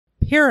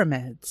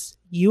Pyramids,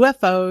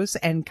 UFOs,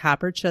 and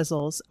Copper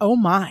Chisels, oh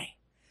my,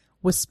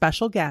 with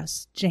special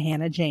guest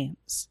Johanna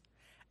James.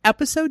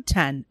 Episode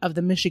 10 of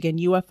the Michigan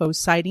UFO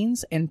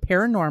Sightings and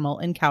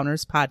Paranormal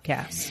Encounters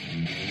podcast.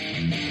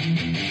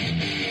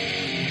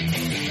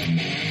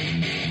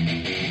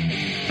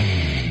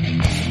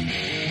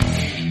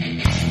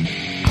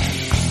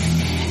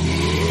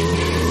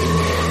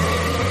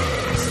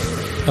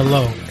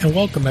 Hello, and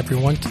welcome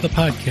everyone to the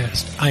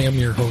podcast. I am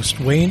your host,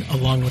 Wayne,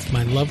 along with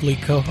my lovely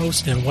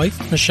co-host and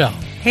wife, Michelle.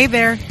 Hey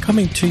there.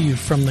 Coming to you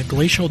from the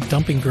glacial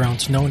dumping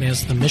grounds known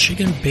as the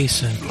Michigan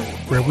Basin,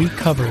 where we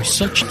cover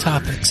such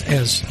topics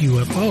as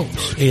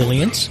UFOs,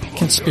 aliens,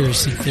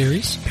 conspiracy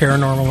theories,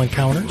 paranormal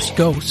encounters,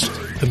 ghosts,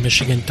 the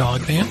Michigan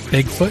Dog Band,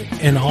 Bigfoot,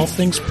 and all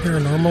things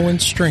paranormal and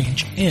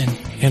strange in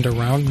and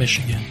around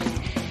Michigan.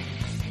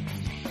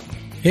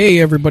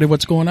 Hey everybody,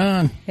 what's going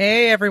on?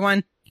 Hey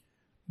everyone.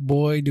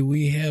 Boy, do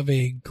we have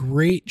a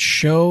great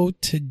show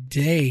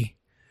today.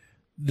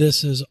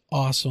 This is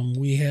awesome.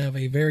 We have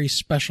a very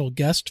special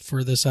guest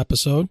for this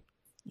episode,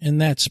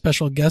 and that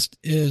special guest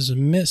is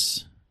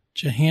Miss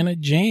Johanna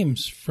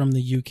James from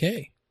the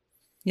UK.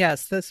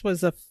 Yes, this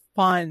was a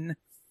fun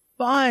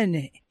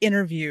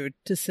interview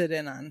to sit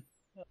in on.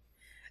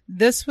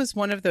 This was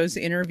one of those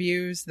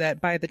interviews that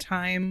by the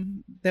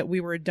time that we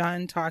were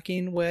done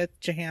talking with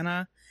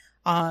Johanna,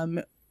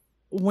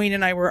 Wayne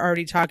and I were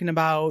already talking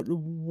about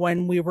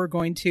when we were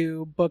going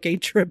to book a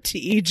trip to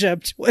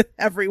Egypt with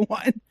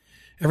everyone.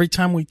 Every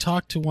time we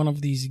talk to one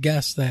of these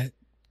guests that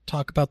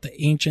talk about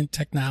the ancient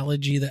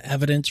technology, the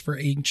evidence for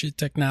ancient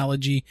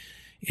technology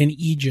in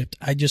Egypt,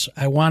 I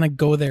want to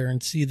go there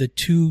and see the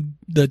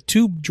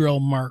tube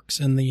drill marks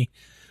and the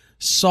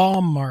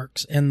saw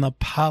marks and the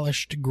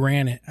polished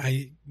granite.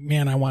 I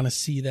want to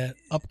see that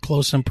up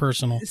close and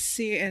personal.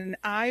 See, and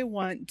I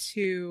want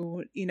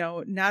to,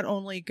 not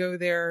only go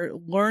there,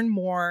 learn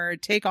more,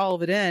 take all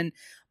of it in,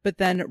 but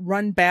then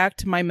run back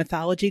to my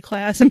mythology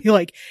class and be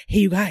like, hey,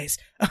 you guys,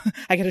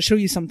 I got to show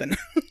you something.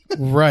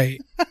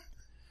 Right.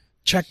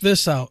 Check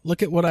this out.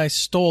 Look at what I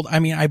stole.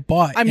 I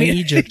bought in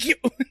Egypt.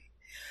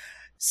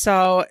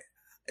 So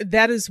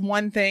that is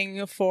one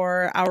thing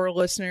for our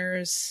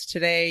listeners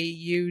today.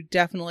 You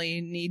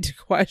definitely need to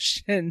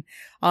question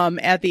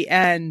at the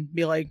end,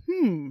 be like,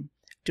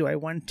 do I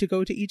want to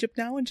go to Egypt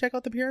now and check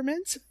out the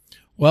pyramids?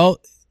 Well,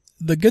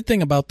 the good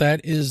thing about that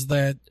is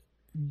that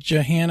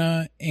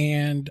Johanna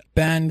and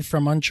Ben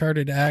from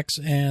Uncharted X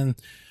and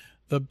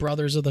the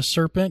Brothers of the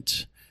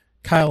Serpent,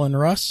 Kyle and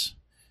Russ,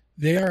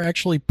 they are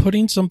actually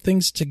putting some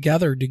things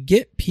together to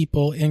get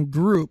people in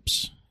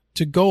groups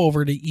to go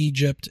over to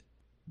Egypt.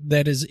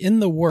 That is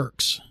in the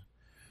works.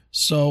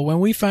 So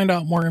when we find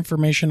out more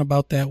information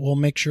about that, we'll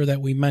make sure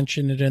that we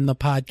mention it in the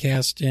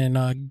podcast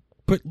and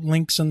put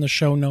links in the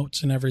show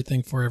notes and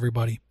everything for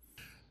everybody.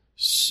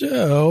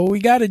 So we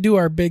got to do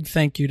our big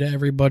thank you to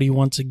everybody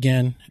once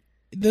again.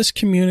 This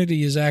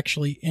community is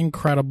actually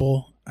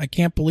incredible. I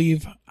can't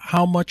believe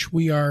how much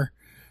we are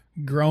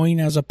growing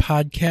as a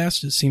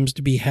podcast. It seems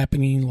to be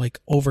happening like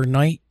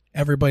overnight.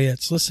 Everybody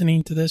that's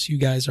listening to this, you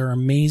guys are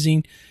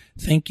amazing.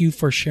 Thank you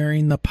for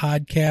sharing the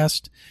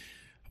podcast.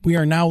 We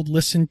are now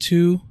listened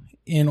to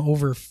in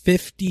over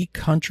 50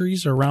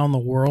 countries around the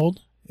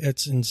world.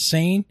 It's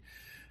insane,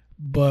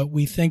 but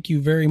we thank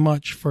you very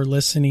much for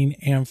listening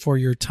and for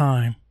your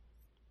time.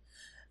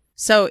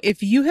 So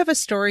if you have a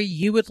story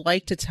you would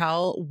like to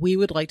tell, we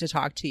would like to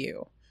talk to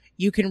you.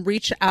 You can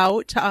reach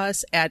out to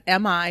us at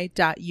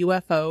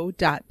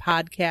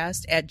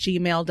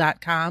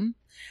mi.ufo.podcast@gmail.com.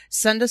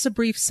 Send us a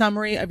brief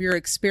summary of your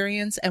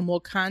experience and we'll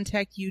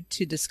contact you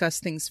to discuss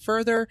things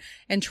further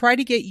and try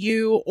to get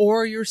you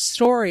or your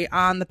story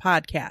on the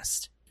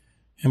podcast.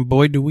 And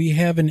boy, do we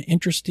have an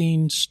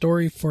interesting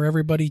story for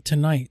everybody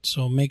tonight.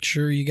 So make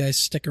sure you guys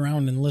stick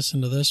around and listen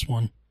to this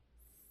one.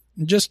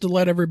 And just to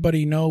let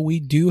everybody know,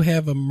 we do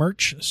have a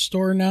merch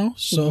store now.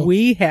 So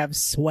we have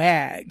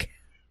swag.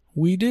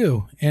 We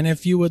do. And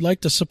if you would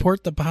like to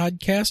support the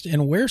podcast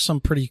and wear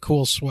some pretty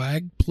cool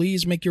swag,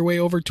 please make your way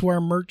over to our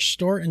merch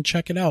store and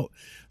check it out.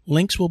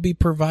 Links will be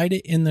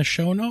provided in the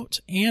show notes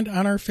and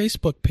on our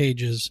Facebook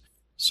pages.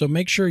 So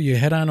make sure you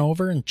head on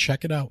over and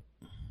check it out.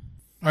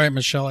 All right,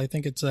 Michelle, I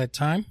think it's that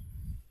time.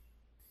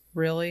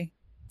 Really?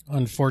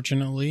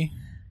 Unfortunately.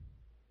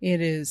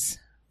 It is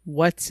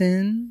what's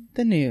in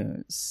the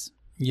news.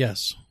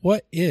 Yes.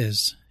 What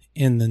is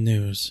in the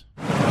news?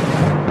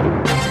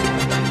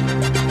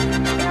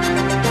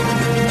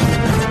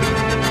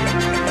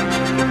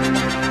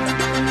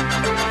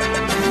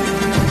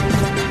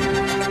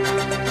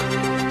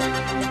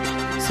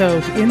 So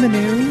in the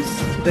news,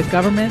 the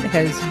government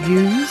has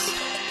used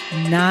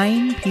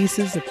 9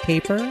 pieces of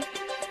paper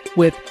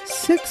with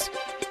six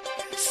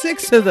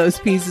of those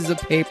pieces of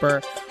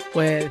paper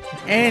with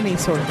any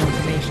sort of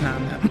information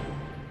on them.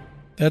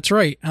 That's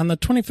right. On the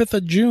 25th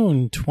of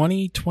June,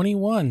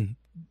 2021,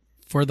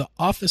 for the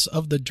Office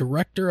of the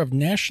Director of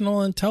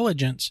National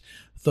Intelligence,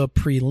 the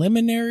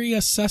Preliminary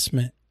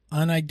Assessment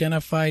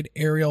Unidentified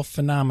Aerial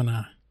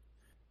Phenomena.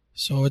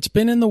 So it's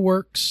been in the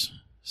works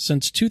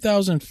since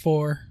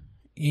 2004,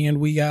 and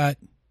we got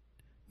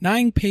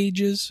 9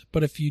 pages,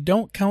 but if you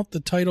don't count the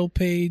title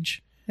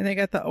page And they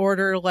got the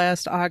order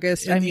last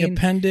August. and the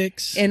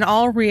appendix. In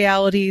all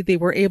reality, they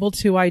were able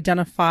to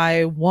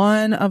identify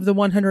one of the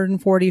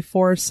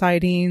 144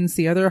 sightings,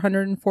 the other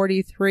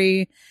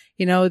 143.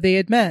 They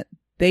admit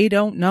they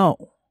don't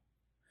know.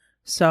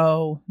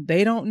 So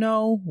they don't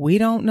know. We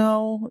don't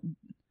know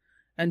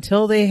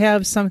until they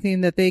have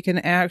something that they can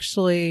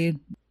actually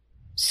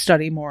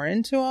study more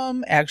into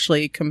them,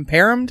 actually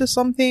compare them to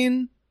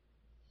something.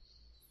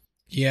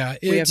 Yeah,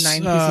 we have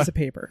 9 pieces of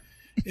paper.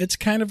 It's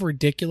kind of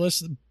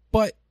ridiculous,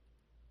 but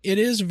it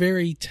is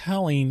very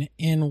telling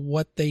in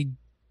what they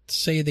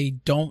say they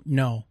don't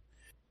know.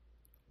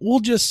 We'll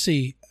just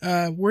see.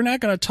 We're not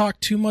going to talk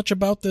too much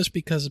about this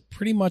because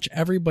pretty much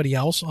everybody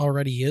else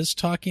already is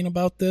talking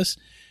about this.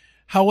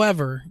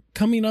 However,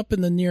 coming up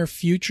in the near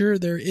future,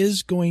 there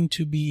is going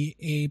to be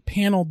a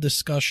panel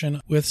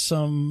discussion with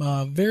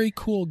some very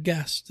cool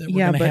guests that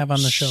we're going to have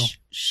on the show.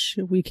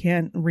 We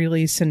can't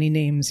release any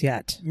names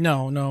yet.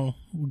 No,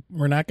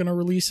 we're not going to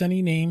release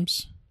any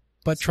names,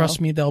 but trust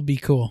me, they'll be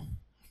cool.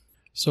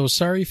 So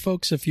sorry,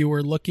 folks, if you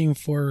were looking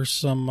for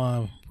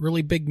some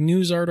really big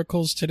news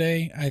articles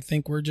today. I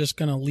think we're just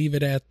going to leave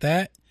it at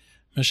that.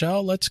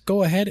 Michelle, let's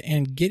go ahead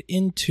and get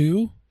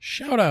into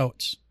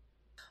shout-outs.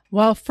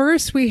 Well,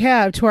 first we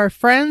have to our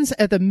friends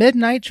at the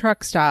Midnight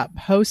Truck Stop,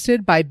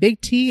 hosted by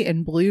Big T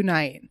and Blue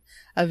Knight.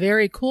 A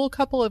very cool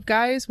couple of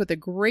guys with a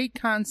great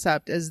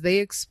concept as they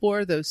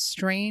explore those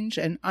strange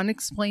and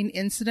unexplained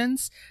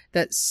incidents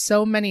that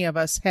so many of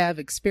us have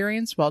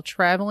experienced while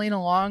traveling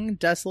along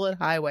desolate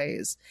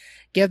highways.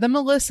 Give them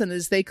a listen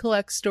as they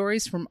collect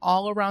stories from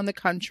all around the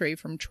country,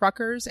 from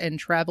truckers and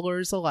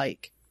travelers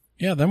alike.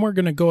 Yeah, then we're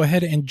going to go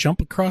ahead and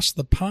jump across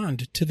the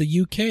pond to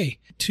the UK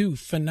to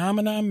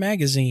Phenomena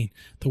Magazine,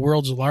 the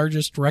world's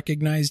largest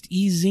recognized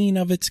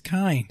e-zine of its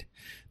kind.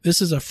 This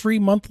is a free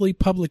monthly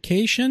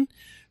publication,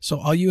 so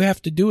all you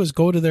have to do is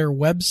go to their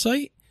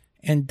website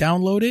and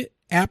download it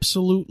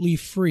absolutely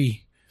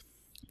free.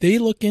 They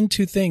look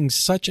into things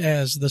such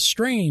as the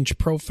strange,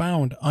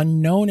 profound,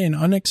 unknown, and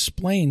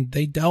unexplained.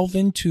 They delve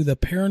into the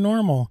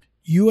paranormal,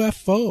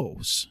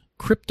 UFOs,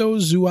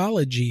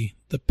 cryptozoology,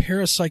 the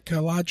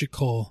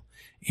parapsychological,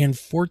 and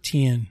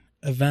Fortean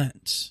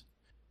events.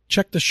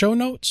 Check the show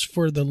notes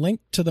for the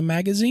link to the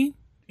magazine.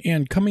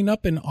 And coming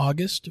up in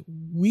August,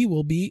 we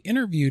will be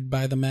interviewed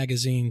by the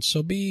magazine.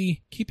 So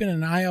be keeping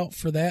an eye out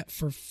for that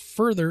for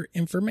further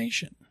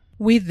information.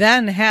 We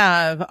then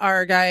have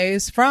our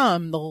guys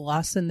from the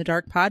Lost in the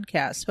Dark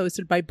podcast,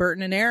 hosted by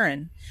Burton and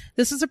Aaron.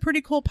 This is a pretty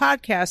cool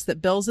podcast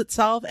that bills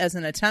itself as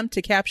an attempt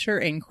to capture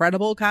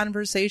incredible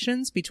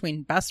conversations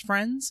between best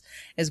friends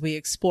as we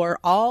explore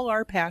all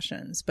our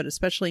passions, but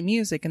especially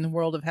music in the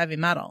world of heavy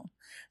metal.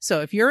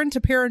 So if you're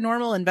into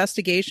paranormal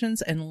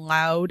investigations and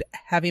loud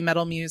heavy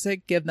metal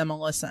music, give them a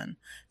listen.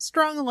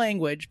 Strong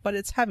language, but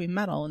it's heavy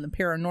metal and the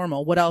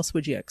paranormal. What else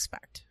would you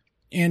expect?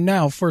 And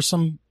now for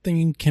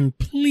something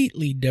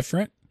completely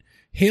different.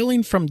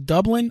 Hailing from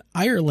Dublin,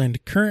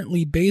 Ireland,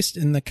 currently based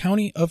in the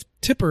county of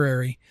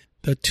Tipperary,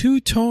 the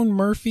Two-Tone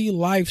Murphy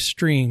live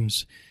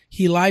streams.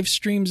 He live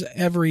streams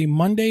every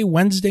Monday,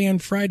 Wednesday,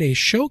 and Friday,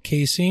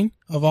 showcasing,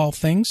 of all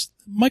things,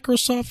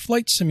 Microsoft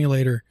Flight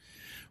Simulator.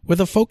 With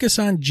a focus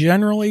on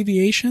general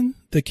aviation,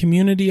 the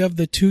community of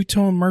the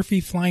Two-Tone Murphy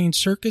Flying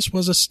Circus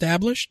was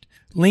established,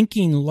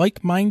 linking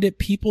like-minded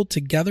people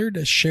together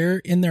to share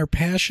in their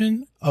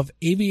passion of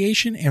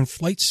aviation and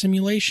flight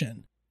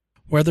simulation.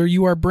 Whether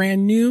you are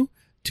brand new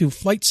to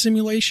flight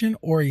simulation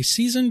or a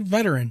seasoned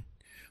veteran,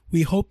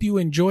 we hope you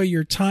enjoy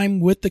your time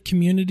with the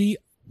community,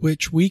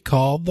 which we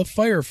call the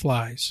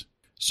Fireflies.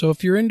 So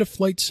if you're into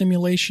flight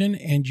simulation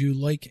and you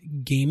like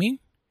gaming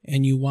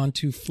and you want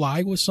to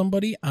fly with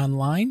somebody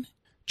online,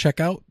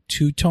 check out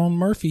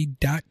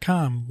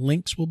twotonemurphy.com.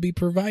 Links will be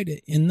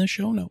provided in the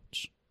show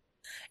notes.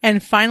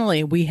 And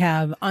finally, we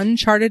have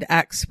Uncharted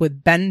X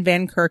with Ben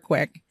Van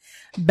Kerkwyk.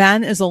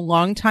 Ben is a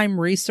longtime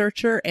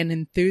researcher and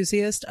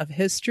enthusiast of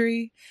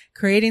history,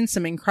 creating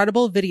some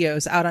incredible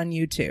videos out on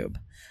YouTube.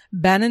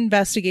 Ben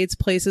investigates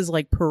places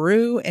like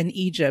Peru and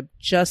Egypt,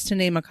 just to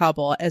name a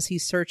couple, as he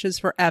searches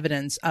for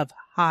evidence of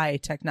high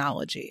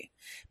technology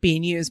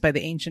being used by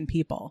the ancient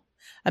people.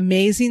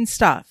 Amazing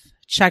stuff.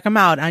 Check him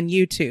out on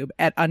YouTube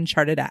at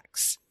Uncharted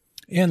X.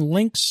 And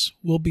links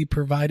will be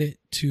provided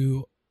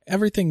to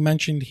everything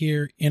mentioned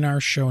here in our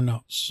show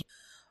notes.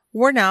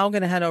 We're now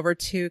going to head over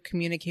to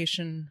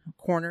Communication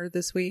Corner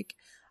this week.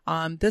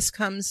 This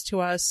comes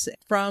to us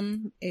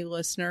from a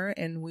listener,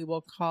 and we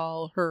will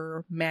call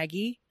her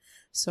Maggie.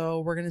 So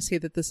we're going to see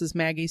that this is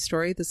Maggie's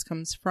story. This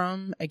comes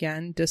from,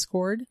 again,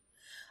 Discord.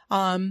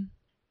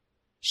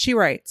 She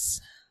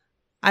writes,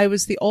 I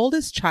was the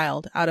oldest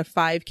child out of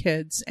 5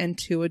 kids and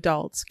 2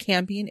 adults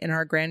camping in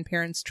our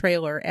grandparents'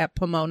 trailer at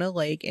Pomona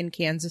Lake in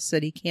Kansas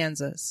City,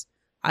 Kansas.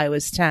 I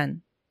was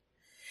 10.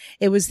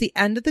 It was the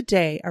end of the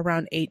day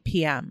around 8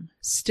 p.m.,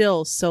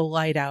 still so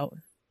light out.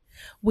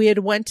 We had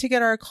went to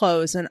get our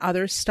clothes and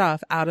other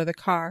stuff out of the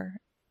car.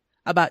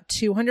 About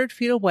 200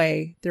 feet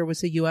away, there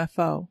was a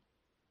UFO,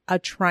 a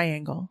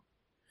triangle.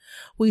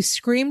 We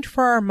screamed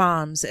for our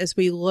moms as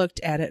we looked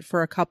at it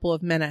for a couple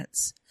of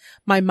minutes.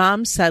 My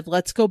mom said,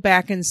 "Let's go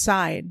back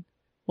inside,"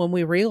 when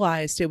we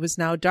realized it was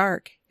now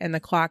dark and the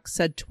clock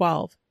said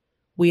 12.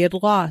 We had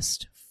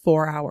lost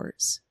 4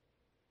 hours.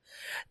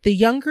 The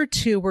younger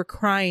two were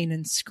crying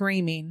and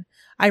screaming.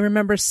 I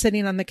remember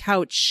sitting on the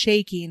couch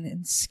shaking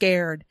and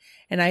scared,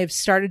 and I have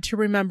started to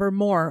remember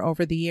more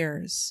over the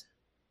years.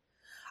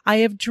 I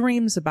have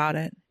dreams about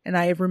it, and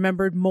I have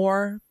remembered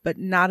more, but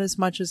not as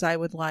much as I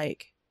would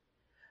like.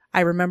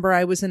 I remember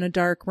I was in a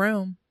dark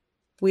room.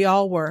 We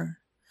all were.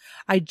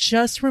 I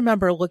just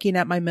remember looking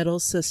at my middle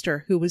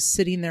sister, who was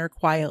sitting there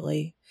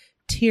quietly,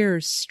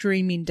 tears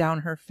streaming down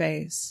her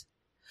face.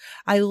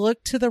 I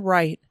looked to the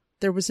right.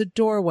 There was a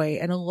doorway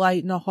and a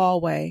light in a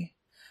hallway.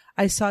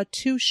 I saw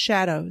 2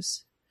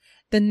 shadows.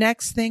 The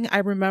next thing I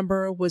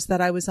remember was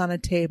that I was on a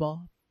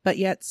table, but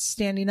yet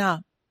standing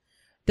up.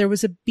 There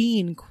was a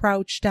being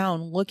crouched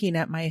down looking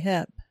at my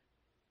hip.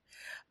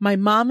 My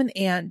mom and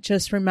aunt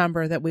just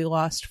remember that we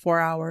lost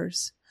 4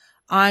 hours.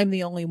 I'm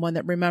the only one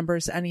that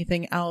remembers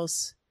anything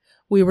else.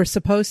 We were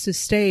supposed to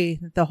stay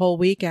the whole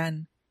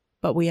weekend,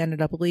 but we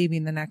ended up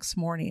leaving the next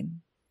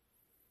morning.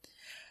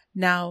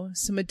 Now,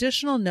 some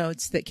additional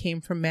notes that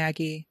came from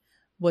Maggie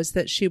was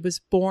that she was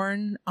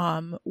born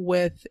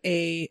with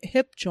a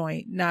hip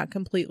joint not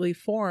completely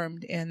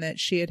formed, and that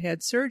she had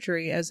had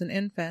surgery as an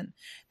infant,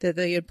 that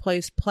they had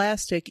placed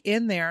plastic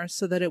in there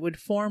so that it would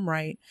form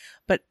right.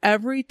 But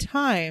every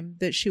time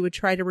that she would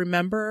try to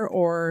remember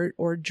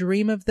or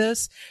dream of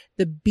this,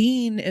 the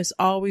being is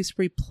always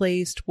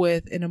replaced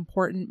with an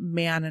important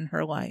man in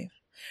her life.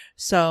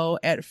 So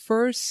at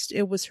first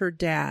it was her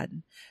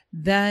dad,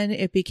 then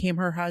it became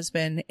her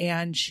husband,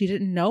 and she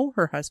didn't know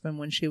her husband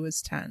when she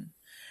was 10.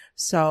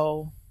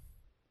 So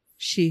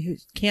she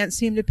can't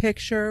seem to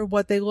picture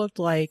what they looked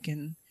like,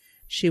 and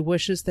she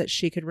wishes that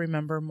she could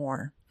remember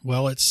more.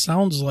 Well, it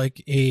sounds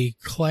like a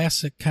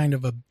classic kind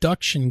of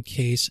abduction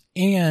case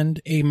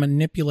and a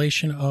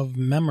manipulation of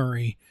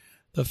memory.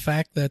 The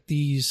fact that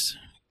these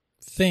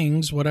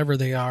things, whatever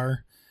they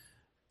are,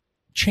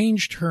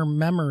 changed her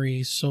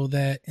memory so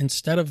that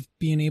instead of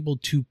being able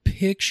to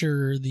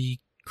picture the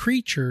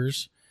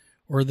creatures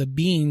or the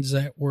beings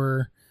that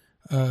were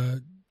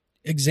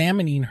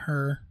examining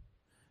her,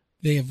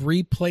 they have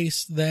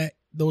replaced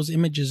those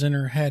images in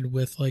her head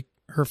with like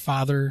her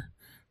father,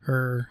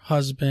 her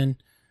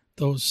husband,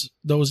 those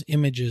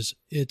images.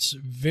 It's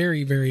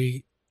very,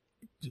 very.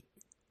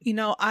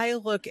 I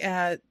look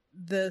at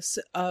this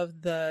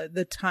of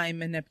the time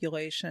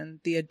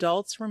manipulation. The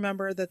adults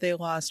remember that they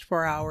lost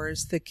 4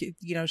 hours.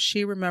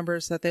 She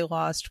remembers that they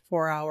lost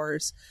 4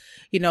 hours.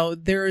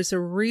 There is a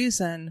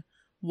reason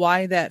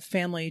why that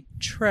family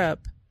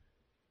trip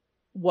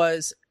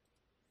was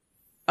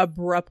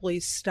abruptly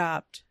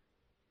stopped,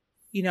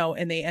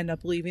 and they end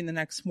up leaving the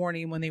next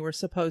morning when they were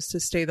supposed to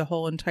stay the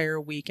whole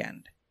entire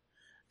weekend.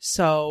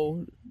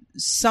 So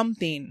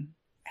something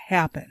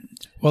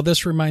happened. Well,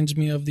 this reminds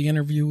me of the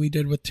interview we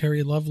did with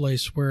Terry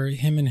Lovelace, where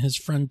him and his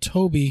friend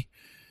Toby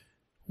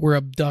were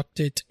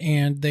abducted,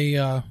 and they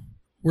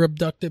were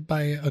abducted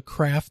by a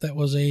craft that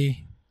was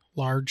a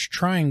large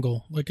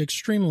triangle, like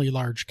extremely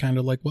large, kind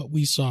of like what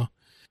we saw.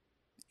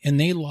 And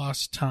they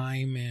lost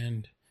time,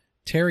 and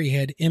Terry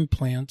had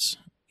implants,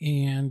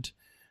 and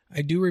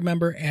I do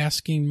remember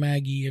asking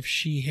Maggie if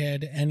she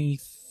had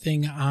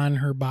anything on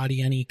her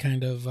body, any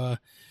kind of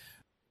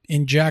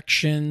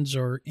injections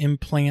or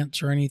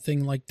implants or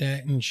anything like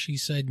that, and she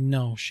said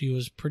no. She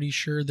was pretty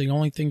sure the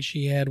only thing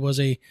she had was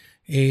a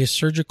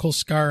surgical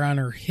scar on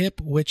her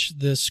hip, which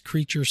this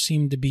creature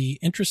seemed to be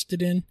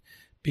interested in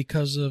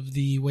because of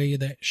the way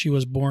that she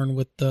was born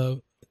with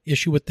the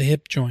issue with the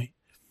hip joint.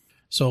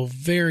 So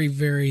very,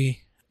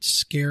 very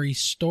scary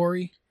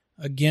story,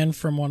 again,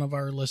 from one of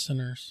our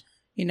listeners.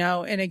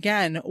 And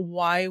again,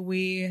 why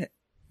we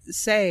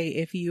say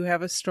if you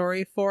have a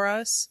story for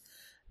us,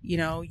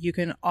 you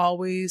can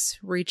always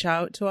reach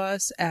out to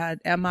us at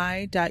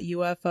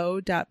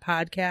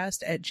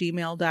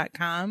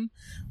mi.ufo.podcast@gmail.com.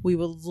 We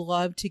would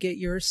love to get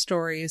your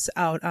stories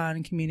out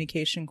on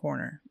Communication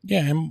Corner.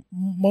 Yeah, and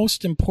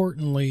most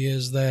importantly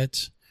is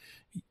that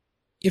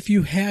if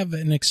you have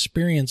an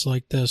experience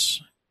like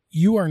this,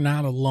 you are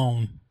not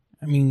alone.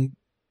 I mean,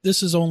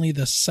 this is only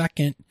the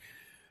second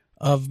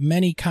of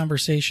many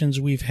conversations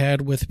we've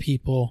had with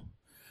people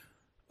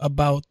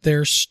about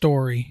their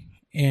story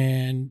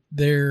and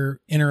their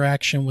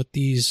interaction with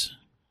these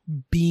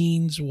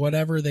beings,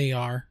 whatever they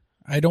are.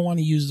 I don't want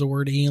to use the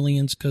word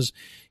aliens because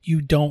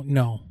you don't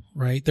know,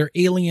 right? They're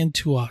alien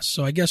to us,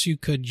 so I guess you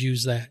could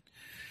use that.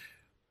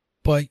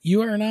 But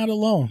you are not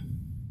alone,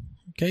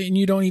 okay? And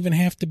you don't even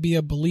have to be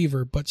a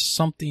believer, but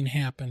something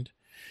happened.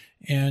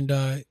 And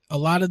a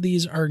lot of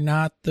these are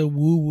not the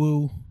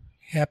woo-woo,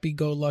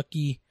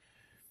 happy-go-lucky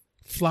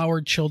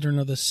flower children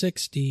of the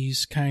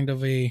 60s kind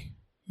of a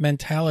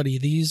mentality.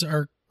 These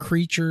are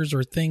creatures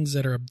or things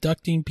that are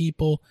abducting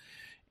people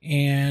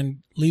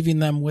and leaving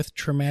them with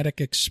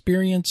traumatic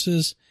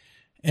experiences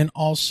and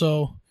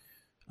also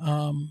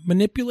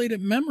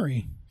manipulated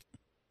memory.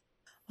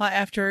 Well,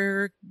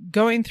 after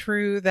going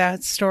through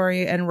that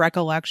story and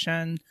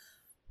recollection,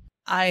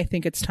 I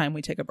think it's time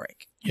we take a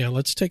break. Yeah,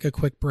 let's take a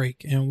quick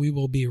break and we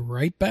will be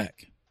right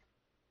back.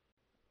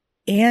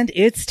 And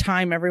it's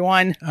time,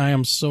 everyone. I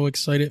am so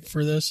excited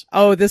for this.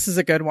 Oh, this is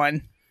a good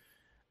one.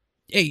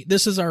 Hey,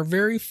 this is our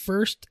very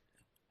first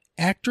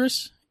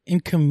actress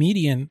and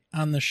comedian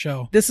on the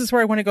show. This is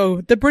where I want to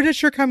go. The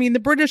British are coming. The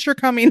British are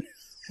coming.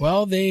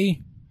 Well,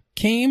 they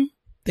came,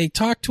 they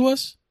talked to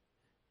us,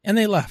 and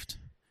they left.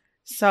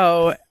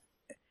 So,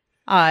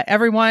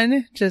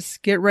 everyone,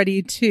 just get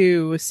ready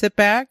to sit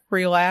back,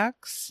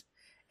 relax,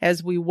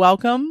 as we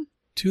welcome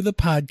to the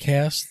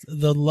podcast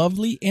the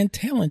lovely and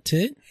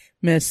talented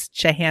Miss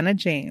Johanna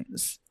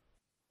James.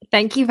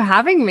 Thank you for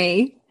having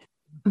me.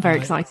 I'm very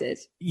excited.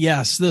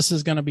 Yes, this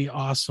is going to be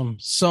awesome.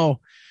 So,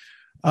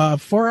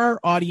 for our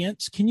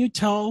audience, can you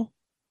tell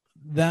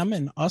them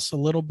and us a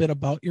little bit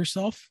about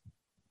yourself?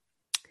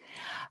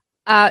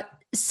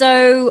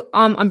 So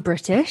I'm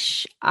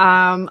British.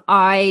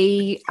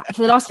 I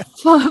for the last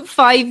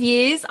 5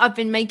 years, I've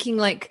been making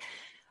like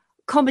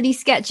comedy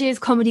sketches,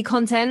 comedy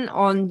content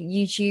on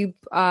YouTube,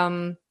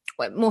 more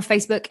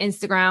Facebook,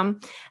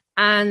 Instagram,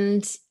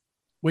 and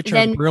which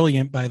are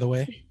brilliant, by the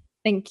way.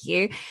 Thank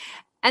you.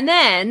 And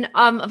then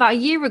about a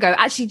year ago,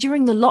 actually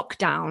during the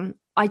lockdown,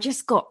 I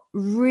just got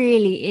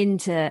really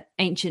into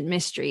ancient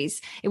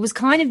mysteries. It was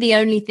kind of the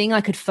only thing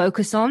I could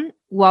focus on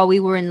while we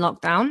were in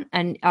lockdown.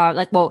 And I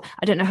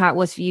don't know how it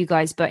was for you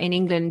guys, but in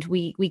England,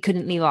 we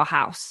couldn't leave our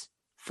house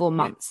for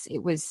months.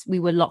 We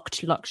were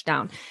locked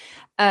down.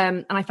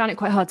 And I found it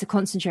quite hard to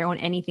concentrate on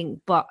anything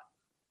but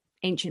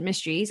ancient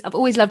mysteries. I've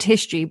always loved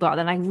history, but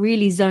then I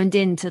really zoned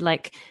into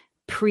like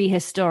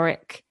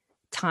prehistoric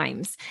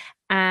times.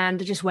 And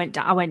I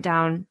went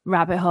down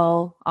rabbit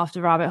hole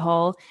after rabbit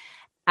hole.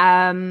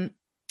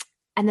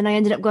 And then I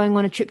ended up going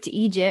on a trip to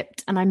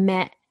Egypt and I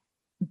met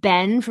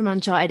Ben from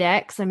Uncharted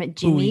X. I met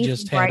Jimmy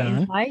from Bright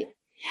and Light.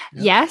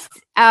 Yep. Yes.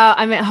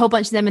 I met a whole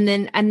bunch of them.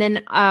 And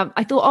then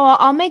I thought,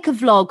 I'll make a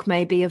vlog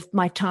maybe of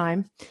my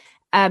time.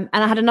 And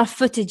I had enough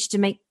footage to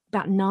make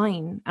about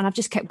 9 and I've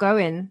just kept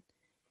going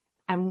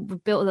and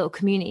we've built a little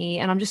community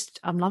and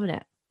I'm loving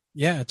it.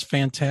 Yeah, it's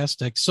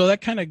fantastic. So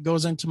that kind of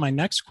goes into my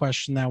next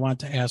question that I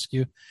want to ask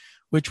you,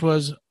 which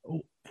was,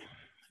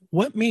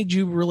 what made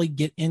you really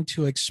get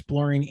into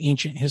exploring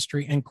ancient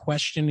history and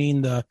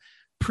questioning the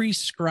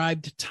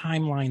prescribed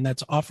timeline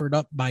that's offered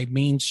up by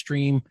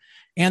mainstream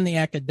and the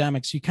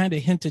academics? You kind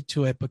of hinted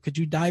to it, but could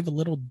you dive a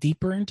little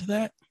deeper into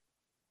that?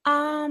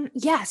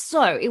 Yeah,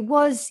 so it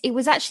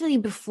was actually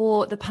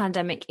before the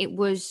pandemic. It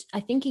was, I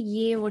think, a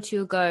year or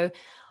two ago.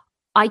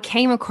 I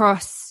came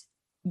across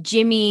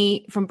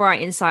Jimmy from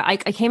Bright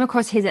Insight. I came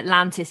across his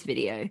Atlantis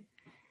video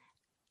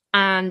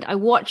and I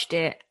watched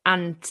it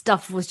and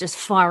stuff was just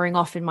firing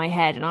off in my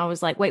head. And I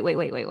was like, wait,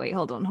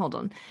 hold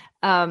on.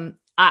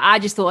 I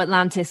just thought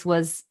Atlantis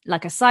was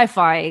like a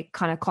sci-fi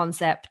kind of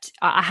concept.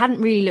 I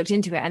hadn't really looked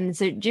into it. And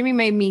so Jimmy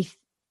made me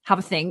have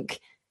a think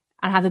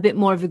and have a bit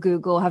more of a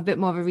Google, have a bit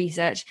more of a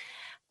research.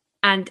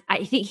 And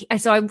I think,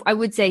 so I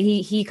would say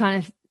he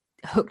kind of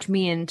hooked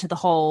me into the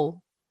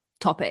whole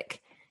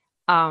topic.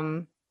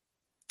 And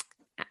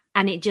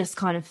it just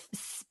kind of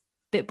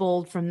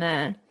spitballed from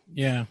there.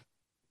 Yeah.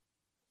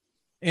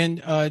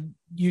 And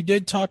you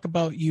did talk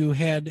about, you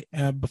had,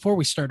 before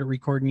we started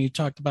recording, you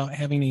talked about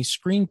having a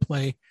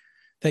screenplay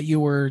that you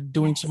were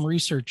doing some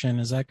research in.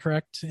 Is that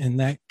correct? And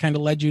that kind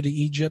of led you to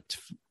Egypt?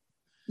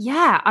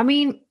 Yeah. I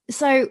mean,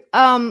 so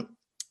I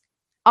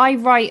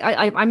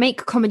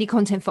make comedy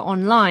content for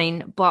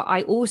online, but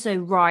I also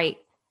write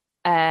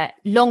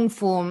long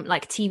form,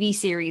 like TV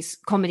series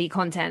comedy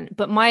content.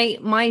 But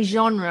my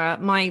genre,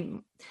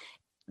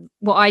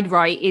 what I'd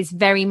write is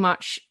very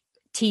much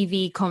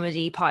TV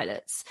comedy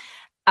pilots.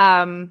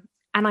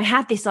 And I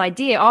had this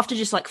idea after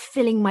just like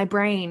filling my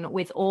brain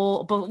with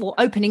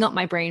opening up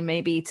my brain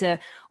maybe to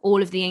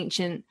all of the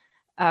ancient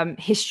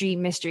history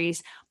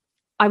mysteries.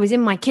 I was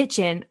in my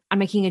kitchen and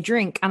making a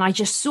drink and I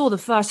just saw the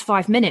first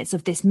 5 minutes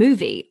of this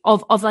movie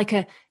of like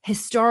a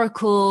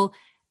historical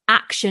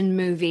action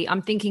movie.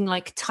 I'm thinking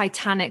like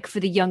Titanic for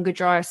the Younger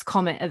Dryas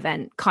Comet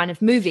event kind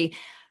of movie.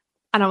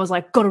 And I was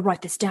like, gotta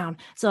write this down.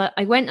 So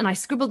I went and I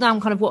scribbled down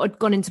kind of what had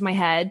gone into my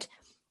head.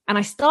 And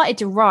I started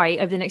to write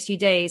over the next few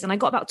days. And I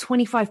got about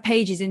 25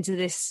 pages into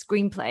this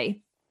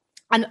screenplay.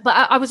 But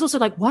I was also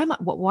like,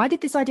 why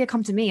did this idea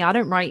come to me? I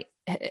don't write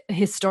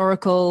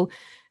historical,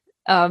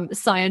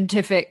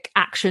 scientific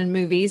action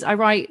movies. I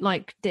write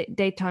like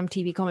daytime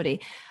TV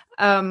comedy.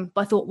 But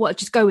I thought, well,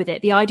 just go with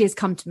it. The ideas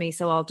come to me,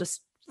 so I'll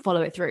just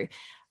follow it through.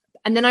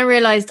 And then I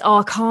realized,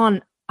 I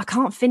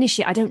can't finish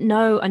it. I don't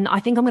know. And I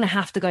think I'm going to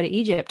have to go to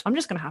Egypt. I'm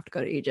just going to have to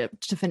go to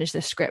Egypt to finish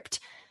this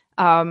script.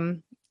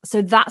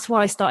 So that's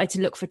why I started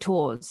to look for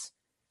tours.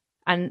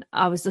 And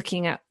I was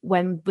looking at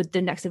when would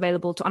the next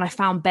available tour. And I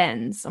found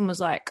Ben's and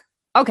was like,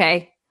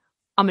 okay,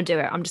 I'm going to do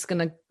it. I'm just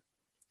going to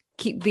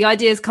keep the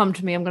ideas come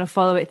to me. I'm going to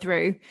follow it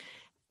through.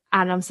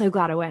 And I'm so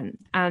glad I went.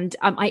 And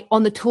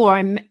on the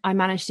tour, I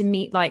managed to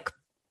meet like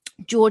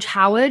George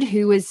Howard,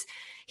 he's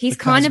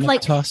kind of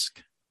like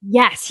Tusk.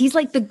 Yes, he's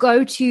like the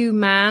go-to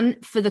man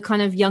for the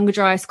kind of Younger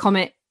Dryas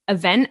Comet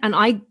event. And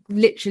I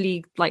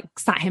literally like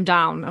sat him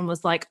down and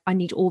was like, I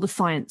need all the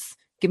science.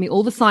 Give me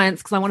all the science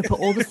because I want to put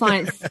all the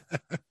science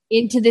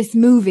into this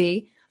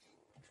movie.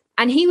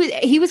 And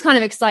he was kind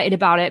of excited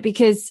about it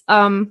because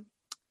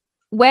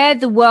where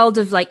the world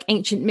of like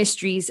ancient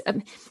mysteries,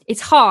 it's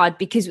hard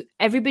because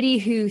everybody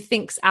who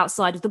thinks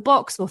outside of the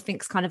box or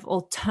thinks kind of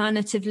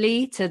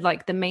alternatively to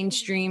like the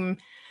mainstream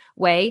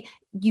way,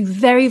 you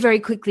very, very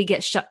quickly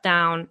get shut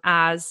down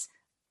as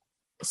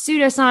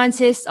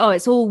pseudoscientists. Oh,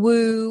 it's all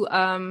woo.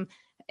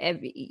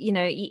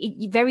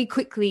 Very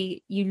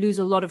quickly you lose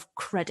a lot of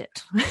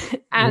credit.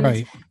 and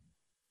right.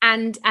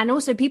 and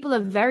also people are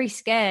very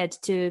scared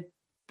to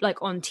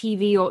like on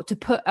TV or to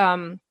put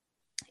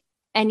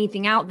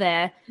anything out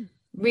there,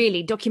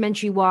 really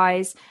documentary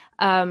wise,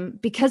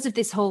 because of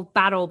this whole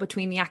battle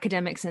between the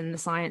academics and the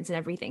science and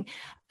everything.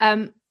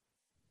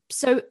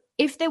 So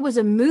if there was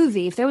a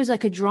movie, if there was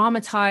like a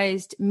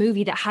dramatized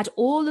movie that had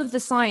all of the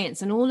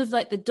science and all of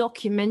like the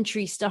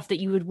documentary stuff that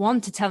you would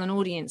want to tell an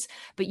audience,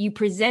 but you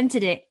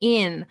presented it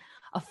in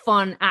a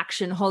fun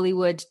action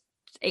Hollywood,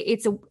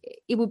 it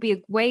would be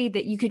a way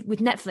that you could, with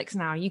Netflix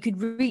now, you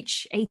could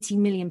reach 80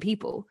 million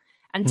people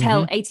and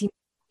tell 80 million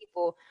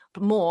people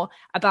more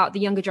about the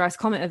Younger Dryas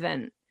Comet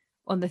event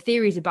on the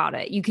theories about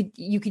it. You could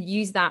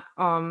use that.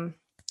 I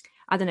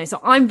don't know. So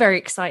I'm very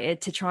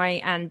excited to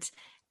try and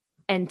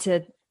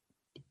to,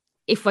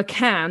 if I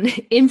can,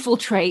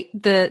 infiltrate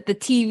the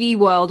TV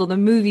world or the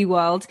movie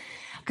world,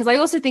 because I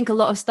also think a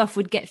lot of stuff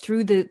would get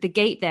through the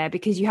gate there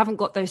because you haven't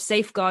got those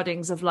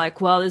safeguardings of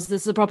like, well, is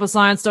this a proper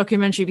science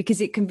documentary?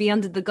 Because it can be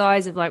under the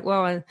guise of like,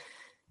 well,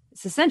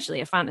 it's essentially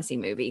a fantasy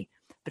movie,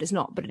 but it's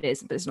not, but it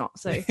is, but it's not.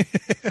 So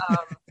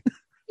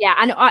yeah.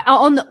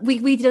 And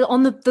we did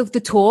on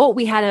the tour,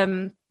 we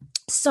had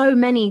so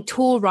many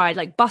tour rides,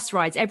 like bus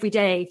rides every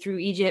day through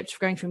Egypt,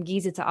 going from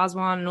Giza to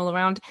Aswan and all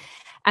around.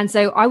 And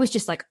so I was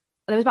just like,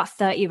 there was about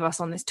 30 of us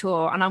on this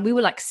tour, and we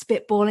were like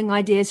spitballing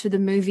ideas for the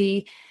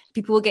movie.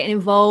 People were getting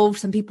involved.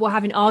 Some people were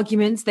having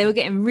arguments. They were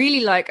getting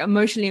really like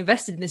emotionally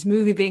invested in this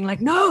movie, being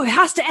like, no, it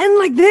has to end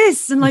like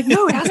this. And like,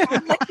 no, it has to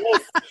end like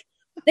this.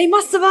 They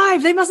must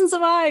survive. They mustn't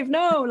survive.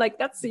 No, like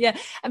that's, yeah.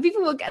 And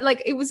people were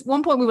like, it was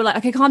one point we were like,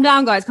 okay, calm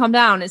down, guys, calm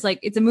down. It's like,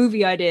 it's a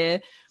movie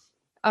idea.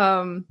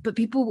 But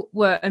people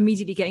were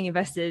immediately getting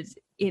invested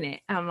in it.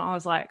 And I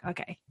was like,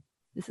 okay,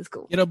 this is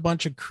cool. Get a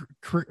bunch of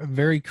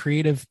very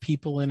creative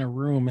people in a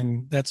room,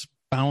 and that's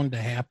bound to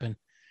happen.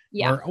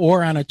 Yeah.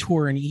 Or on a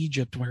tour in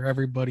Egypt where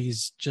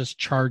everybody's just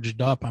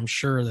charged up. I'm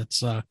sure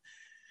that's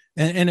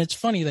and it's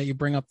funny that you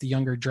bring up the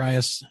Younger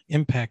Dryas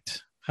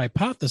impact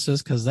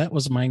hypothesis, because that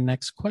was my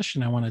next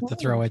question I wanted to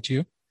throw at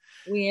you.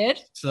 Weird.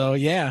 So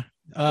yeah.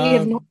 We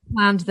have not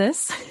planned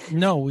this.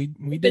 No, we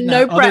did not.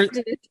 No prep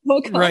to this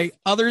podcast. Right.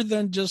 Other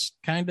than just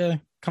kind of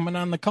coming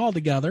on the call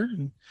together.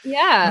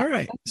 Yeah. All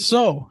right.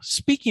 So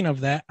speaking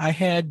of that, I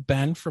had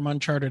Ben from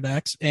Uncharted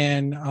X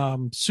and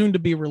soon to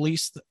be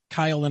released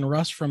Kyle and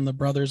Russ from the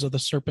Brothers of the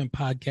Serpent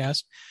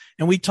podcast.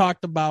 And we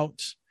talked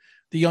about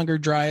the Younger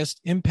Dryas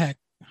impact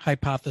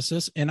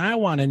hypothesis. And I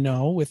want to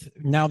know,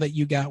 now that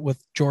you got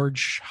with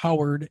George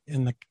Howard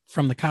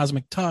from the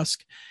Cosmic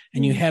Tusk,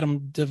 and you had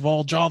him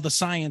divulge all the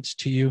science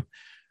to you,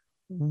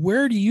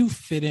 where do you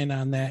fit in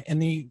on that?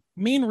 And the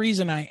main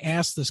reason I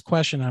asked this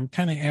question, I'm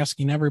kind of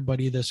asking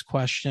everybody this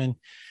question,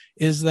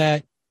 is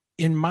that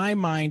in my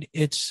mind,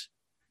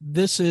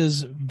 this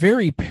is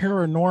very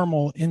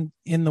paranormal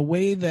in the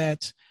way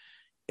that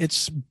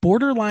it's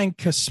borderline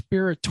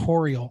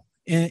conspiratorial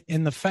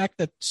in the fact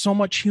that so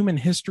much human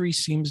history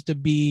seems to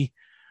be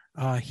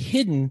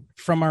hidden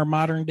from our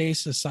modern day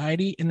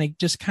society, and they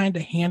just kind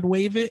of hand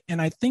wave it. And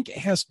I think it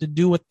has to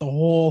do with the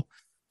whole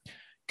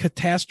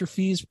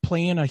catastrophes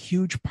playing a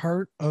huge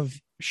part of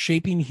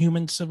shaping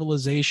human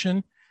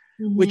civilization,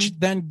 which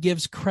then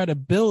gives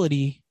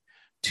credibility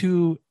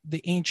to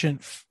the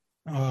ancient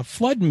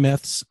flood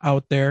myths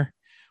out there,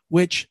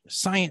 which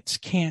science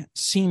can't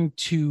seem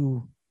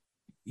to,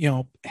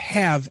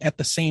 have at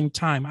the same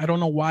time. I don't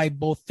know why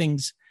both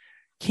things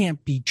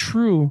can't be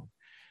true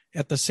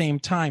at the same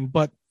time,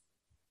 but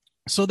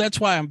so that's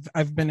why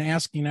I've been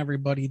asking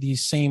everybody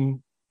these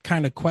same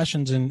kind of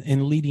questions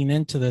and leading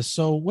into this.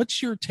 So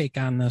what's your take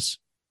on this?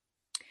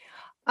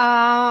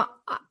 Well,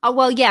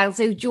 yeah.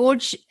 So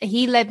George,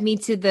 he led me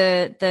to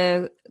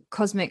the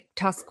Cosmic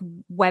Tusk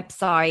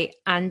website,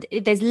 and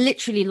there's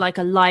literally like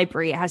a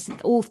library. It has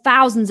all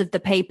thousands of the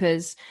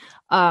papers.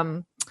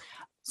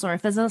 Sorry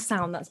if there's a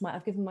sound,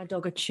 I've given my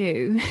dog a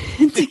chew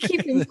to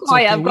keep him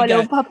quiet. Okay. I've got a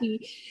little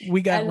puppy.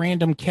 We got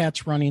random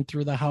cats running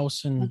through the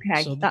house, and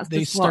so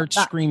they start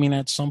screaming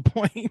at some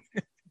point.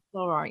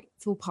 All right,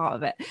 it's all part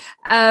of it.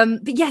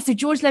 But yeah, so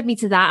George led me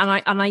to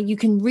that, and you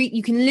can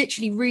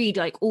literally read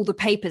like all the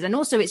papers, and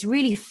also it's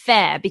really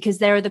fair because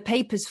there are the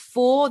papers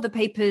for, the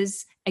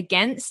papers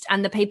against,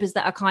 and the papers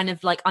that are kind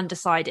of like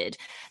undecided.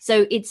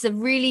 So it's a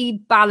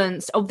really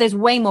balanced. Oh, there's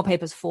way more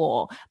papers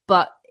for,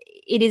 but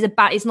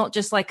it's not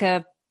just like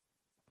a,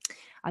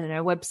 I don't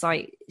know,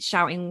 website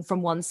shouting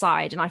from one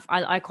side, and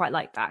I quite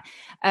like that.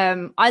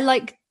 I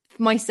like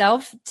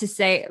myself to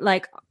say,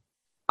 like,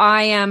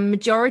 I am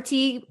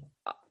majority,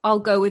 I'll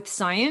go with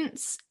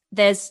science.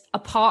 There's a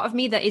part of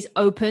me that is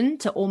open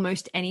to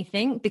almost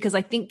anything, because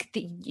I think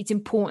that it's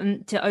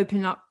important to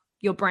open up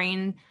your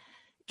brain,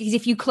 because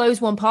if you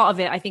close one part of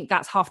it, I think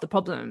that's half the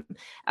problem.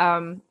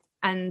 And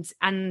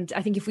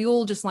I think if we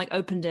all just like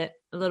opened it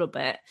a little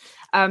bit.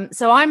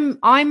 So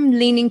I'm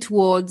leaning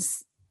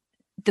towards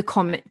the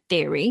comet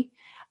theory,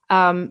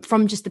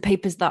 from just the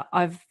papers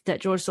that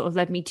George sort of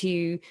led me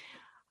to.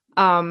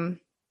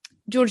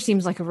 George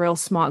seems like a real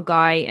smart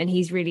guy, and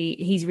he's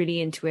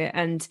really into it.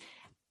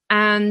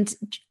 And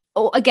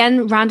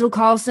again, Randall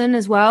Carlson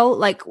as well.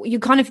 Like, you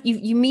kind of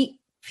you meet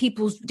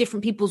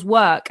different people's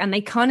work, and they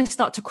kind of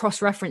start to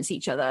cross-reference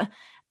each other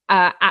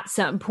at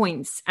certain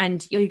points,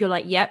 and you go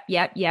like, yep.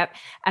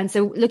 And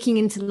so looking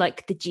into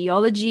like the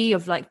geology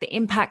of like the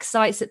impact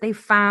sites that they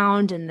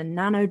found, and the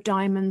nano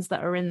diamonds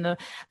that are in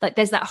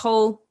there's that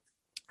whole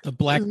the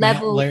black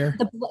level layer,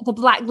 the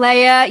black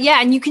layer,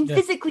 and you can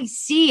physically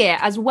see it,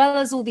 as well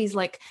as all these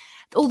like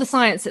all the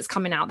science that's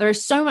coming out. There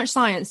is so much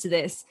science to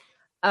this,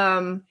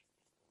 but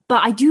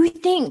I do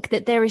think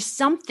that there is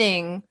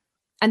something,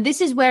 and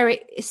this is where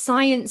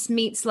science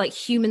meets like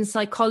human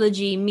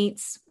psychology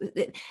meets.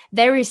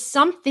 There is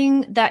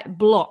something that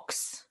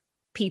blocks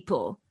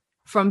people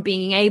from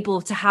being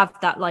able to have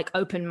that like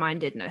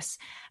open-mindedness.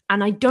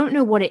 And I don't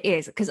know what it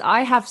is, because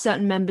I have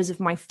certain members of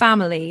my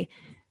family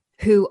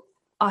who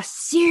are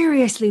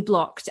seriously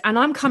blocked, and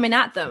I'm coming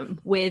at them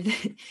with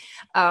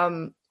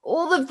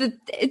all of the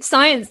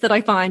science that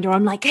I find, or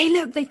I'm like, hey,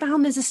 look,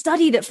 there's a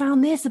study that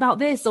found this about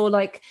this, or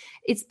like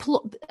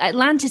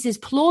Atlantis is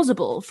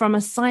plausible from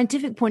a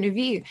scientific point of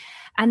view.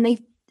 And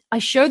I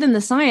show them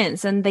the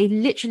science, and they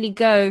literally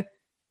go,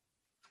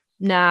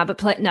 nah, but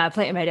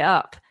Plato made it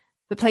up.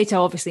 But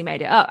Plato obviously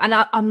made it up. And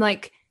I'm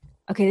like,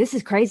 okay, this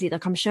is crazy.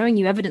 Like, I'm showing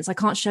you evidence. I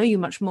can't show you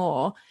much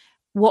more.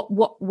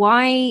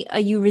 Why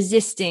are you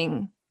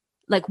resisting?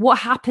 Like, what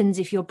happens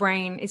if your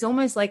brain, it's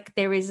almost like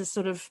there is a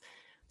sort of,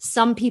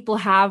 some people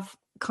have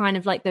kind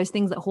of like those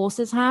things that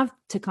horses have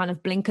to kind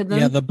of blinker them.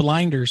 Yeah, the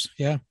blinders.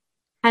 Yeah.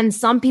 And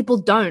some people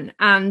don't.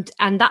 And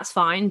that's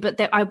fine. But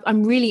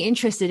I'm really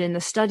interested in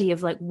the study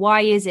of like,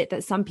 why is it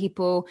that some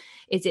people,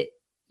 is it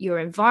your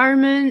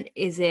environment?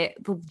 Is it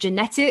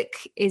genetic?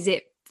 Is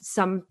it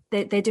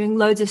they're doing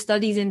loads of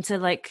studies into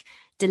like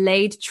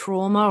delayed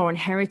trauma or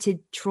inherited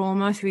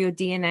trauma through your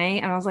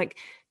DNA. And I was like,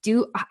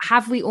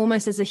 have we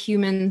almost, as a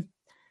human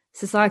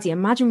society,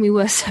 imagine we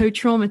were so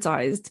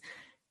traumatized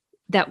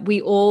that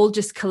we all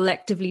just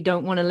collectively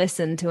don't want to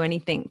listen to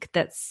anything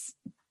that's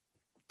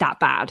that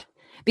bad.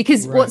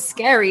 Because what's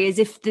scary is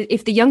if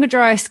the Younger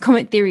Dryas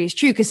comet theory is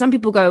true, because some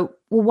people go,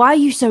 well, why are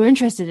you so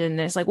interested in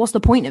this? Like, what's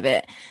the point of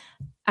it?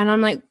 And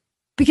I'm like,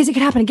 because it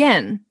could happen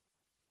again.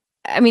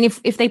 I mean,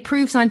 if they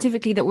prove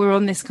scientifically that we're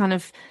on this kind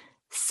of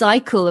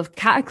cycle of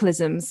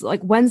cataclysms,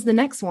 like, when's the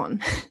next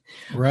one?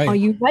 Right. Are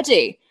you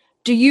ready?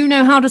 Do you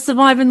know how to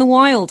survive in the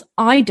wild?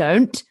 I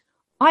don't.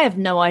 I have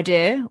no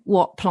idea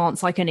what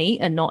plants I can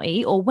eat and not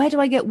eat, or where do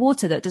I get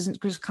water that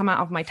doesn't just come out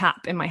of my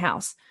tap in my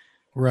house?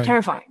 Right.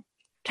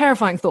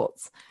 Terrifying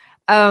thoughts.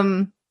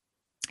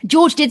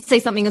 George did say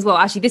something as well.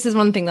 Actually, this is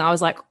one thing that I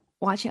was like,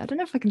 well, actually, I don't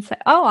know if I can say.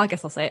 Oh, I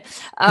guess I'll say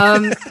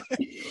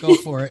it. Go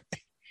for it.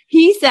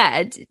 He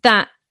said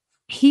that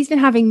he's been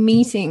having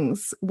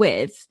meetings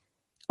with,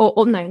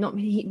 or no, not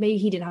he, maybe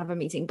he didn't have a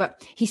meeting,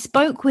 but he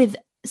spoke with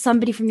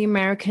somebody from the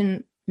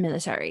American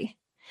military,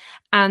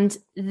 and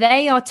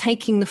they are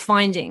taking the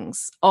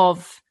findings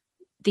of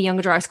the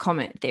Younger Dryas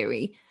comet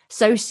theory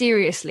so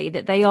seriously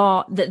that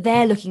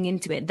they're looking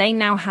into it. They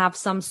now have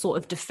some sort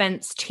of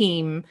defense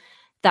team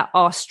that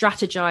are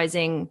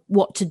strategizing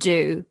what to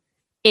do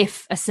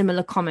if a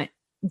similar comet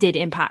did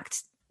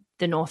impact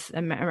the North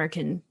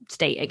American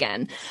state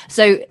again.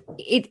 So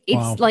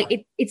it's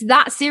like it's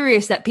that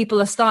serious that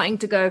people are starting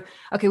to go,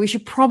 okay, we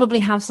should probably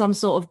have some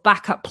sort of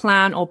backup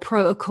plan or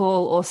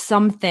protocol or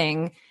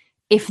something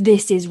if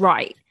this is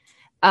right.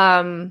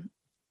 And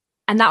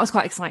that was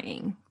quite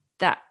exciting.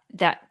 That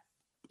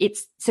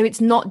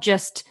it's not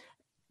just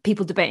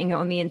people debating it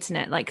on the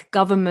internet. Like,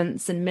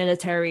 governments and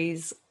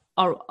militaries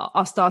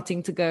are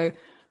starting to go,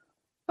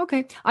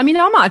 okay. I mean,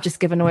 I might have just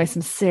given away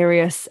some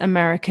serious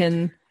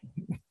American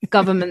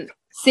government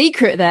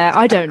secret there.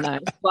 I don't know,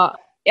 but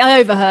I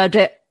overheard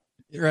it.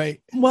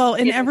 Right. Well,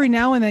 and every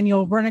now and then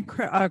you'll run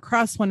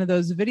across one of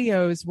those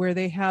videos where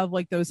they have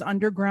like those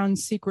underground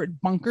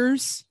secret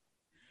bunkers.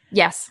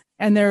 Yes.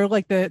 And they're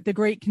like the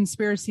great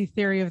conspiracy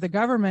theory of the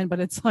government, but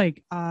it's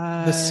like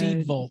the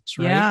seed vaults,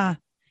 right? Yeah.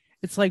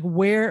 It's like,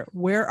 where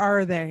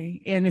are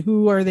they, and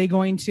who are they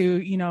going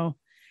to,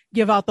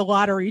 give out the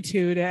lottery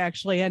to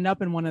actually end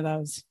up in one of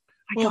those?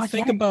 Well,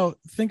 think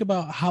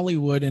about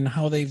Hollywood and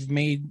how they've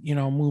made,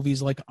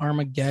 movies like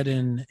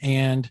Armageddon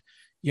and,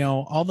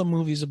 all the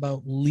movies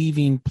about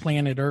leaving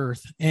planet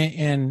Earth.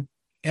 And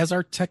as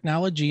our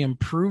technology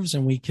improves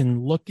and we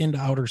can look into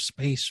outer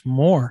space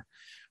more,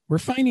 we're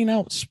finding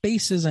out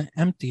space isn't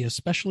empty,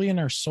 especially in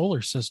our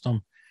solar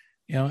system.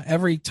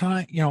 Every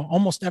time,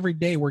 almost every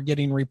day we're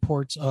getting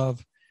reports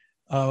of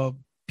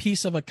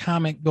piece of a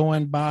comet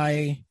going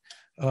by.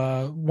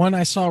 One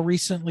I saw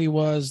recently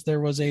was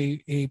there was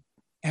a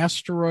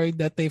asteroid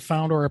that they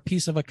found, or a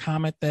piece of a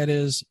comet that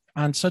is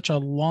on such a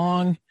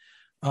long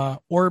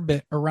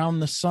orbit around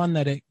the sun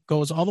that it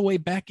goes all the way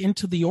back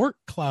into the Oort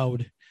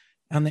cloud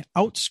on the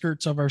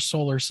outskirts of our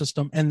solar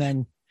system, and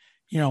then,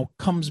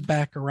 comes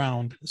back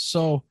around.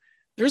 So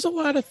there's a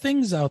lot of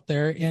things out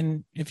there.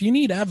 And if you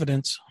need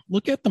evidence,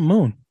 look at the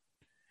moon.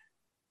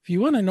 If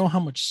you want to know how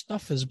much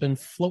stuff has been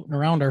floating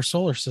around our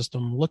solar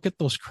system, look at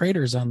those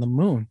craters on the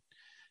moon.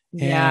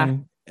 Yeah.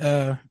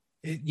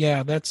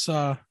 And that's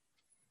so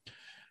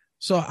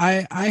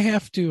I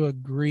have to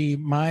agree.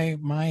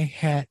 My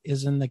hat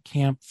is in the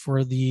camp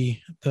for the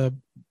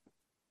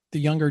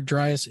Younger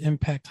Dryas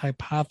impact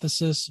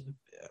hypothesis.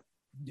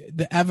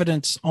 The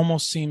evidence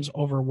almost seems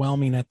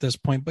overwhelming at this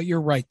point, but you're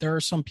right. There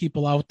are some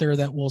people out there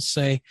that will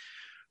say,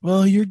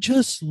 well, you're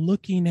just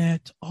looking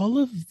at all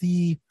of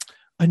the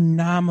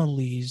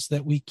anomalies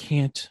that we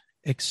can't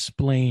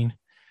explain.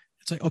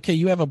 It's like, okay,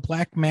 you have a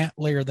black mat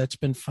layer that's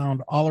been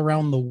found all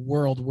around the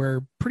world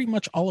where pretty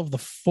much all of the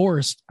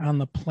forests on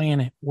the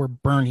planet were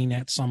burning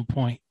at some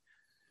point.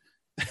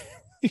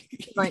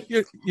 Right.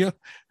 Yeah.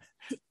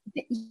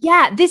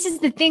 Yeah, this is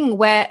the thing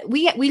where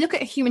we look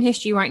at human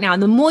history right now,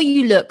 and the more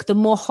you look, the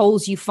more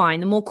holes you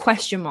find, the more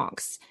question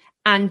marks,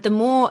 and the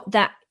more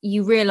that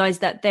you realize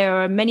that there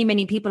are many,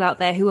 many people out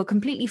there who are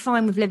completely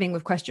fine with living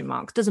with question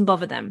marks. Doesn't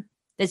bother them.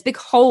 There's big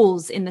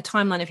holes in the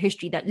timeline of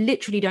history that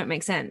literally don't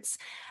make sense.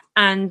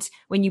 And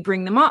when you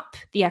bring them up,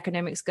 the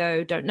academics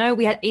go, don't know.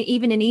 We had,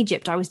 even in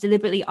Egypt, I was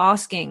deliberately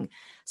asking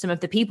some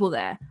of the people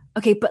there,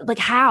 okay, but like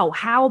how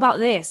about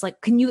this?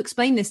 Like, can you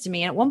explain this to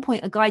me? And at one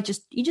point, a guy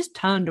just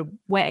turned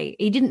away.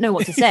 He didn't know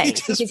what to say. He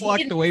just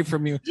walked away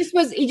from you.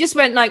 He just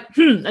went like,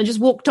 and just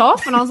walked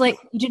off. And I was like,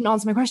 you didn't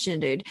answer my question,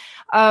 dude.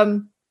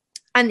 And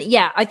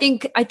yeah, I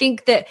think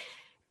that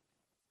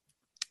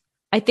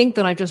I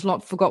just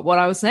forgot what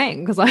I was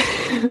saying because well,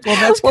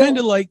 that's kind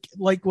of like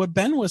what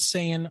Ben was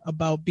saying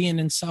about being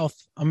in South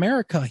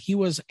America. He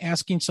was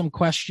asking some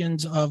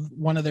questions of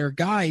one of their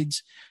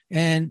guides,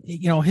 and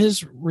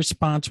his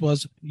response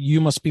was,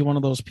 "You must be one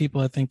of those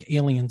people that think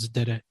aliens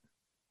did it."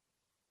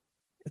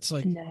 It's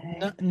like,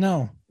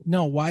 no.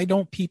 Why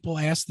don't people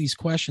ask these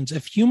questions?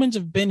 If humans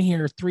have been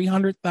here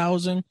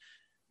 300,000,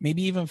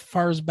 maybe even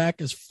far as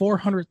back as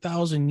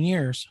 400,000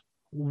 years,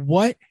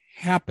 what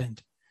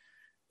happened?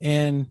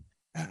 And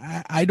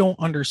I don't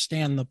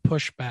understand the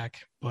pushback,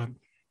 but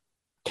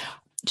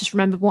just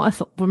remember what I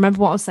thought. Remember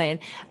what I was saying.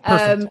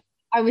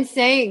 I was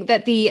saying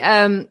that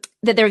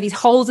that there are these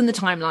holes in the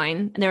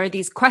timeline, and there are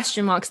these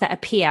question marks that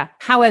appear.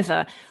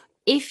 However,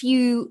 if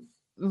you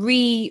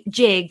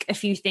rejig a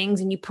few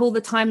things and you pull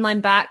the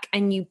timeline back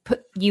and you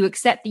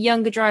accept the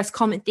Younger Dryas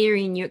comet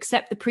theory, and you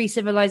accept the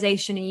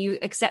pre-civilization, and you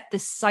accept the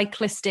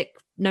cyclistic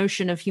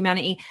notion of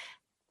humanity,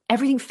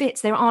 everything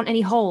fits. There aren't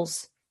any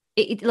holes.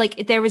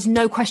 There is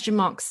no question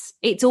marks.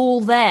 It's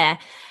all there.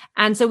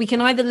 And so we can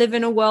either live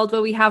in a world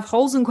where we have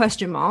holes and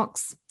question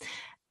marks,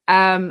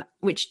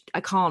 which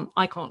I can't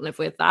live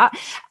with that.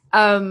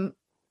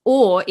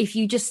 Or if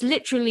you just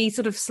literally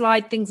sort of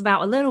slide things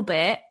about a little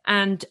bit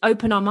and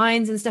open our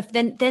minds and stuff,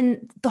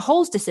 then the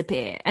holes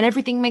disappear and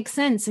everything makes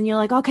sense. And you're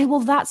like, okay,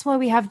 well, that's why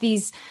we have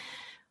these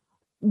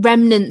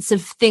remnants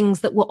of things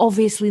that were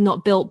obviously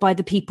not built by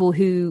the people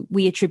who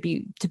we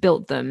attribute to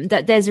build them.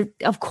 That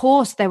of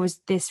course there was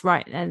this,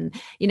 right? And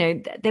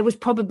there was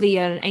probably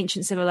an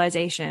ancient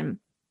civilization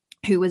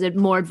who was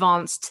more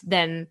advanced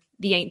than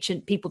the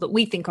ancient people that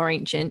we think are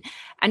ancient,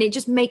 and it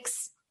just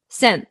makes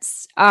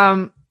sense.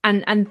 And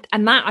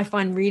that I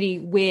find really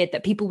weird,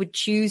 that people would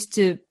choose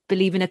to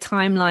believe in a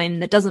timeline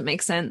that doesn't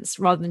make sense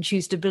rather than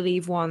choose to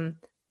believe one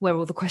where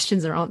all the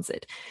questions are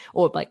answered,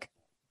 or like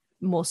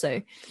more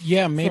so.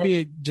 Yeah,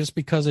 maybe just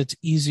because it's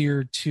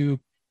easier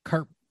to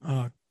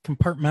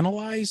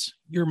compartmentalize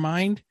your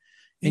mind,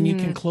 and you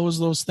can close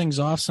those things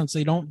off since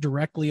they don't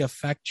directly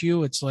affect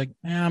you. It's like,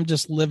 I'm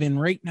just living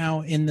right now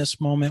in this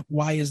moment.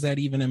 Why is that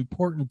even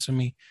important to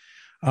me?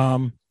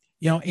 We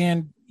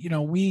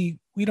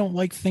don't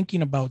like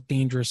thinking about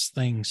dangerous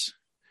things,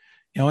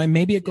 and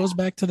maybe it goes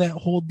back to that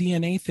whole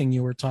DNA thing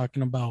you were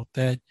talking about,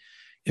 that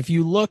if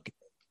you look,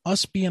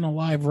 us being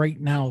alive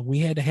right now, we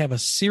had to have a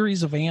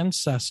series of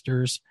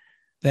ancestors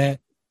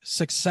that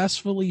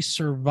successfully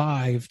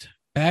survived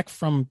back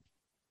from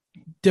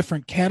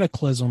different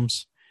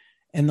cataclysms.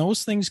 And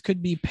those things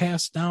could be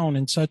passed down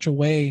in such a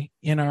way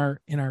in our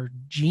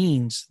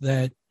genes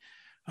that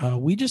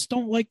we just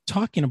don't like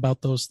talking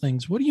about those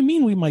things. What do you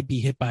mean we might be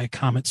hit by a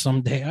comet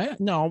someday?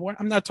 No,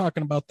 I'm not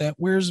talking about that.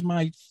 Where's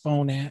my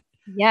phone at?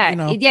 Yeah.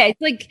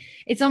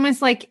 It's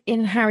almost like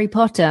in Harry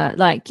Potter,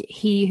 like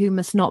he who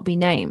must not be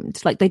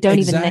named. Like they don't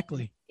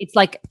exactly. Even. It's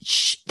like,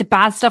 shh, the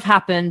bad stuff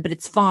happened, but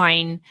it's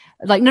fine.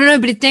 Like, no,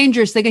 but it's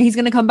dangerous. He's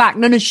going to come back.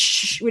 No,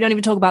 shh, we don't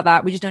even talk about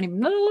that. We just don't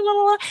even.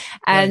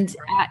 And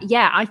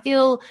I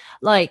feel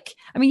like,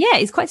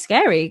 it's quite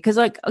scary because,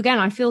 like, again,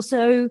 I feel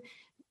so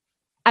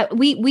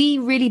we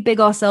really big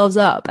ourselves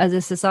up as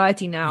a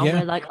society now. Yeah.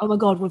 We're like, oh my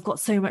God, we've got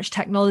so much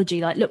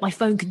technology. Like, look, my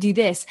phone can do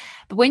this.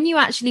 But when you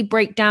actually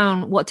break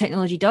down what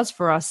technology does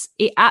for us,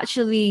 it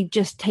actually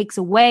just takes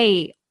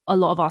away a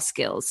lot of our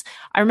skills.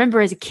 I remember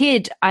as a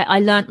kid, I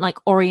learned like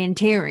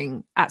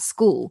orienteering at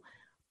school.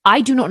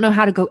 I do not know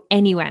how to go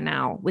anywhere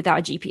now without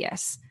a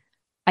GPS.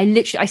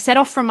 I set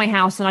off from my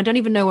house and I don't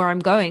even know where I'm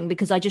going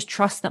because I just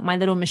trust that my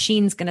little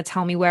machine's going to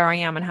tell me where I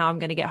am and how I'm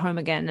going to get home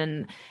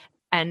again.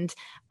 And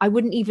I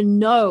wouldn't even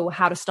know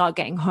how to start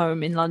getting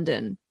home in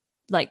London.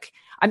 Like,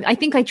 I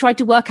think I tried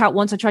to work out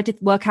once. I tried to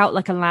work out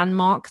like a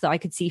landmark that I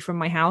could see from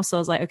my house. So I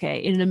was like, okay,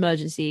 in an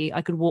emergency,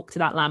 I could walk to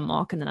that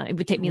landmark and then it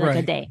would take me like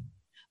a day.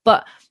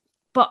 But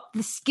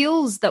the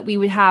skills that we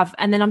would have,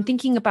 and then I'm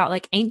thinking about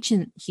like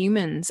ancient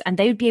humans, and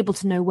they would be able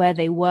to know where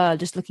they were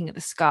just looking at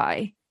the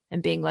sky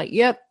and being like,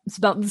 yep, it's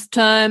about this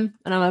time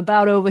and I'm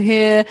about over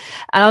here.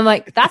 And I'm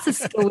like, that's a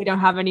skill we don't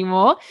have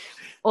anymore.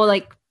 Or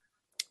like,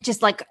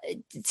 just like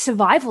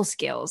survival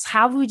skills.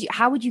 How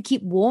would you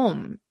keep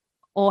warm?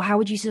 Or how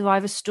would you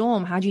survive a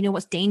storm? How do you know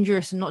what's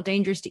dangerous and not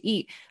dangerous to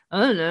eat? I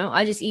don't know.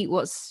 I just eat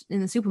what's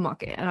in the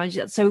supermarket. And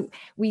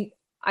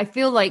I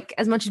feel like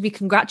as much as we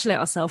congratulate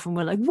ourselves and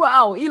we're like,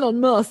 wow, Elon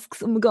Musk,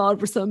 oh my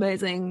God, we're so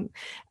amazing.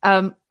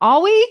 Are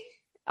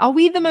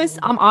we the most,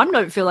 I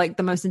don't feel like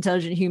the most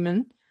intelligent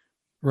human.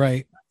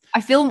 Right.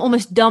 I feel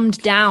almost dumbed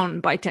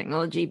down by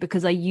technology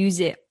because I use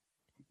it.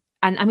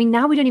 And I mean,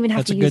 now we don't even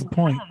have to use it. That's a good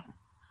point.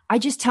 I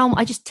just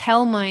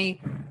tell my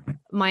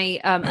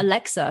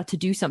Alexa to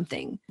do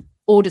something,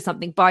 order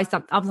something, buy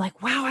something. I'm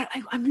like, wow,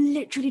 I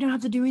literally don't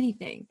have to do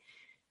anything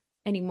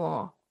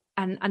anymore.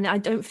 And I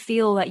don't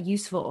feel that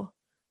useful.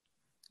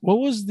 What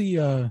was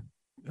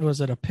was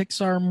it a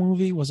Pixar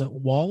movie? Was it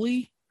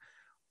WALL-E,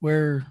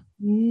 where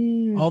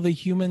all the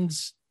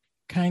humans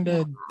kind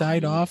of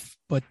died off,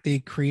 but they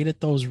created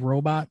those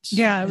robots?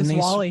 Yeah, it was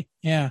WALL-E.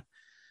 Yeah.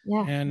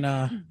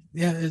 And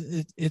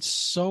it's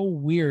so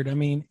weird. I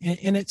mean,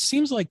 and it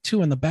seems like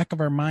too in the back of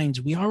our minds,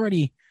 we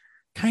already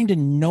kind of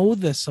know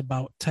this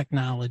about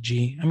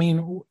technology. I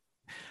mean,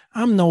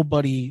 I'm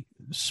nobody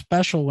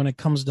special when it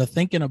comes to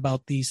thinking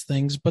about these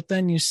things, but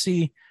then you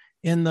see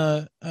in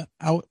the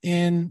out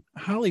in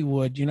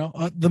Hollywood,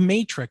 The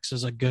Matrix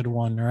is a good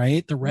one,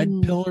 right? The red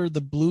pill or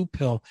the blue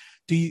pill.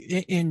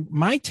 And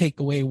my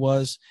takeaway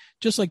was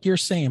just like you're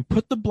saying,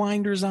 put the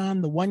blinders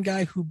on. The one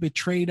guy who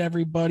betrayed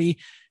everybody,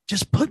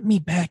 just put me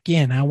back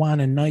in. I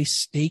want a nice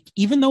steak,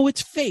 even though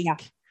it's fake. Yeah.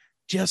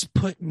 Just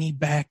put me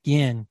back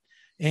in.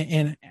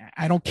 And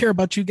I don't care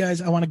about you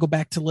guys. I want to go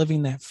back to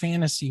living that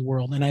fantasy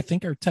world. And I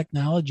think our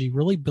technology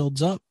really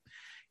builds up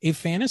a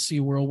fantasy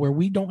world where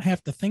we don't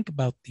have to think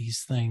about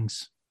these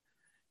things.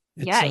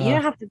 You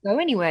don't have to go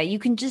anywhere. You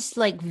can just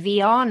like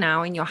VR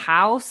now in your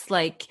house.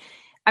 Like,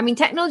 I mean,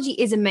 technology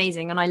is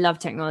amazing and I love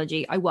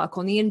technology. I work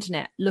on the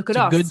internet. Look at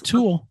us. It's a good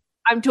tool.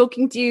 I'm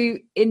talking to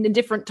you in a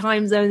different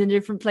time zone, in a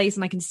different place,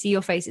 and I can see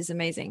your face. It's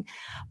amazing.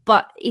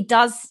 But it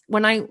does,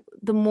 I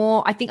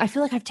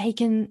feel like I've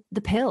taken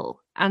the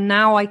pill and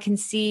now I can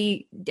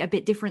see a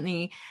bit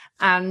differently.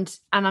 And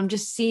I'm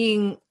just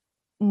seeing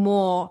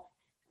more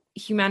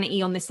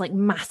humanity on this like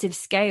massive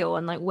scale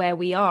and like where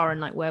we are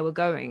and like where we're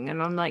going.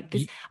 And I'm like,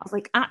 I was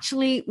like,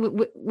 actually,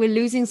 we're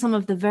losing some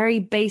of the very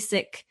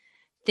basic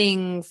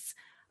things.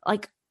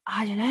 Like,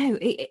 I don't know,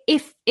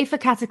 if a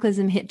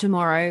cataclysm hit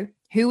tomorrow,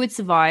 who would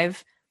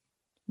survive?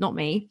 Not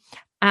me.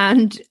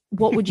 And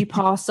what would you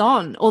pass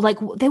on? Or like,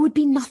 there would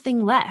be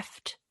nothing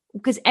left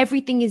because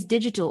everything is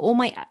digital. All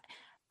my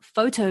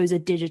photos are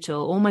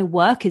digital. All my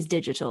work is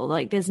digital.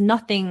 Like there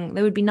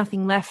would be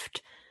nothing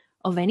left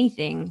of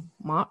anything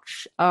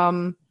much.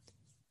 I'm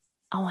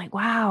like,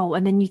 wow.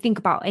 And then you think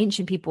about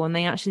ancient people and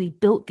they actually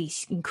built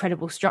these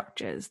incredible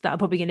structures that are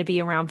probably going to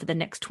be around for the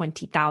next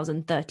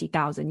 20,000,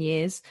 30,000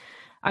 years.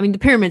 I mean, the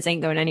pyramids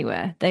ain't going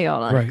anywhere. They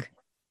are like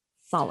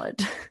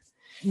solid.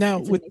 Now,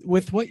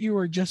 with what you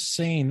were just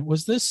saying,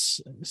 was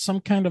this some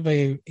kind of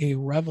a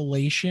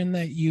revelation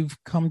that you've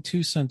come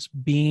to since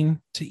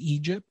being to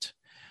Egypt?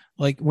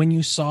 Like when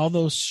you saw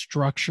those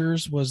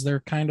structures, was there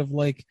kind of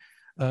like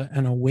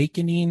an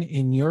awakening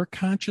in your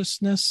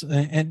consciousness?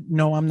 And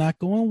no, I'm not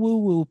going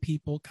woo-woo,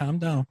 people. Calm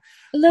down.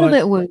 A little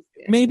bit woo.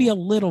 Maybe a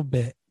little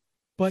bit.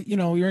 But,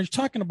 you're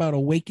talking about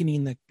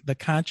awakening the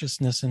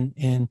consciousness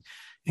and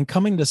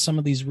coming to some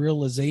of these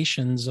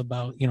realizations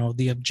about,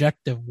 the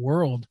objective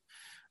world.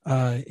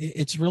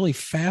 It's really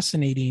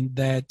fascinating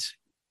that,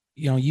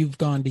 you've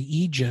gone to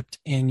Egypt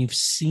and you've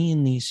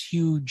seen these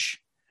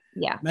huge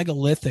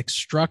megalithic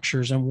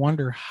structures and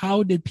wonder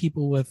how did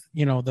people with,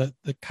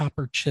 the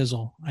copper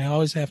chisel. I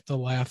always have to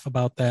laugh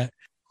about that.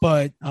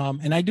 But,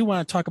 and I do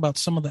want to talk about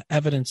some of the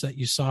evidence that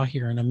you saw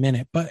here in a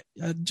minute, but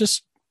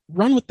just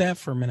run with that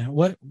for a minute.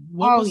 What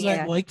was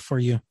that like for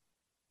you?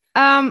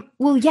 So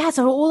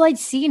all I'd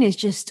seen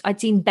is I'd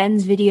seen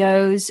Ben's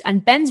videos,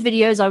 and Ben's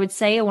videos, I would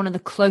say, are one of the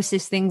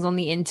closest things on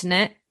the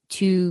internet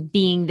to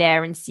being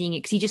there and seeing it,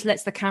 because he just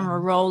lets the camera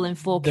roll in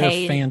 4K.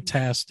 They're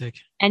fantastic.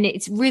 And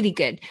it's really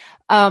good.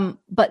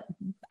 But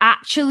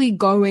actually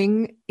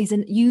going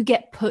you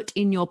get put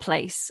in your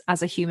place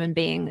as a human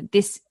being.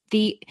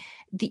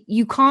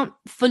 You can't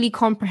fully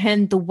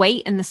comprehend the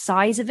weight and the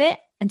size of it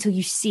until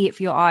you see it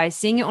for your eyes.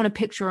 Seeing it on a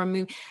picture or a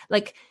movie,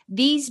 like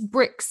these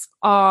bricks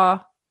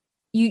are,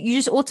 you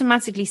just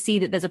automatically see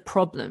that there's a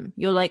problem.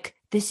 You're like,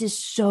 this is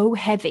so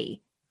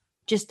heavy.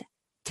 Just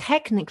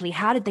technically,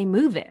 how did they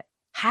move it?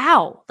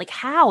 How?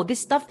 This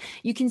stuff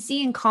you can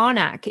see in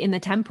Karnak in the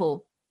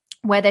temple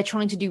where they're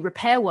trying to do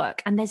repair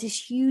work, and there's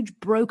this huge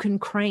broken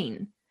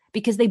crane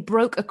because they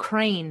broke a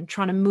crane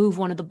trying to move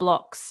one of the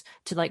blocks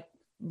to like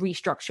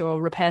restructure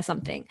or repair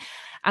something.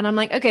 And I'm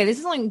like, okay, this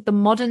is like the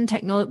modern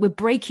technology. We're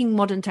breaking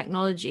modern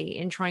technology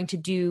in trying to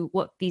do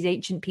what these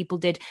ancient people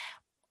did,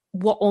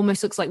 what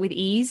almost looks like with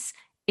ease.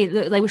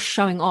 They were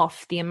showing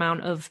off the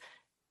amount of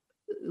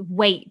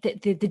weight,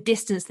 the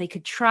distance they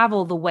could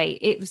travel, the weight.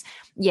 It was,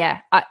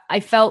 I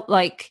felt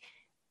like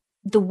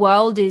the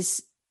world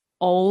is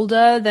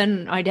older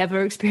than I'd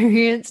ever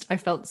experienced. I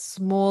felt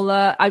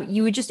smaller.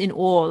 You were just in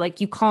awe. Like,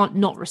 you can't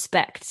not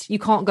respect. You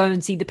can't go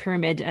and see the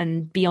pyramid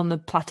and be on the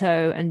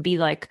plateau and be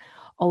like,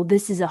 oh,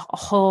 this is a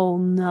whole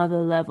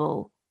nother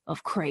level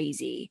of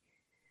crazy.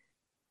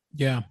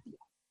 Yeah.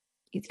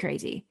 It's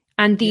crazy.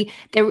 And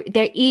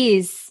there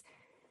is,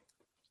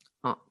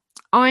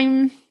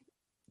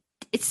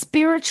 it's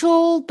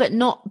spiritual, but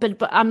not,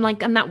 but I'm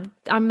like,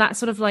 I'm that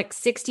sort of like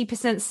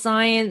 60%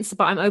 science,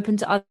 but I'm open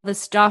to other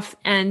stuff.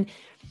 And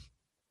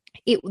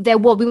we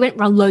went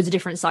around loads of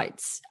different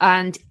sites,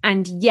 and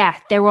yeah,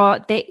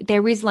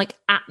 there is like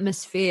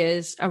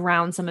atmospheres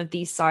around some of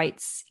these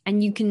sites,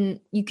 and you can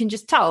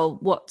just tell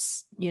what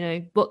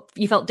you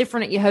felt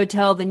different at your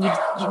hotel than you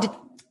did.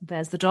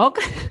 There's the dog.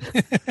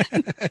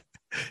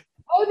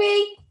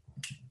 Obi,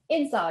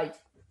 inside,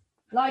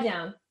 lie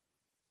down.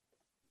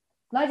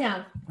 Lie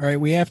down. All right,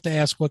 we have to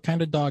ask, what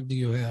kind of dog do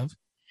you have?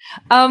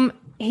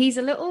 He's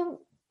a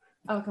little.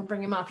 Oh, I can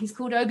bring him up. He's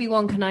called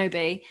Obi-Wan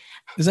Kenobi.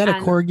 Is that a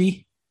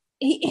corgi?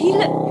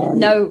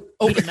 No.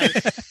 Oh,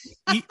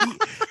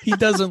 he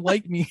doesn't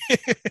like me.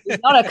 He's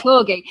not a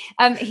corgi.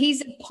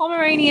 He's a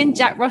Pomeranian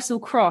Jack Russell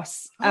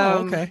cross.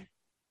 Okay.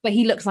 But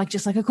he looks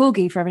just like a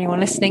corgi for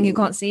everyone listening who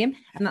can't see him,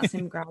 and that's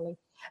him growling.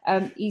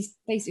 He's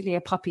basically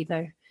a puppy,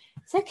 though.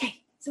 It's okay.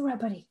 It's all right,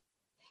 buddy.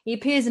 He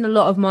appears in a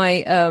lot of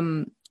my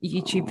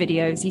YouTube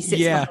videos. He sits.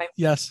 Yeah.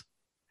 Yes.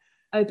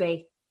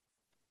 Obi.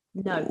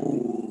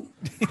 No.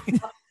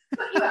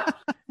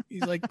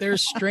 He's like,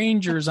 there's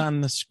strangers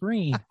on the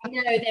screen. I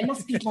know, there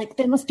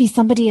must be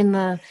somebody in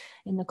the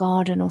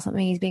garden or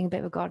something. He's being a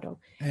bit of a guard dog.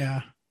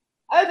 Yeah.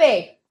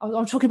 Obi,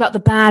 I'm talking about the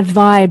bad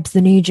vibes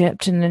in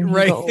Egypt, and then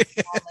right.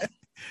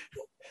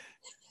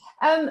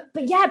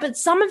 But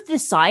some of the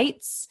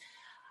sites,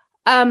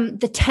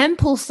 the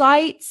temple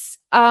sites,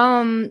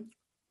 you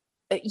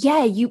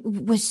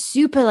was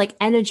super like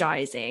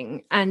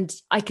energizing, and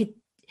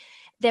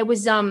there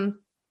was so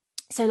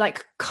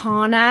like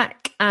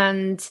Karnak,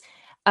 and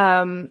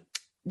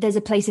there's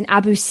a place in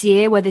Abu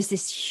Sir where there's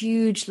this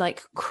huge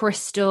like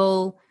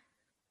crystal,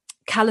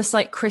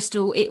 calcite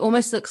crystal. It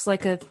almost looks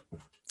like I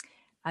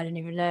don't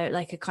even know,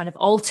 like a kind of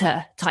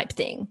altar type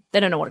thing. They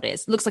don't know what it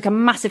is. It looks like a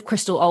massive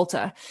crystal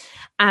altar.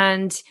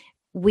 And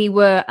we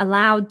were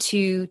allowed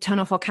to turn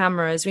off our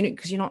cameras,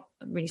 because you're not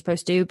really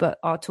supposed to, but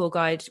our tour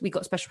guide, we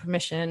got special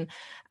permission,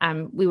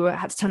 and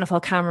had to turn off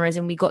our cameras,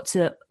 and we got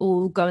to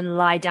all go and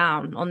lie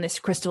down on this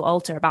crystal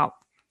altar, about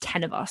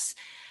 10 of us.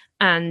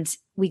 And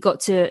we got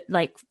to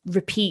like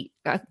repeat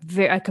a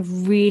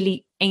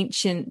really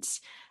ancient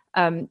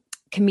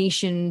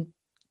Comitian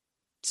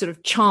sort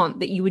of chant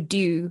that you would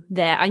do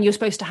there. And you're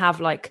supposed to have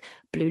like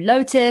Blue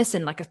Lotus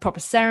and like a proper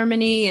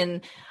ceremony.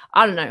 And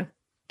I don't know.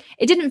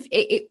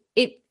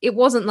 It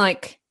wasn't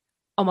like,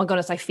 oh my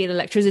goodness, I feel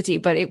electricity,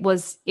 but it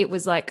was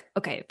like,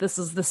 okay, this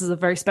is a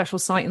very special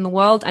site in the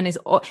world. And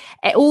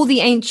all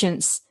the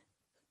ancients,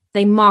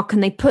 they mark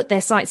and they put their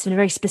sites in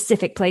very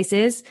specific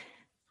places.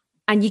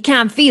 And you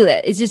can feel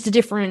it. It's just a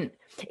different.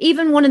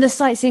 Even one of the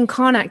sites in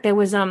Karnak, there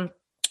was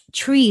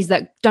trees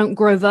that don't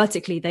grow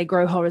vertically; they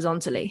grow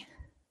horizontally.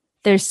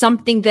 There's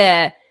something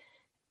there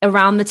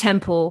around the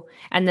temple.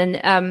 And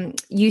then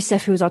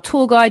Yusuf, who was our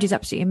tour guide, who's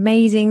absolutely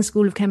amazing,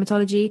 School of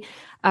Chematology,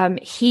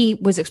 he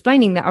was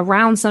explaining that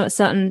around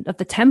certain of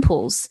the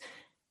temples,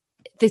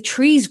 the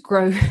trees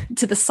grow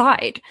to the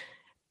side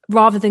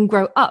rather than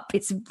grow up.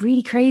 It's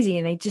really crazy,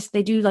 and they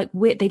do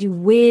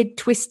weird,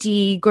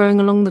 twisty, growing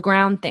along the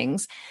ground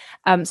things.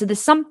 So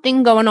there's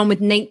something going on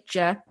with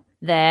nature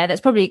there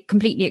that's probably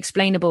completely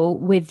explainable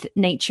with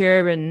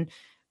nature and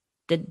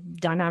the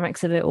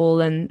dynamics of it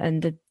all,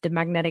 and the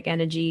magnetic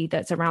energy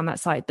that's around that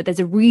site. But there's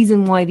a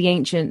reason why the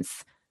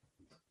ancients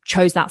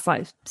chose that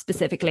site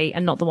specifically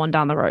and not the one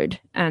down the road.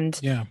 And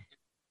yeah,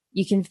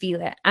 you can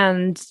feel it.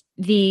 And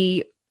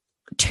the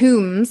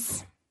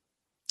tombs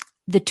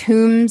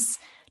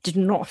did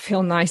not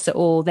feel nice at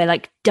all. They're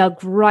like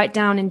dug right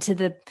down into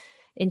the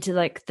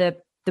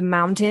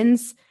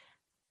mountains.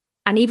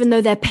 And even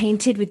though they're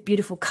painted with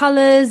beautiful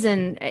colors,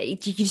 and you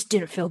just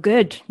didn't feel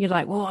good. You're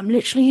like, well, I'm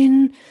literally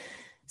in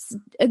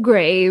a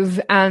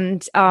grave,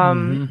 and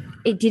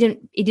it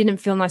didn't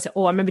feel nice at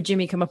all. I remember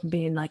Jimmy come up and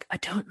being like, I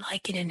don't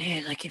like it in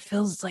here. Like, it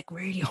feels like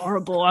really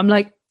horrible. I'm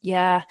like,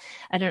 yeah,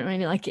 I don't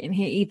really like it in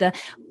here either.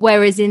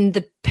 Whereas in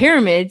the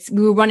pyramids,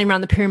 we were running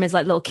around the pyramids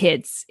like little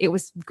kids. It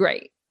was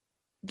great.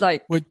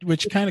 Like,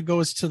 which kind of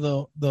goes to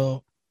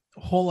the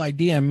whole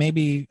idea.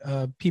 Maybe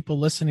people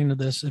listening to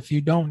this, if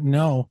you don't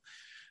know,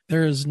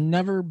 there has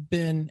never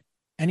been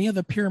any of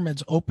the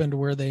pyramids opened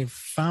where they've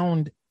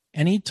found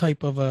any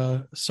type of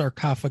a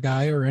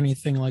sarcophagi or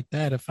anything like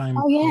that, if I'm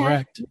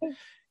correct.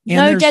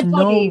 And there's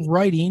no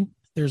writing.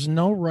 There's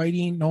no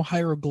writing, no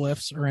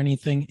hieroglyphs or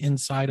anything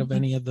inside of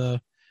any of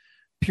the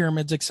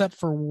pyramids, except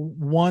for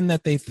one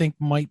that they think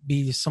might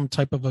be some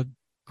type of a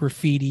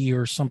graffiti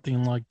or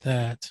something like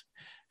that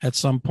at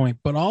some point.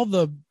 But all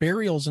the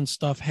burials and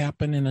stuff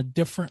happen in a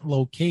different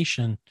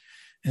location,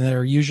 and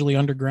they're usually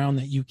underground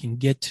that you can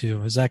get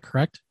to. Is that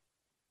correct?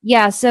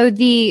 Yeah, so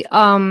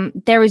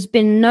there has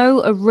been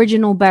no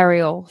original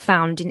burial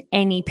found in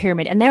any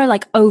pyramid, and there are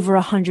like over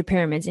 100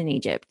 pyramids in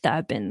Egypt that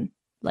have been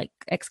like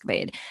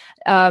excavated.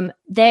 I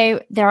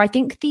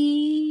think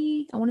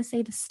I want to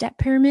say the Step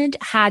Pyramid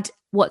had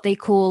what they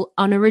call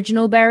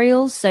unoriginal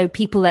burials. So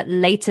people at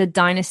later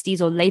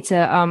dynasties or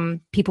later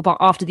people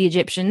after the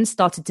Egyptians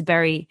started to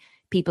bury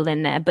people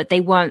in there, but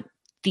they weren't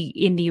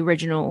in the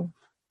original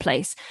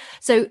place.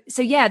 So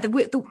yeah,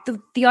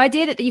 the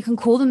idea that you can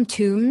call them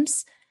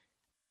tombs.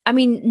 I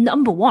mean,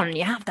 number one,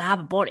 you have to have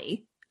a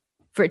body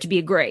for it to be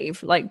a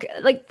grave. Like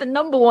the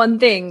number one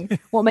thing,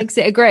 what makes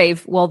it a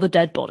grave? Well, the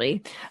dead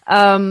body.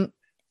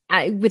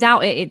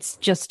 Without it, it's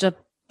just a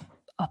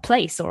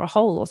place or a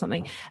hole or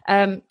something.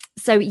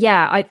 So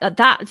yeah,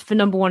 that for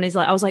number one is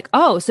like, I was like,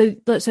 oh, so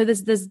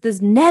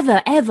there's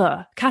never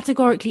ever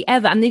categorically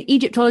ever, and the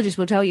Egyptologists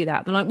will tell you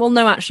that. They're like, well,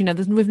 no, actually, no,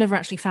 we've never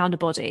actually found a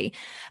body,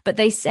 but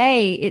they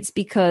say it's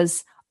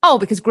because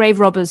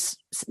grave robbers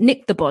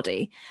nick the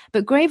body,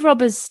 but grave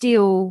robbers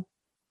steal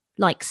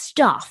like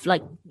stuff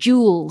like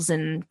jewels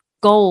and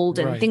gold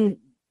and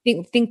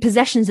thing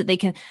possessions that they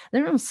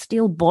don't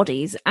steal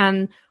bodies.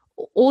 And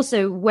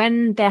also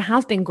when there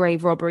have been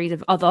grave robberies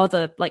of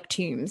other like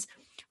tombs,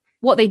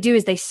 what they do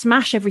is they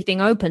smash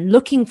everything open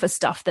looking for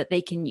stuff that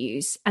they can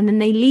use, and then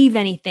they leave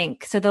anything.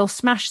 So they'll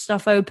smash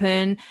stuff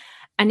open,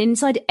 and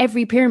inside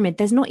every pyramid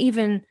there's not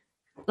even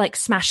like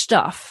smashed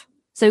stuff.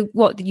 So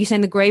what you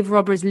saying, the grave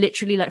robbers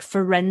literally like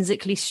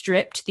forensically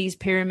stripped these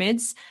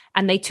pyramids,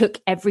 and they took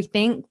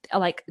everything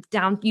like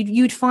down.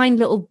 You'd find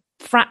little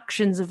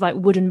fractions of like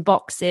wooden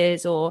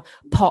boxes or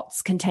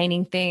pots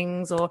containing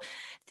things or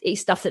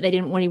stuff that they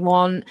didn't really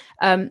want.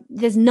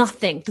 There's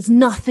nothing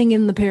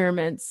in the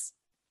pyramids.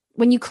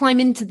 When you climb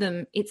into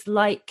them, it's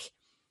like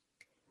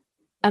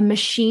a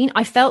machine.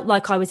 I felt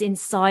like I was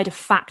inside a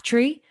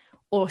factory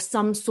or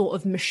some sort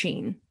of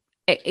machine.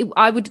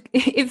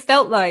 It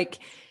felt like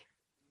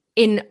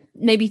in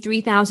maybe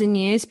 3,000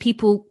 years,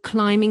 people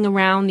climbing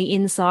around the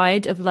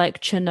inside of like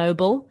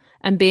Chernobyl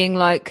and being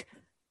like,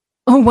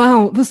 oh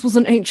wow, this was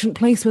an ancient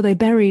place where they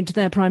buried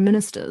their prime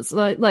ministers.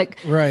 Like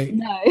right.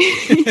 No.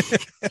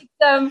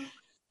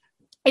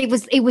 It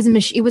was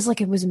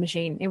a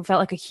machine. It felt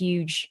like a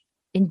huge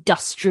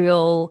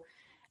industrial.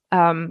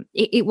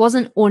 It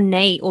wasn't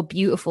ornate or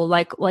beautiful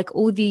like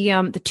all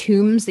the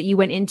tombs that you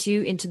went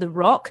into the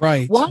rock.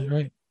 Right.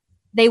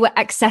 They were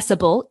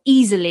accessible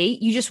easily.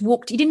 You just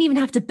walked. You didn't even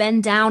have to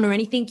bend down or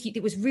anything.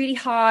 It was really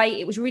high.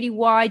 It was really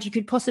wide. You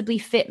could possibly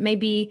fit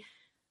maybe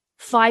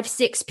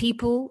 5-6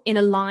 people in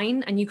a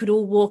line, and you could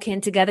all walk in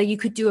together. You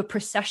could do a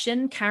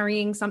procession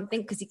carrying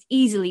something because it's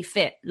easily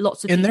fit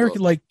lots of and people. They're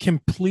like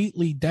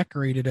completely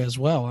decorated as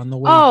well on the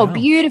way down.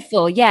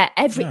 Beautiful. Yeah.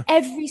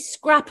 Every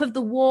scrap of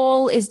the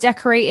wall is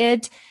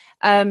decorated.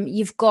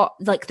 You've got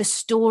like the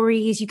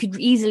stories. You could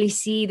easily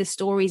see the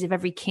stories of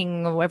every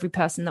king or every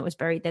person that was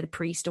buried there, the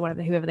priest or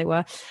whoever they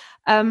were.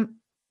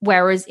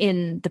 Whereas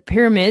in the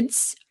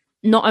pyramids,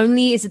 not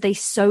only is they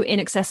so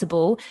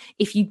inaccessible,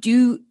 if you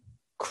do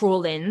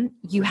crawl in,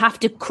 you have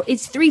to,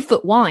 it's 3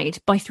 foot wide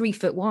by 3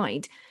 foot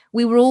wide.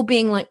 We were all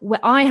being like, well,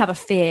 I have a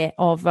fear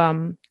of,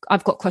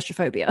 I've got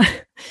claustrophobia.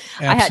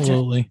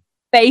 Absolutely.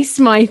 I had to face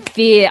my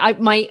fear.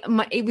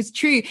 It was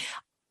true.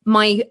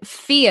 My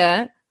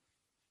fear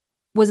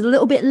was a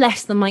little bit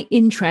less than my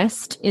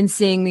interest in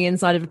seeing the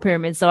inside of a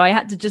pyramid. So I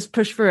had to just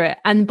push through it.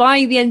 And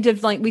by the end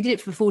of we did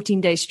it for 14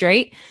 days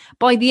straight.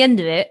 By the end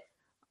of it,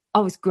 I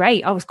was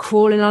great. I was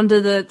crawling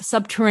under the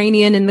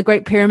subterranean in the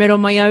Great Pyramid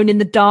on my own in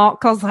the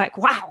dark. I was like,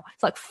 wow,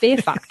 it's like Fear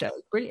Factor. It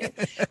was brilliant.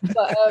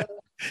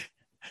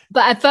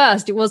 But at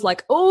first it was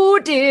like, oh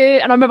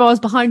dear. And I remember I was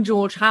behind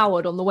George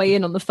Howard on the way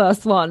in on the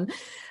first one.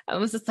 I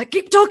was just like,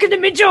 keep talking to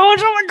me, George.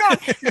 Oh my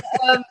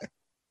God.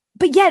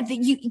 But yeah,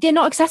 they're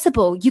not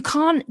accessible. You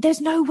can't,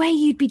 there's no way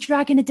you'd be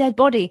dragging a dead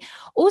body.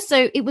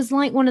 Also, it was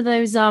like one of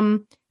those,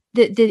 in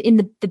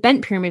the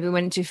Bent Pyramid we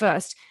went into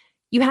first,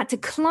 you had to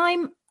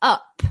climb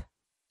up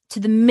to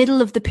the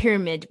middle of the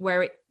pyramid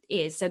where it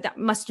is. So that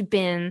must have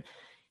been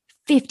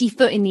 50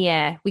 foot in the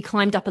air. We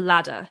climbed up a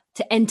ladder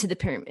to enter the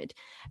pyramid.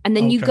 And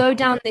then you go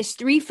down this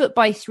 3 foot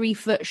by 3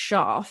 foot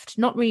shaft,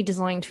 not really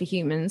designed for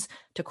humans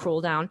to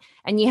crawl down.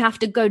 And you have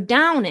to go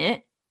down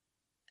it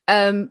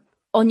on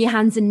your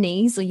hands and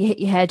knees, or you hit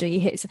your head or you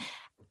hit.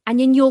 And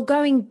then you're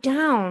going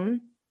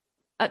down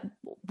at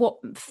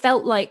what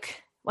felt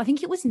like, I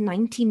think it was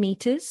 90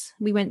 meters.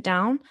 We went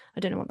down. I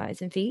don't know what that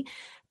is in feet,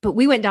 but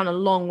we went down a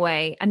long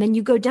way. And then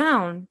you go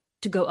down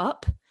to go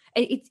up.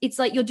 It's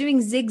like you're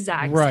doing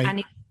zigzags. Right.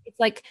 And it's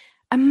like,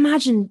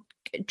 imagine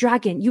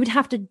dragging. You would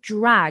have to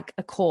drag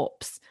a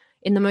corpse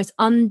in the most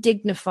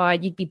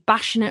undignified. You'd be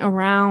bashing it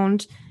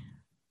around.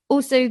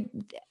 Also,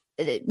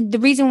 the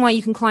reason why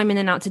you can climb in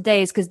and out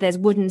today is because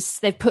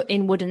they've put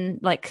in wooden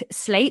like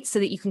slates so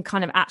that you can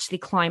kind of actually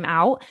climb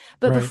out.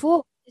 But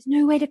before, there's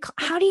no way to,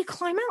 how do you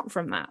climb out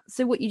from that?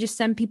 So what, you just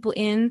send people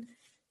in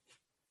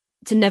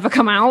to never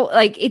come out?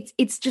 Like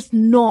it's just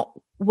not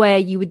where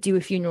you would do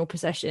a funeral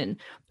procession.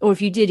 Or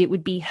if you did, it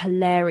would be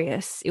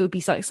hilarious. It would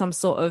be like some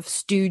sort of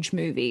Stooge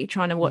movie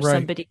trying to watch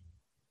somebody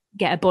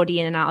get a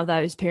body in and out of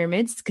those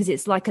pyramids, because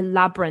it's like a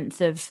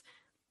labyrinth of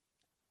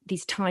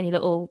these tiny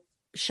little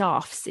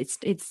shafts.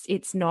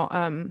 It's not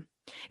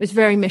it was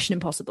very Mission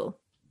Impossible.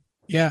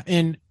 Yeah.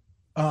 And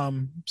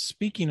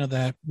speaking of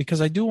that,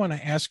 because I do want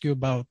to ask you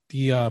about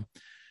the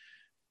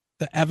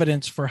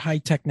evidence for high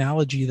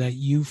technology that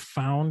you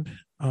found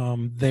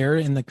there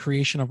in the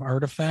creation of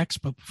artifacts,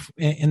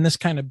 and this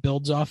kind of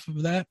builds off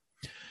of that.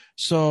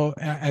 So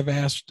I've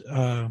asked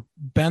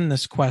Ben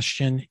this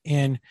question,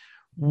 and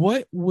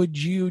what would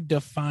you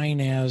define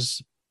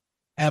as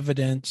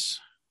evidence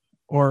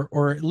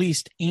or at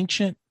least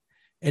ancient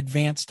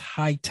advanced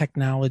high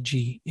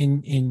technology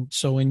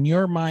so in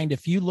your mind,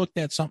 if you looked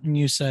at something,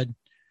 you said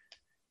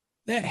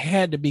that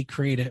had to be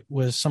created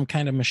with some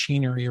kind of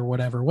machinery or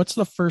whatever, what's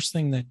the first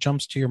thing that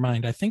jumps to your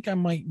mind? I think I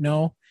might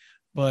know,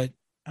 but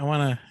I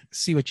want to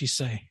see what you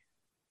say.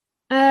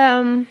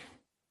 For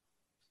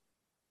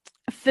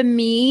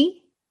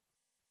me,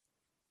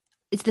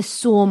 it's the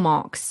saw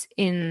marks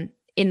in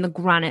the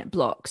granite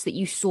blocks that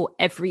you saw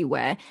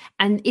everywhere.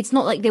 And it's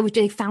not like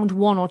they found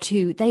one or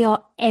two. They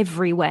are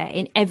everywhere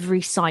in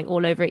every site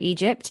all over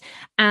Egypt.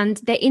 And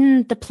they're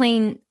in the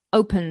plain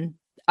open.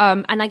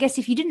 And I guess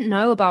if you didn't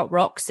know about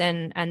rocks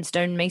and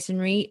stone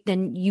masonry,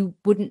 then you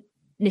wouldn't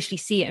initially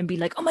see it and be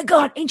like, oh my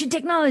God, ancient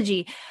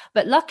technology.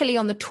 But luckily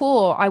on the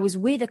tour, I was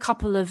with a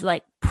couple of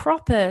like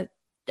proper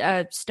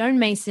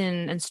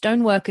stonemason and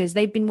stone workers.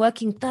 They've been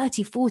working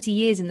 30, 40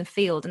 years in the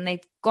field, and they've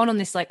gone on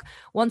this like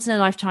once in a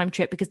lifetime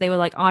trip because they were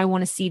like, I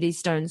want to see these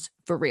stones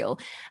for real.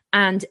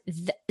 And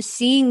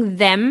seeing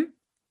them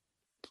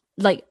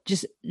like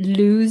just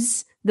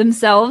lose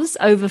themselves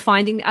over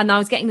finding, and I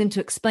was getting them to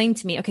explain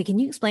to me, okay, can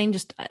you explain,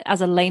 just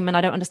as a layman,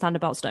 I don't understand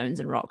about stones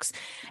and rocks.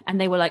 And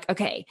they were like,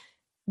 okay,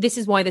 this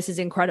is why this is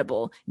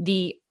incredible.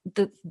 The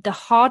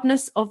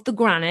hardness of the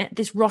granite,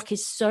 this rock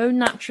is so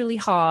naturally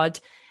hard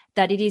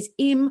that it is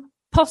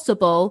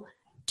impossible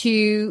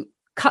to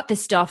cut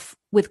this stuff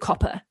with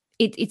copper.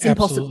 It's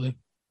impossible.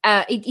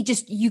 It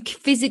just, you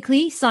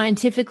physically,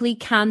 scientifically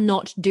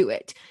cannot do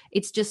it.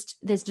 It's just,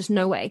 there's just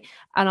no way.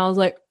 And I was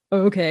like,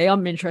 okay,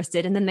 I'm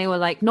interested. And then they were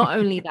like, not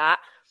only that,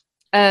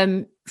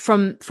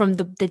 from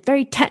the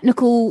very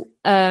technical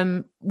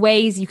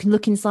ways, you can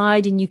look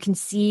inside and you can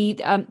see,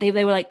 they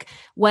were like,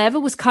 whoever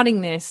was cutting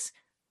this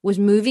was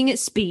moving at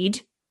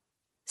speed,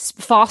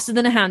 faster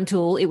than a hand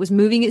tool. It was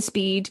moving at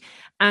speed.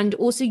 And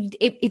also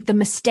the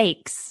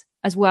mistakes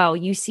as well.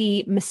 You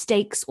see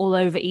mistakes all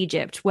over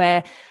Egypt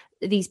where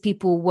these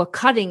people were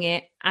cutting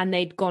it and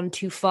they'd gone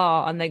too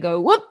far, and they go,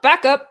 whoop,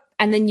 back up.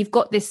 And then you've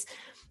got this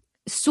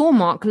saw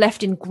mark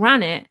left in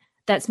granite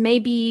that's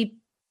maybe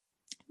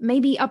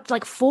up to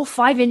like 4 or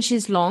 5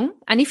 inches long.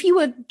 And if you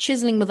were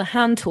chiseling with a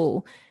hand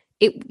tool,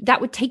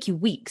 that would take you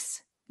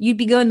weeks. You'd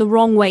be going the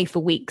wrong way for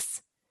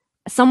weeks.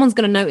 Someone's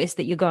going to notice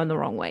that you're going the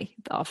wrong way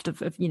after,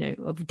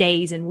 of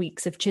days and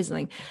weeks of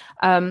chiseling.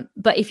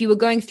 But if you were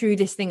going through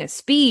this thing at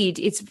speed,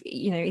 it's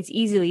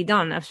easily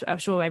done. I'm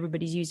sure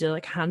everybody's used a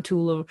hand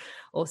tool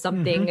or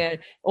something,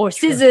 or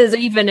scissors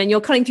even, and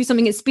you're cutting through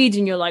something at speed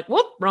and you're like,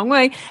 whoop, wrong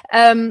way.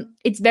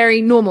 It's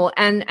very normal.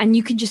 And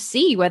you can just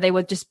see where they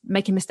were just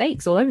making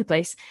mistakes all over the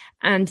place.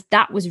 And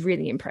that was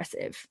really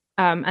impressive.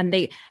 So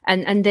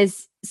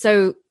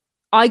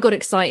I got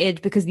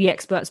excited because the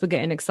experts were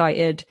getting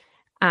excited.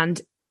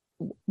 And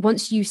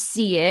once you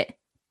see it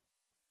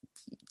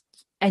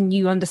and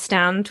you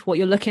understand what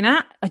you're looking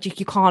at,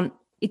 you can't,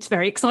 it's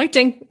very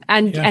exciting.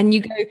 And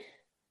you go,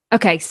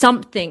 okay,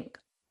 something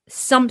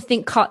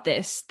cut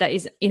this that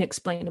is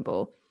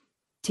inexplainable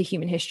to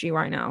human history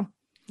right now.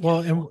 Well,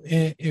 and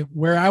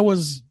where I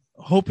was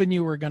hoping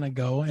you were going to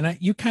go, and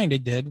you kind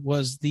of did,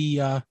 was the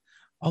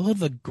all of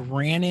the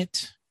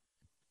granite,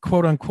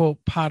 quote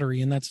unquote, pottery,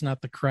 and that's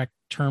not the correct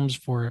terms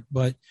for it,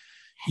 but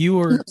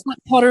it's not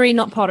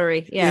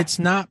pottery. Yeah. It's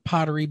not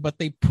pottery, but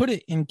they put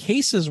it in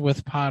cases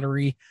with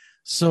pottery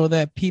so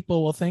that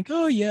people will think,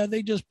 oh yeah,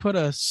 they just put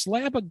a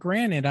slab of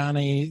granite on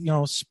a,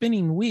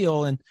 spinning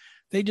wheel and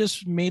they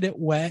just made it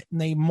wet and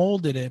they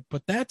molded it,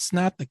 but that's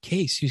not the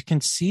case. You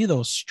can see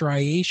those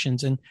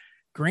striations, and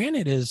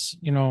granite is,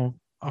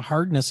 a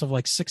hardness of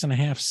like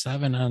 6.5,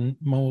 7 on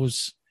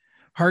Mohs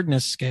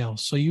hardness scale.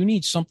 So you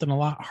need something a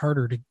lot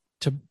harder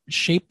to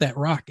shape that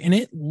rock, and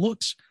it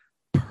looks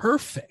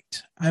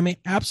perfect. I mean,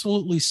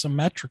 absolutely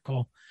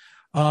symmetrical.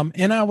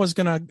 And I was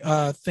going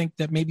to think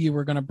that maybe you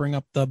were going to bring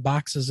up the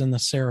boxes in the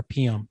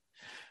Serapeum.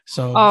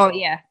 So, oh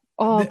yeah.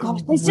 Oh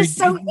gosh, there's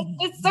so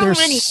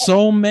many.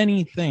 So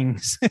many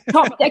things.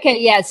 Okay,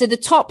 yeah. So the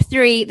top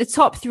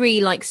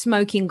three like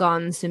smoking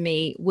guns for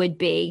me would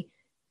be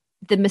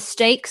the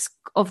mistakes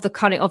of the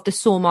cutting of the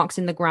saw marks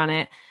in the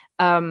granite,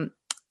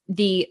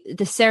 the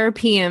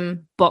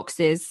Serapeum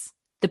boxes.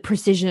 The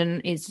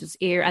precision is just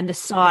here, and the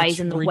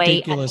size and the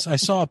ridiculous. weight. I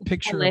saw a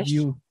picture of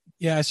you.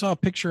 Yeah, I saw a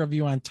picture of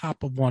you on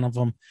top of one of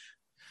them.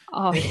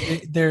 Oh,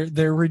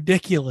 they're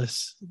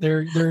ridiculous.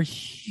 They're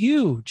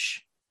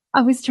huge.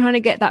 I was trying to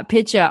get that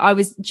picture.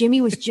 Jimmy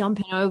was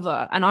jumping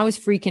over and I was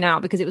freaking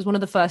out because it was one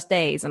of the first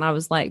days and I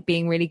was like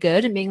being really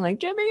good and being like,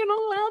 Jimmy, you're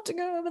not allowed to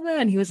go over there.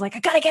 And he was like,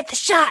 I gotta get the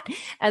shot.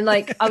 And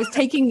like, I was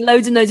taking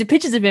loads and loads of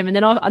pictures of him.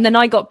 And then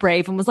I got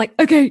brave and was like,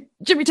 okay,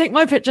 Jimmy, take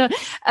my picture.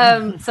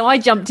 So I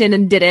jumped in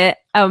and did it.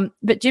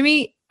 But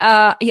Jimmy,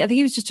 I think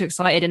he was just too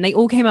excited and they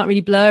all came out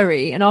really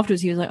blurry. And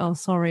afterwards he was like, oh,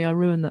 sorry, I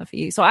ruined that for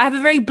you. So I have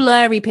a very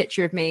blurry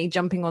picture of me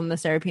jumping on the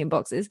Serapeum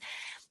boxes.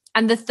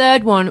 And the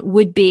third one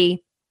would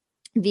be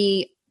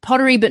the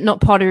pottery, but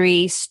not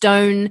pottery,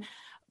 stone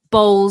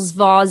bowls,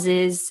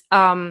 vases,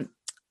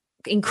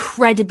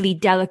 incredibly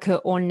delicate,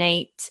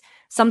 ornate.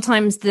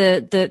 Sometimes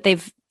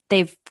they've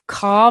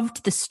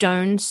carved the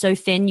stone so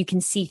thin you can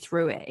see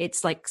through it.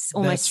 It's like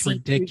almost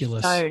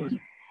ridiculous.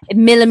 Stone.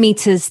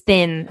 Millimeters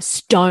thin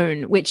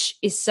stone, which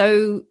is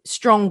so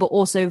strong but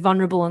also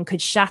vulnerable and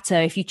could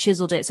shatter if you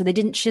chiseled it. So they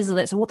didn't chisel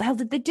it. So what the hell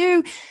did they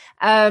do?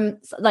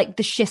 Like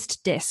the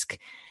schist disc.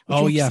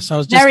 Oh yes, I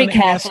was just very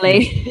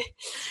carefully.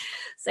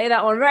 Say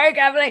that one very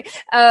carefully.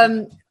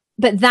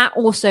 But that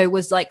also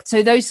was like,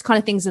 so those kind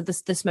of things of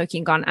the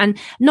smoking gun. And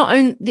not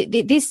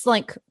only this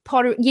like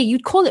pottery, yeah,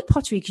 you'd call it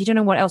pottery because you don't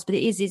know what else, but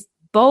it is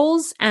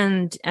bowls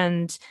and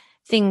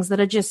things that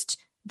are just,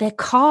 they're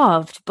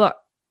carved, but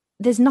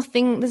there's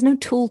no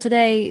tool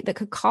today that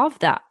could carve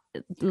that.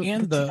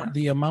 And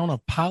the amount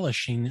of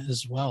polishing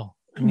as well.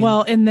 I mean,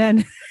 well, and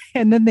then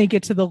they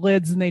get to the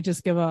lids and they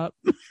just give up.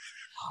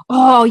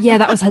 Oh yeah,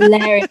 that was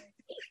hilarious.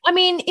 I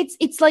mean,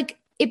 it's like,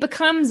 it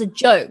becomes a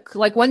joke.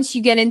 Like once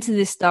you get into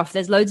this stuff,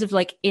 there's loads of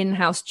like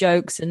in-house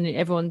jokes and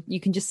you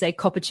can just say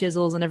copper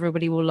chisels and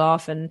everybody will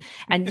laugh. And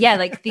yeah,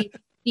 like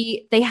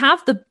they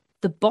have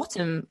the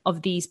bottom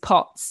of these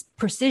pots,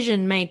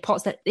 precision made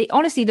pots that it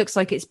honestly looks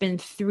like it's been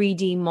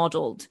 3D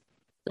modeled.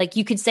 Like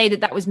you could say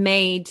that was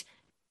made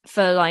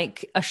for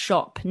like a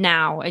shop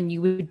now and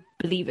you would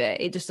believe it.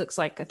 It just looks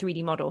like a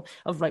 3D model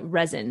of like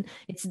resin.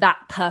 It's that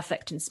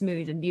perfect and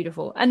smooth and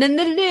beautiful. And then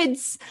the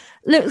lids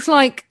looks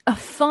like a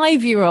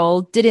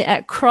 5-year-old did it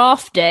at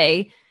craft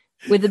day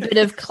with a bit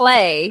of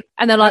clay.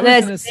 And they're like,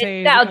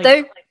 that'll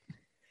do.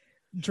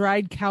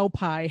 Dried cow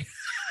pie.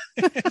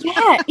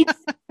 Yeah.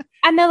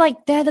 And they're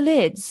like, they're the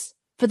lids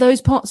for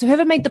those pots. So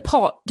whoever made the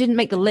pot didn't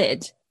make the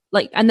lid.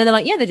 Like, and then they're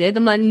like, yeah, they did.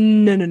 I'm like,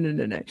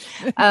 no.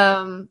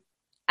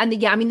 And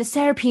yeah, I mean the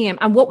Serapeum,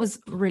 and what was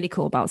really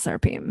cool about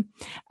Serapeum,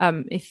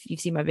 if you've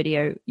seen my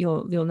video,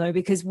 you'll know,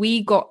 because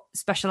we got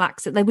special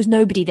access. There was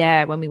nobody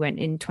there when we went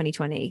in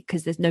 2020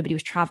 because nobody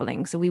was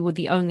traveling, so we were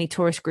the only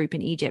tourist group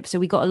in Egypt. So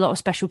we got a lot of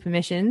special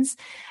permissions,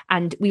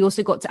 and we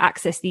also got to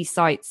access these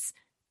sites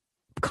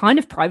kind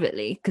of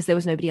privately because there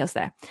was nobody else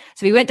there.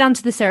 So we went down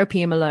to the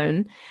Serapeum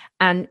alone,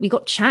 and we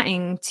got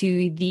chatting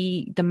to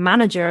the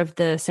manager of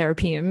the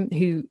Serapeum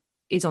who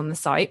is on the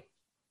site.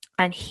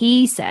 And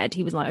he said,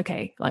 he was like,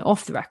 okay, like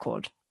off the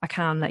record, I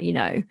can let you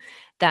know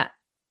that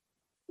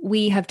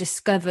we have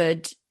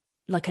discovered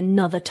like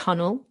another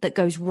tunnel that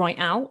goes right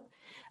out.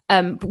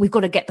 But we've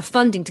got to get the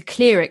funding to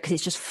clear it because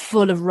it's just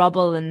full of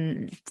rubble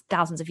and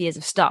thousands of years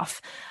of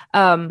stuff.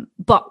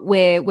 But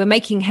we're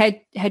making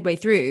headway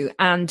through,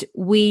 and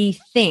we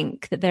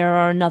think that there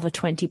are another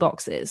 20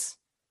 boxes.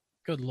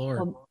 Good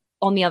Lord.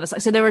 On the other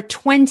side. So there are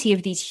 20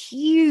 of these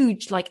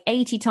huge, like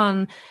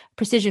 80-ton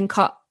precision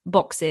cut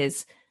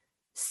boxes.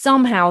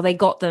 Somehow they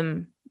got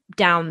them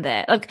down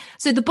there. Like,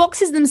 so the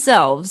boxes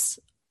themselves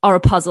are a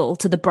puzzle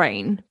to the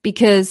brain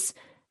because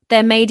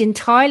they're made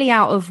entirely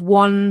out of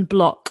one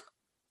block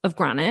of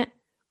granite,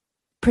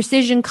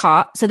 precision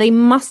cut. So they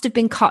must have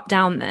been cut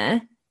down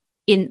there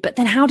but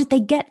then how did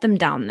they get them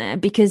down there?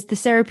 Because the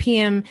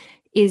Serapeum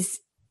is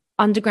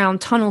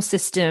underground tunnel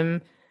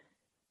system.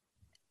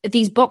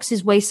 These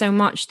boxes weigh so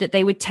much that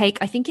they would take,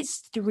 I think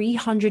it's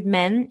 300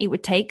 men it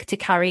would take to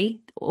carry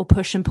or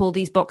push and pull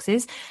these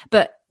boxes.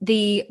 But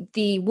the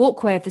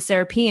walkway of the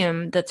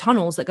Serapeum, the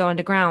tunnels that go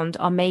underground,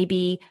 are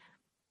maybe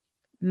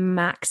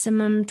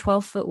maximum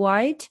 12 foot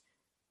wide.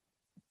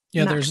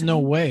 Yeah, maximum. There's no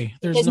way.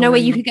 There's no way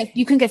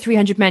you can get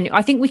 300 men.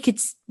 I think we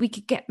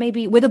could get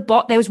maybe with a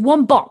box. There was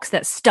one box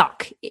that's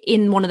stuck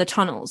in one of the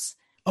tunnels.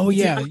 Oh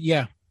yeah,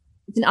 yeah.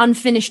 It's an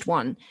unfinished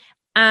one,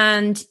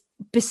 and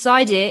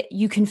beside it,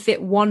 you can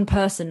fit one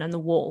person on the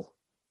wall.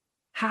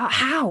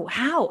 How?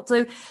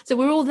 So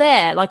we're all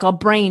there, like our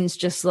brains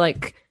just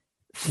like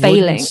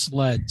failing. Wooden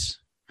sleds.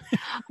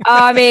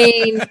 I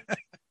mean, it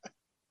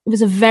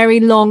was a very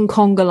long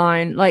conga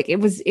line. Like it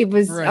was,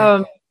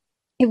 Right.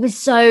 it was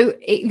so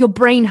your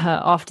brain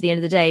hurt after the end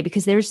of the day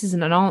because there just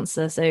isn't an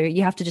answer. So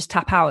you have to just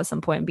tap out at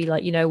some point and be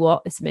like, you know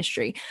what, it's a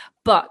mystery.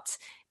 But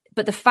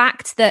the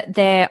fact that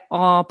there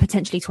are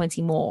potentially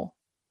 20 more,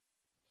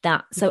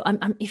 that so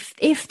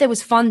if there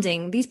was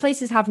funding, these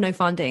places have no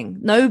funding.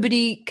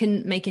 Nobody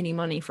can make any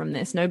money from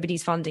this.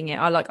 Nobody's funding it.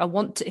 I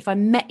want to, if I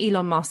met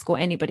Elon Musk or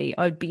anybody,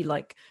 I'd be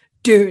like,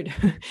 dude,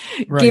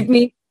 Right. give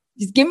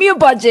me a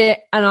budget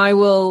and I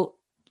will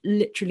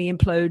literally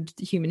implode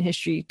the human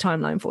history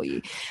timeline for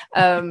you.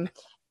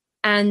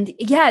 And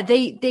yeah,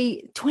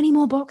 they 20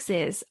 more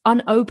boxes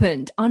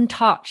unopened,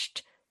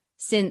 untouched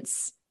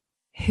since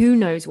who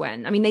knows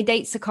when. I mean, they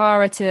date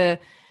Saqqara to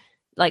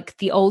like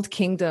the old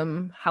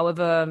kingdom.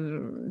 However,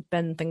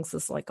 Ben thinks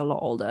it's like a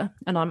lot older,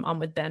 and I'm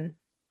with Ben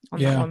on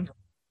that one.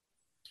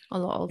 A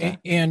lot older.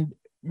 And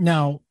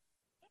now,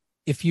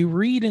 if you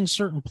read in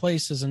certain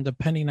places, and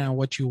depending on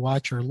what you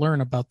watch or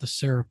learn about the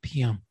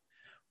Serapeum,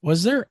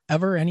 was there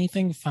ever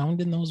anything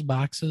found in those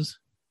boxes?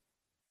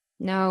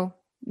 No,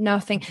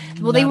 nothing.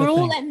 Well, they were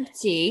all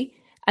empty,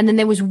 and then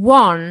there was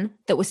one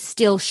that was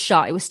still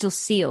shut. It was still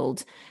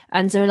sealed.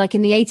 And so like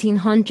in the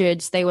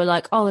 1800s, they were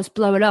like, oh, let's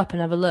blow it up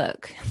and have a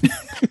look.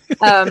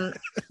 So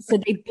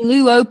they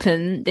blew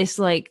open this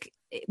like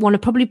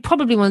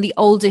probably one of the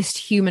oldest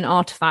human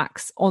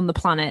artifacts on the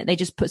planet. They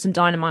just put some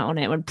dynamite on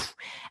it and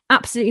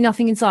absolutely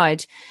nothing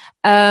inside.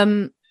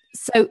 So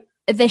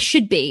there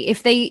should be,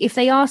 if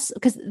they ask,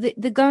 because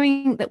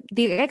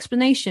the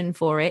explanation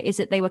for it is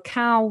that they were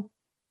cow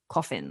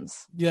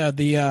coffins. Yeah,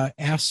 the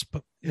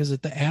is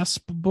it the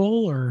asp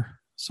bull or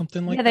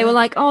something like that? Yeah, they were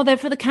like, oh, they're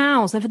for the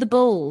cows, they're for the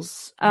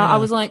bulls. I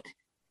was like,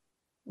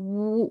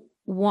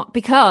 what?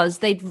 Because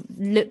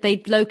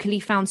they'd locally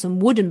found some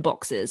wooden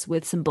boxes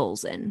with some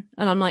bulls in,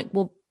 and I'm like,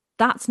 well,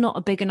 that's not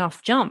a big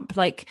enough jump.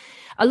 Like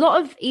a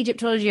lot of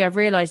Egyptology, I've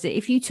realized that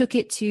if you took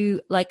it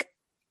to like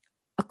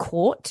a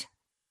court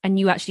and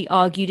you actually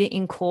argued it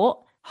in court,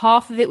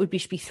 half of it would be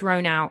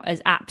thrown out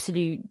as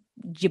absolute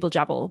jibble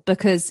jabble,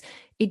 because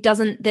it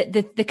doesn't,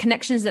 the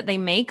connections that they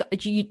make,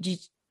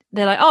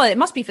 they're like, oh, it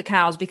must be for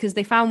cows because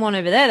they found one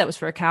over there that was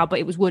for a cow, but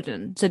it was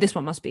wooden, so this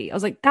one must be. I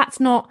was like,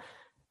 that's not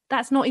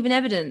even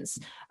evidence.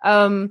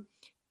 And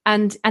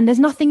there's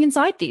nothing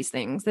inside these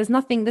things. There's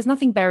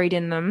nothing buried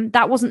in them.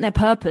 That wasn't their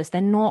purpose.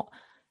 They're not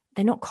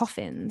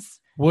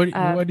coffins.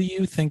 What do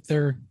you think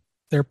their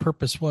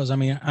purpose was? I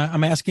mean,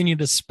 I'm asking you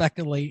to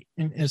speculate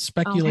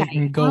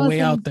and go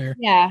way out there.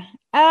 Yeah.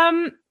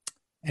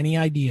 Any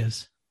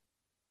ideas?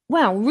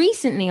 Well,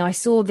 recently I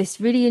saw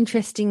this really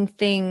interesting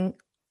thing.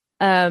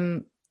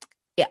 I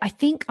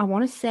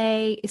want to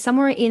say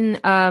somewhere in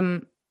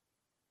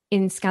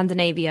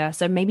Scandinavia,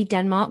 so maybe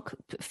Denmark,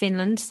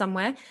 Finland,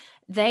 somewhere.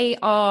 They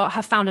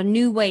have found a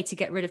new way to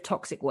get rid of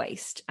toxic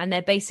waste, and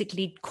they're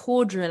basically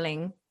core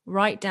drilling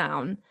right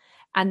down,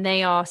 and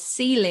they are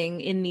sealing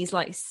in these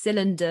like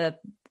cylinder,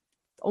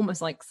 almost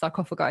like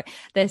sarcophagi.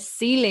 They're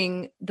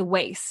sealing the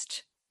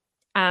waste,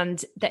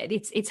 and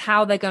it's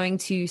how they're going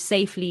to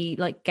safely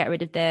like get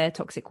rid of their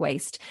toxic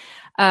waste.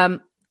 I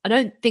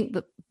don't think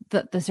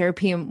that the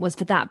Serapeum was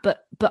for that,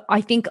 but I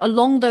think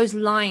along those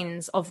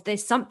lines of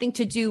there's something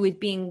to do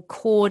with being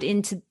cored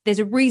into. There's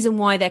a reason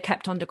why they're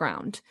kept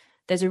underground.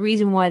 There's a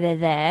reason why they're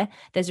there.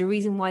 There's a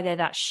reason why they're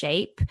that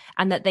shape,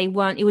 and that they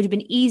weren't. It would have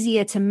been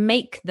easier to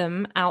make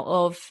them out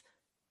of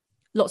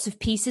lots of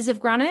pieces of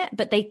granite,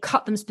 but they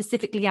cut them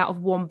specifically out of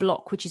one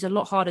block, which is a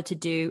lot harder to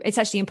do. It's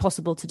actually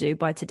impossible to do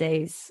by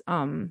today's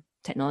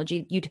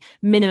technology. You'd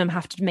minimum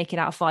have to make it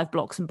out of 5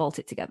 blocks and bolt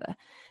it together.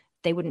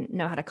 They wouldn't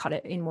know how to cut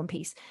it in one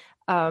piece.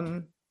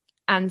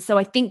 And so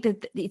I think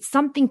that it's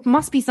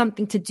must be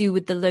something to do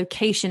with the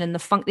location and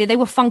they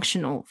were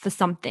functional for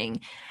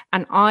something.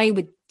 And I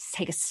would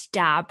take a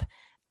stab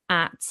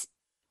at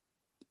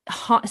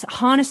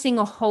harnessing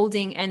or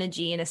holding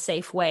energy in a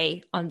safe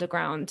way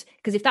underground.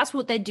 Because if that's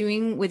what they're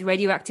doing with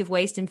radioactive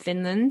waste in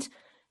Finland,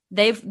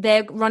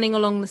 they're running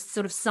along the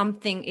sort of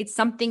something. It's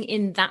something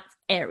in that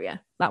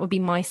area. That would be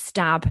my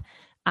stab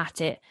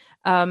at it.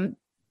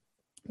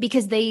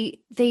 Because they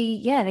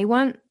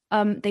weren't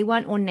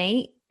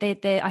ornate. I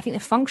think they're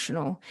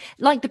functional,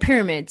 like the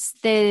pyramids.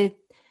 They're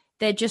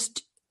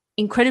just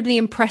incredibly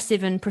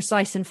impressive and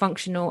precise and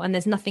functional. And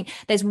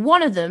there's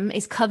one of them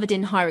is covered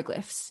in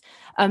hieroglyphs,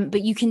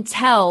 but you can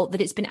tell that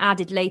it's been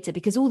added later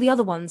because all the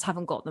other ones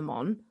haven't got them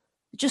on,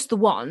 just the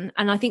one.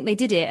 And I think they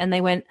did it and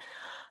they went,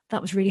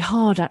 that was really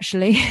hard,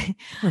 actually.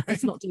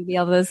 Let's not do the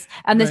others.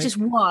 And there's just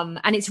one,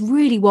 and it's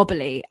really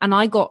wobbly. And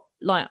I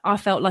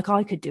felt like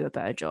I could do a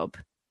better job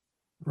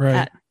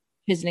at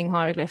chiseling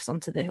hieroglyphs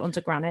onto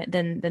granite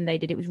than they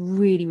did. It was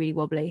really, really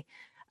wobbly.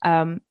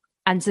 And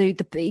so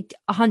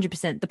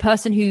 100%, the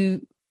person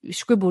who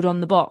scribbled on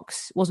the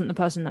box wasn't the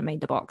person that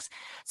made the box.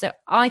 So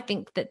I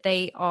think that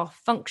they are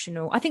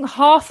functional. I think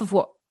half of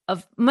what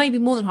of maybe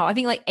more than half. I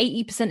think like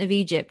 80% of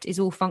Egypt is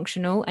all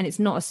functional, and it's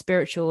not as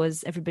spiritual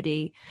as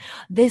everybody.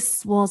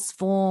 This was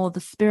for the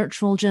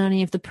spiritual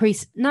journey of the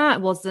priest. No,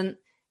 it wasn't.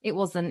 It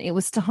wasn't. It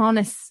was to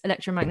harness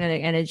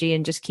electromagnetic energy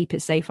and just keep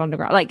it safe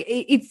underground. Like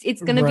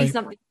it's going to be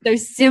something so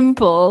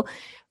simple,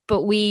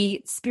 but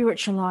we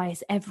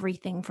spiritualize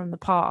everything from the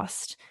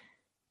past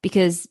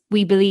because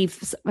we believe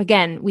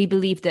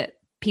that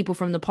people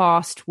from the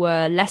past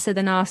were lesser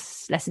than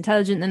us, less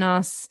intelligent than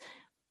us,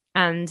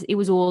 and it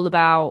was all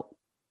about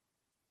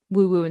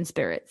woo-woo and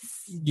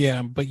spirits.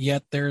 Yeah, but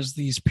yet there's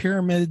these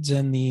pyramids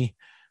and the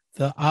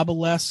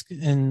obelisk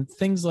and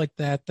things like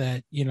that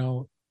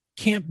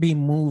can't be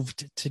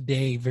moved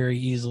today very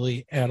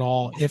easily at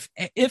all, if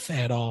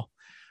at all.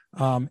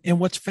 And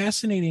what's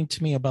fascinating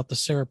to me about the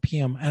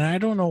Serapeum, and I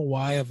don't know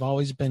why I've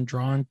always been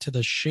drawn to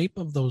the shape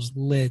of those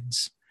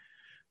lids.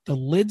 The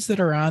lids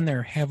that are on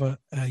there have a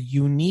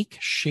unique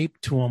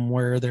shape to them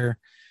where they're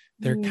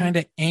kind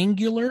of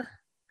angular,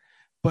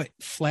 but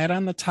flat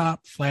on the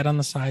top, flat on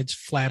the sides,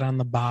 flat on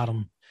the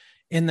bottom.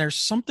 And there's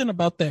something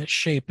about that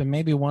shape, and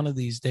maybe one of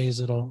these days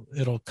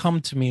it'll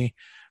come to me.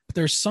 But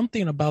there's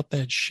something about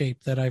that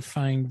shape that I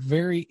find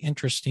very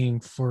interesting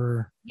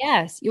for.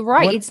 Yes, you're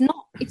right. It's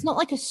not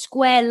like a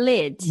square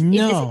lid.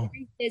 No.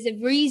 There's a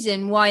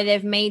reason why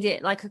they've made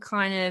it like a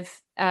kind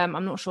of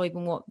I'm not sure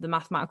even what the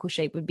mathematical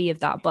shape would be of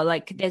that, but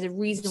like there's a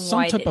reason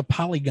why some type of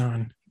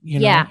polygon, you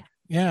know?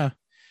 Yeah.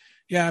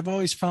 I've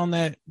always found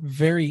that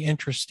very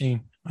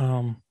interesting.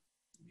 Do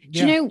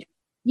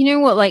you know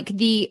what, like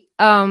the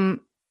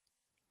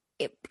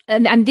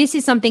and this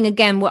is something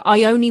again what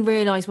I only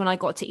realized when I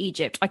got to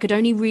Egypt. I could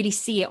only really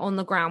see it on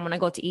the ground when I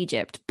got to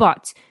Egypt,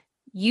 but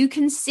you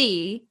can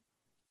see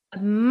a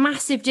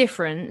massive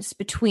difference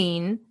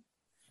between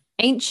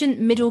ancient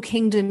Middle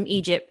Kingdom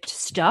Egypt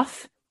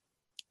stuff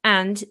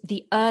and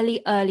the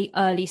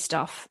early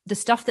stuff, the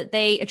stuff that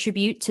they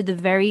attribute to the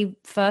very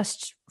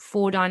first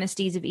 4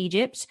 dynasties of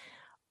Egypt.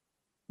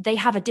 They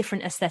have a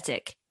different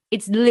aesthetic.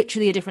 It's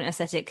literally a different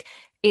aesthetic.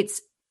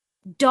 It's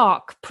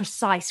dark,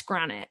 precise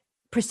granite,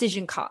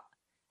 precision cut.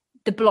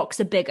 The blocks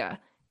are bigger.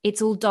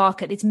 It's all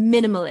darker. It's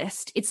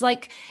minimalist. It's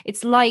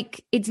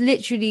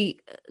literally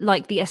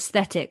like the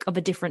aesthetic of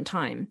a different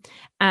time.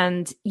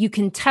 And you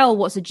can tell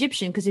what's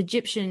Egyptian because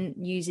Egyptian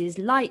uses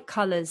light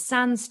colors,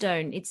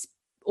 sandstone. It's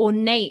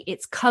ornate.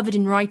 It's covered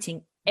in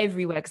writing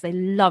everywhere because they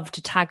love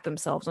to tag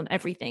themselves on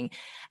everything.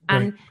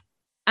 And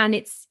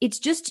it's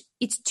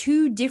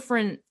 2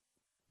 different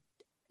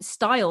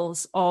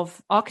styles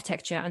of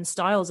architecture and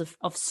styles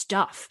of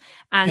stuff.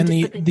 And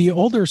the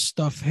older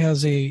stuff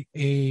has a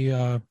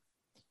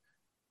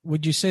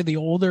would you say the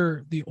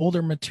older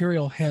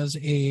material has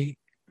a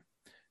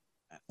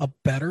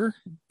better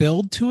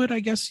build to it?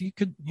 I guess you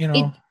could,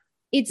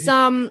 it's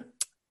more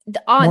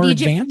the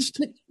advanced.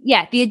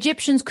 The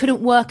Egyptians couldn't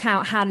work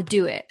out how to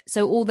do it,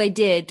 so all they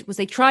did was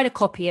they tried to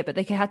copy it, but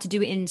they had to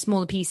do it in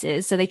smaller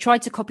pieces. So they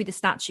tried to copy the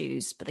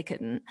statues, but they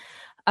couldn't.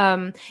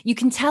 You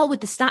can tell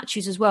with the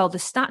statues as well.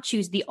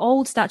 The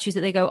old statues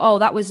that they go, oh,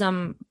 that was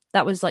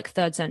like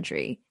 3rd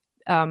century,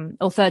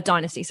 or 3rd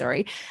dynasty,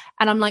 sorry.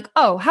 And I'm like,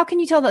 oh, how can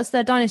you tell that's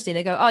 3rd dynasty?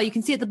 They go, oh, you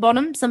can see at the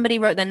bottom somebody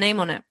wrote their name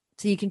on it,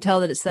 so you can tell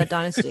that it's 3rd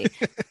dynasty.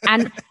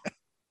 And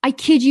I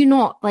kid you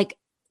not, like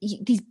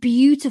these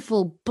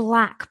beautiful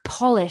black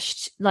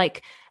polished,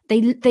 like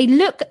they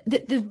look.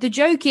 The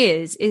joke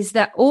is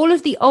that all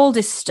of the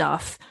oldest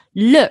stuff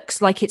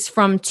looks like it's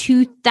from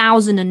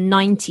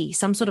 2090,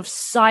 some sort of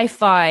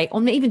sci-fi,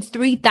 or even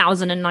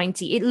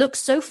 3090. It looks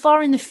so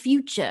far in the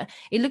future.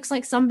 It looks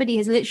like somebody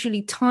has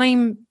literally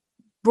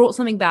brought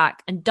something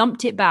back and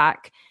dumped it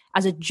back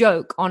as a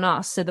joke on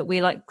us so that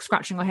we're like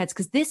scratching our heads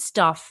because this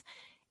stuff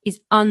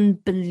is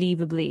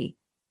unbelievably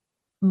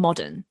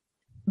modern,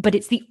 but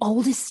it's the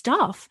oldest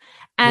stuff.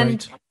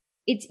 And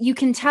you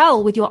can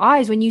tell with your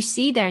eyes when you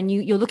see there and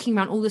you're looking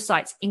around all the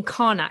sites in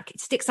Karnak,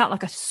 it sticks out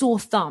like a sore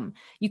thumb.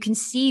 You can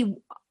see,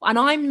 and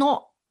I'm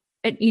not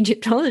an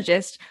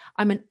Egyptologist,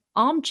 I'm an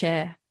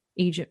armchair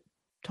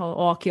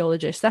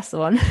archaeologist. That's the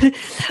one.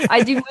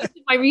 I do most of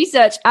my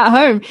research at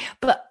home,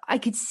 but I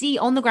could see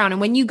on the ground.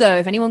 And when you go,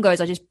 if anyone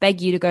goes, I just beg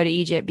you to go to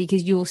Egypt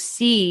because you'll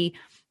see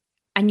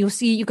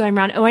you going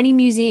around or any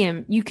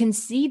museum, you can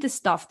see the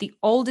stuff. The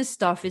oldest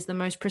stuff is the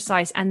most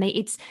precise, and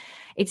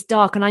it's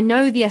dark. And I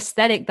know the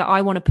aesthetic that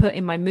I want to put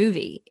in my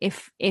movie.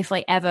 If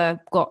I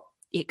ever got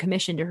it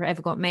commissioned or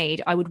ever got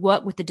made, I would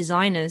work with the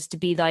designers to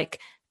be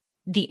like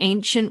the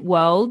ancient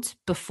world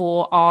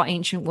before our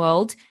ancient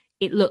world.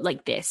 It looked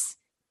like this.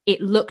 It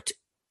looked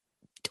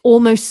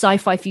almost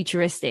sci-fi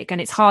futuristic,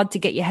 and it's hard to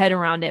get your head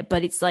around it,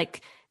 but it's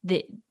like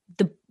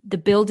the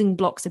building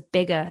blocks are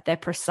bigger, they're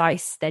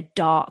precise, they're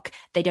dark,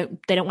 they don't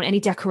want any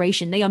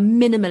decoration, they are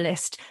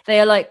minimalist, they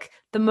are like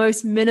the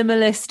most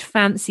minimalist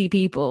fancy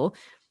people.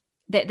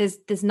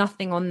 There's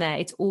nothing on there.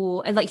 It's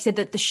all, and like you said,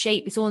 that the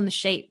shape, it's all in the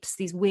shapes,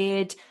 these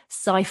weird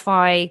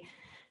sci-fi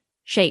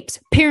shapes,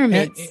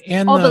 pyramids,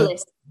 and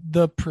obelisks.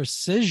 The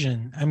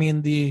precision. I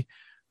mean,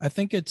 I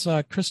think it's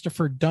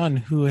Christopher Dunn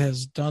who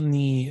has done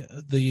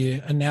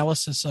the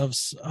analysis of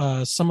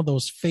some of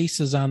those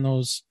faces on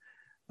those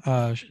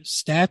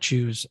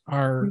statues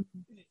are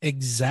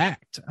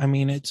exact. I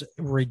mean, it's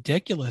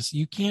ridiculous.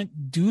 You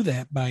can't do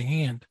that by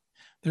hand.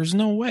 There's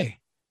no way.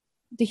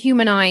 The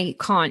human eye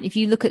can't. If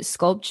you look at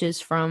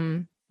sculptures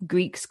from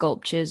Greek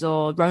sculptures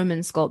or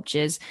Roman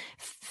sculptures,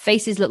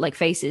 faces look like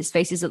faces.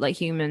 Faces look like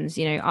humans.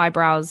 You know,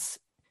 eyebrows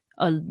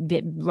are a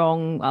bit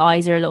wrong.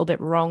 Eyes are a little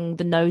bit wrong.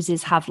 The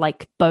noses have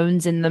like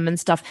bones in them and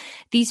stuff.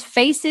 These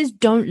faces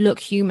don't look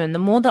human. The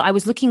more that I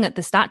was looking at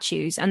the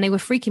statues, and they were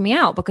freaking me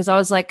out because I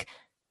was like,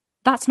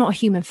 that's not a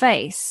human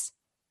face.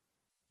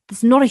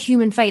 It's not a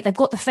human face. They've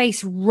got the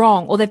face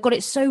wrong, or they've got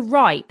it so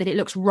right that it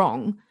looks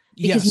wrong.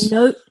 Because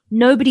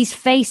nobody's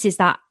face is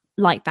that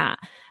like that.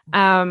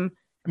 I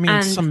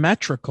mean,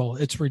 symmetrical.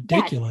 It's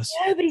ridiculous.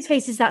 Yeah, nobody's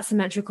face is that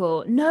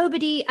symmetrical.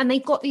 Nobody, and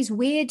they've got these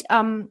weird.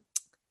 A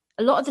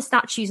lot of the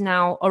statues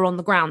now are on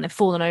the ground. They've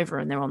fallen over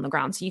and they're on the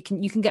ground, so you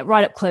can get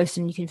right up close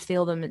and you can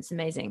feel them. It's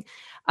amazing.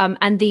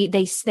 And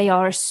they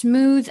are as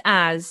smooth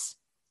as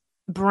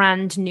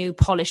brand new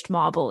polished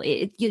marble.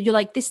 You're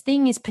like, this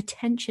thing is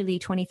potentially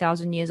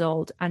 20,000 years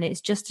old, and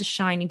it's just as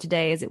shiny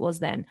today as it was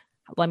then.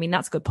 Well, I mean,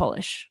 that's good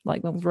polish.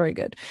 Like, that was very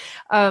good.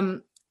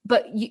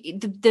 But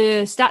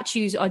the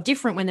statues are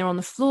different when they're on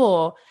the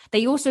floor.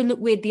 They also look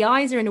weird. The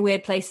eyes are in a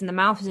weird place and the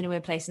mouth is in a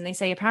weird place. And they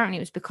say apparently it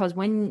was because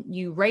when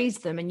you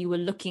raised them and you were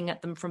looking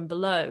at them from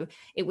below,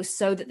 it was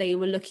so that they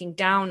were looking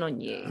down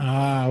on you.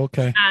 Ah,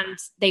 okay. And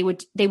they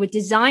were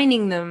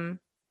designing them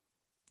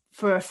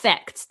for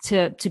effect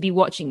to be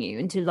watching you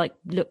and to like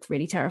look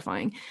really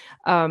terrifying,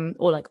 or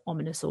like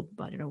ominous, or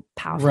I don't know,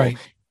 powerful. Right.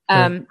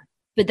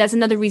 But that's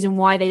another reason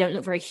why they don't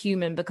look very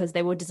human, because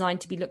they were designed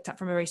to be looked at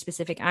from a very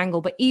specific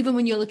angle. But even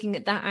when you're looking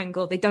at that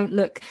angle, they don't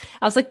look,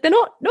 I was like, they're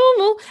not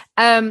normal.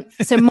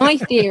 So my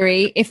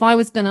theory, if I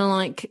was going to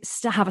like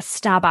have a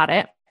stab at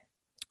it,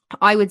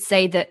 I would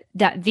say that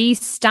these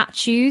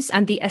statues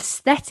and the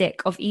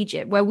aesthetic of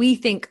Egypt, where we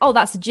think, oh,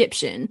 that's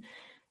Egyptian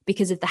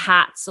because of the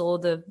hats or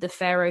the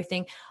pharaoh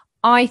thing.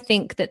 I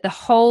think that the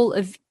whole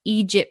of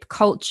Egypt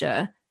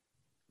culture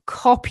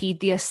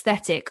copied the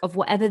aesthetic of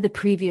whatever the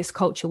previous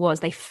culture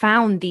was. They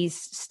found these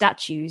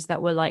statues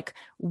that were like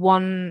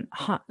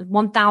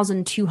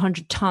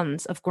 1,200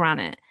 tons of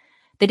granite.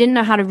 They didn't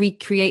know how to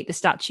recreate the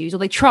statues, or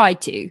they tried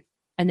to,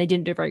 and they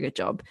didn't do a very good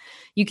job.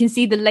 You can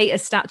see the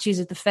latest statues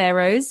of the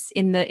pharaohs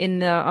in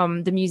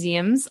the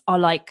museums are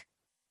like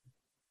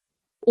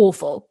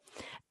awful,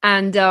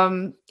 and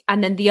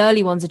then the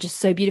early ones are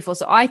just so beautiful.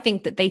 So I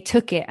think that they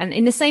took it, and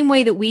in the same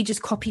way that we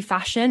just copy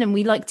fashion and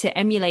we like to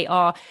emulate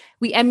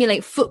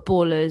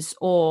footballers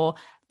or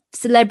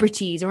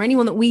celebrities or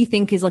anyone that we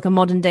think is like a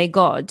modern day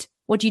god.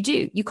 What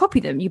do? You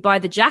copy them. You buy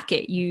the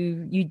jacket.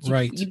 You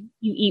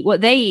eat what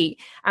they eat.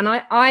 And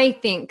I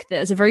think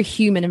that it's a very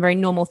human and very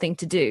normal thing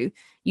to do.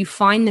 You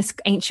find this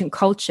ancient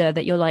culture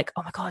that you're like,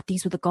 oh my God,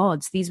 these were the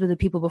gods. These were the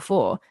people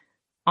before.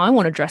 I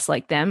want to dress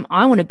like them.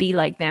 I want to be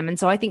like them. And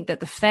so I think that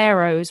the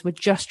pharaohs were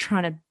just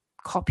trying to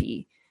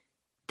copy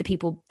the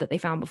people that they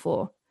found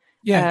before.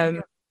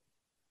 Yeah.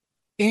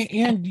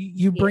 And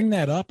you bring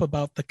that up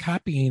about the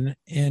copying.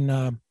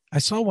 And I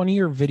saw one of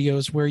your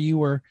videos where you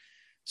were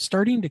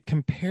starting to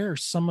compare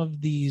some of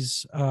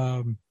these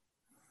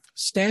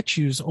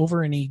statues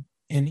over in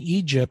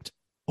Egypt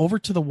over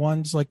to the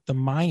ones like the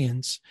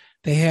Mayans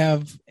they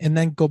have, and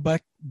then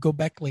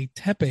Göbekli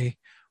Tepe,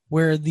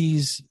 where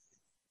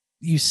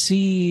you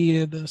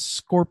see the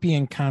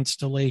scorpion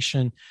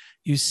constellation,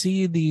 you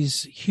see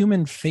these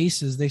human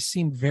faces. They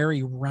seem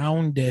very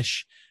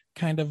roundish,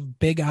 kind of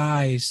big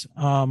eyes.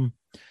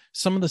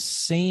 Some of the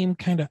same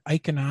kind of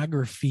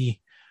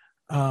iconography,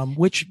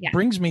 which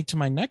brings me to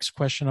my next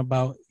question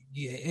about,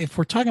 if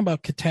we're talking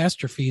about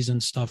catastrophes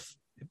and stuff,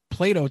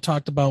 Plato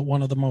talked about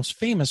one of the most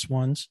famous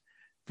ones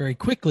very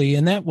quickly,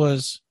 and that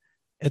was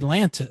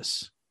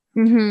Atlantis.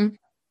 Mm-hmm.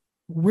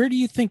 Where do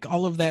you think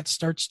all of that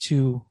starts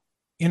to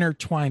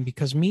intertwine?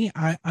 Because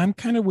I'm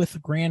kind of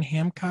with Graham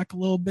Hancock a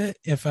little bit,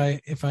 if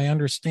I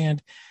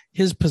understand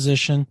his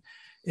position,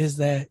 is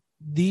that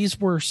these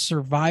were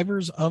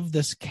survivors of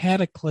this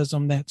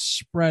cataclysm that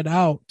spread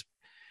out,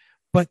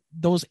 but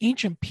those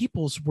ancient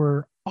peoples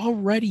were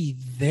already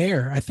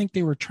there. I think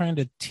they were trying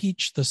to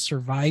teach the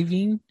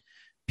surviving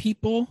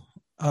people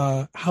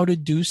how to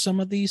do some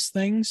of these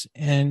things,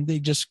 and they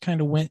just kind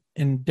of went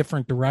in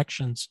different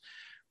directions.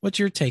 What's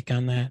your take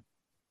on that?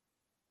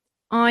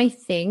 I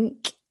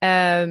think,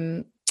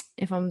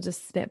 if I'm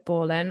just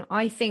spitballing,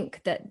 I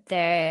think that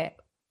there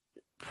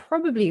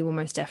probably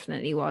almost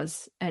definitely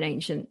was an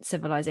ancient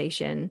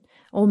civilization,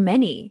 or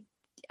many,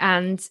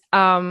 and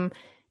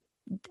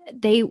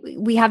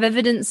we have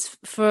evidence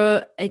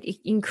for an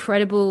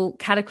incredible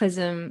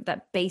cataclysm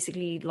that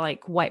basically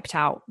like wiped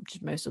out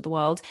most of the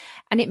world,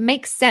 and it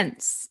makes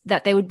sense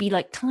that there would be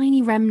like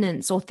tiny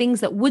remnants or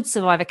things that would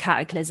survive a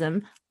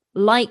cataclysm,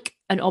 like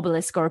an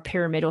obelisk or a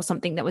pyramid or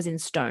something that was in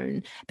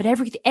stone, but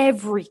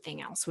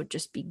everything else would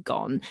just be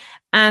gone.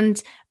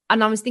 And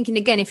I was thinking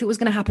again, if it was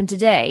going to happen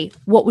today,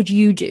 what would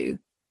you do?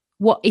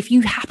 What if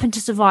you happen to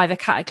survive a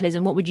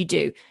cataclysm? What would you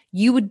do?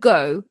 You would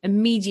go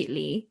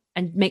immediately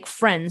and make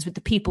friends with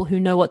the people who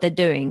know what they're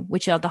doing,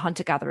 which are the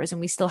hunter-gatherers,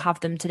 and we still have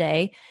them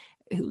today.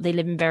 They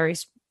live in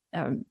various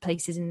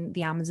places in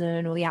the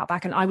Amazon or the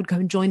outback, and I would go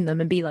and join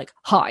them and be like,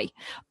 hi,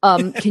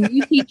 can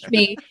you teach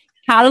me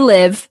how to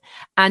live,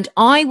 and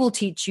I will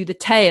teach you the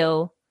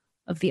tale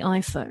of the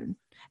iPhone.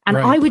 And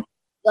Right. I would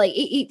like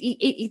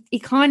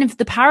it kind of,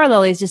 the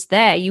parallel is just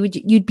there.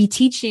 You'd be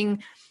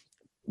teaching,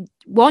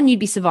 one, you'd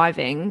be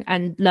surviving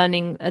and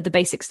learning the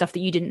basic stuff that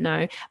you didn't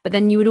know, but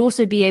then you would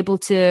also be able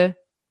to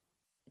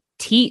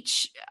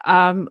teach.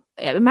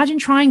 Imagine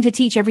trying to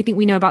teach everything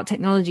we know about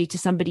technology to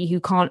somebody who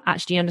can't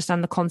actually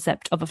understand the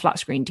concept of a flat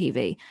screen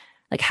TV.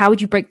 Like, how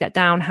would you break that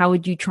down? How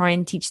would you try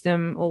and teach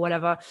them, or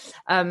whatever?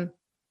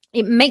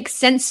 It makes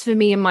sense for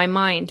me in my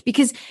mind,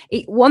 because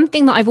one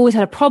thing that I've always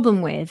had a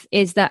problem with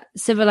is that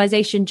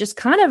civilization just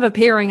kind of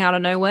appearing out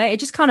of nowhere. It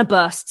just kind of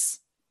bursts.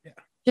 Yeah.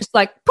 Just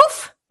like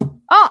poof.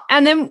 Oh,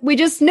 and then we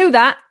just knew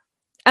that.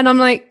 And I'm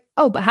like,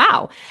 oh, but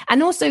how?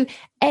 And also,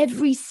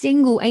 every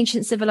single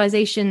ancient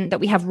civilization that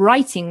we have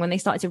writing, when they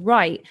started to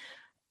write,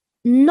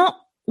 not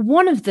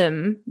one of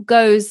them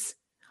goes,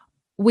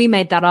 we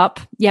made that up.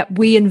 Yeah,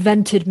 we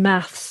invented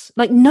maths.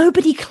 Like,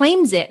 nobody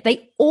claims it.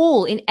 They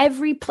all, in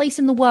every place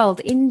in the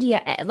world,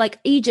 India, like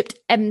Egypt,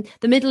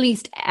 the Middle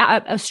East,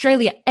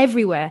 Australia,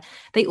 everywhere,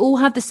 they all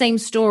have the same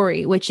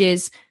story, which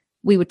is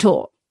we were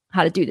taught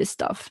how to do this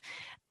stuff.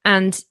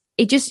 And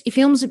it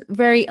feels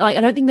very like,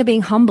 I don't think they're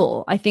being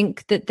humble. I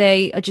think that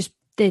they are just,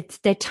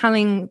 they're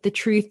telling the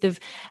truth of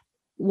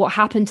what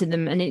happened to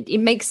them. And it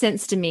makes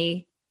sense to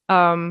me,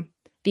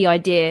 the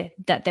idea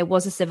that there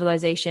was a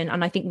civilization,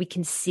 and I think we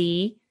can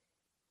see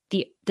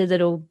the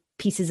little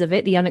pieces of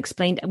it, the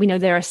unexplained. We know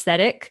they're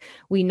aesthetic.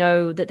 We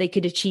know that they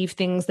could achieve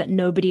things that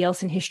nobody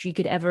else in history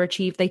could ever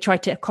achieve. They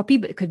tried to copy,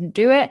 but couldn't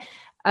do it.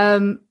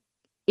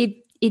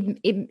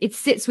 It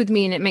sits with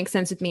me, and it makes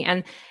sense with me.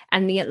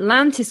 And the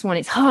Atlantis one,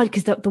 it's hard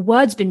because the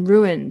word's been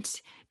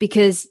ruined,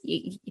 because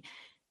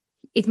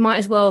it might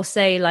as well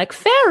say like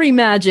fairy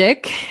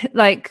magic,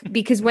 like,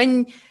 because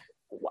when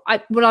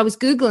I was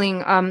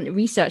Googling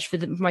research for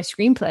my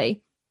screenplay,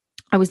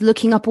 I was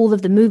looking up all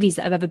of the movies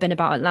that have ever been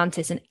about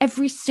Atlantis, and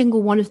every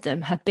single one of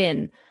them have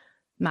been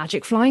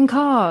magic flying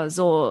cars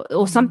or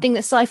something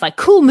that's sci-fi.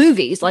 Cool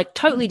movies, like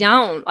totally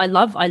down. I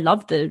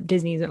love the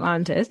Disney's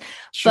Atlantis,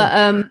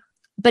 sure.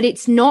 But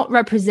it's not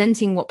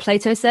representing what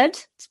Plato said.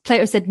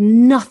 Plato said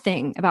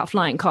nothing about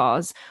flying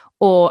cars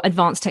or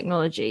advanced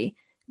technology.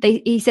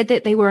 He said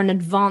that they were an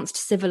advanced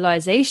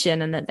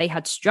civilization, and that they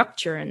had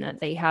structure, and that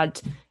they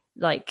had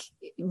like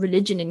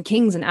religion and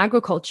kings and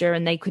agriculture,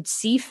 and they could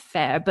see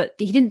fair, but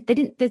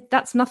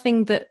that's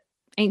nothing that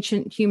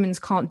ancient humans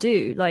can't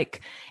do.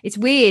 Like, it's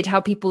weird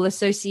how people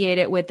associate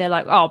it with, they're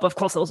like, oh, but of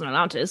course there wasn't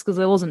Atlantis because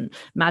there wasn't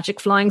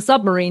magic flying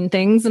submarine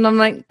things. And I'm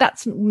like,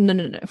 that's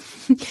no.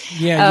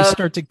 Yeah, you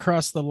start to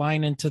cross the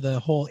line into the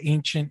whole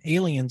ancient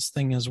aliens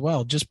thing as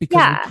well, just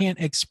because we can't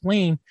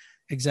explain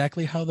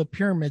exactly how the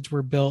pyramids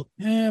were built.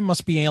 It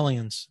must be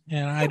aliens,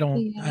 and I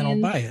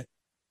don't buy it.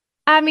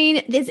 I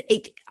mean, I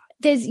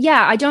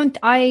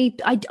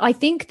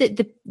think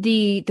that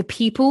the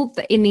people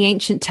in the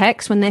ancient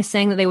texts, when they're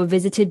saying that they were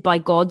visited by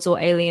gods or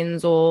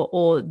aliens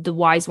or the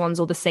wise ones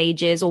or the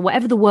sages or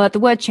whatever the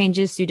word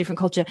changes through different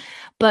culture,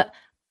 but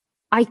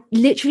I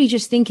literally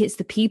just think it's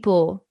the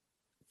people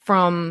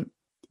from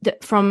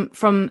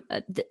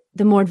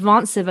the more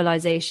advanced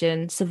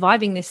civilization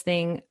surviving this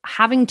thing,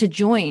 having to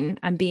join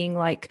and being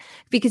like,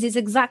 because it's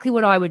exactly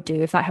what I would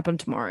do if that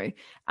happened tomorrow,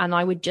 and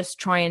I would just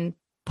try and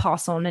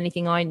pass on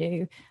anything I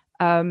knew.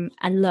 And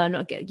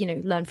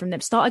learn from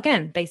them, start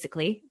again,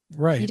 basically.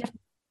 Right.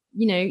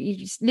 You're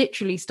just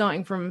literally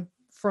starting from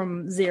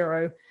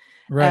zero.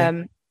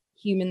 Right.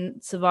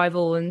 Human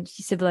survival and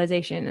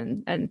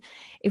civilization, and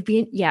it'd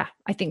be,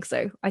 I think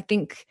so. I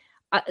think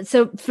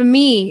so. For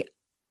me,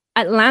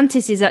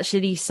 Atlantis is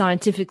actually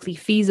scientifically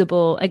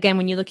feasible. Again,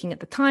 when you're looking at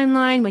the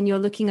timeline, when you're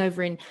looking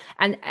over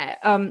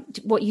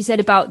what you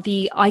said about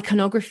the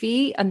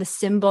iconography and the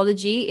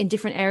symbology in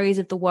different areas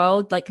of the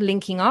world, like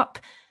linking up.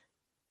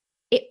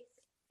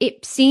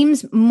 It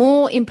seems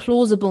more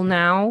implausible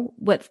now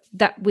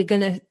that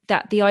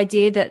the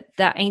idea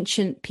that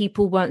ancient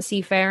people weren't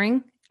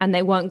seafaring and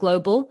they weren't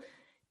global.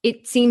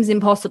 It seems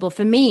impossible.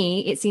 For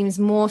me, it seems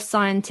more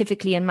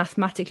scientifically and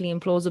mathematically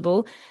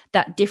implausible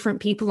that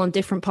different people on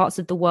different parts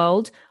of the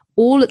world,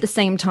 all at the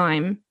same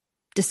time,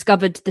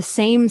 discovered the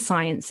same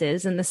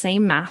sciences and the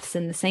same maths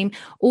and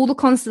all the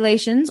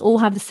constellations all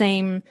have the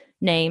same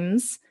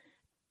names.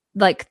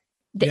 Like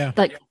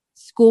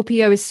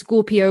Scorpio is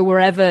Scorpio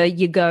wherever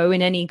you go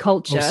in any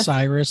culture.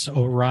 Osiris,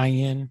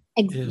 Orion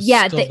is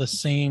still the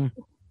same.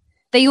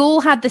 They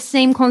all had the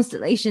same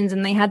constellations,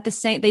 and they had the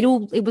same.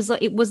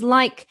 It was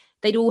like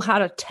they'd all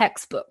had a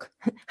textbook,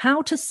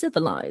 How to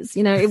Civilize.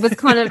 It was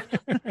kind of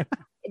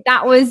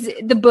that was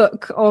the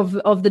book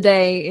of the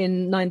day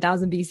in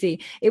 9000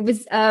 BC. It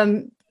was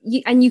and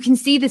you can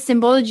see the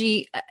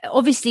symbology,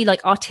 obviously,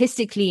 like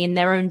artistically in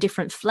their own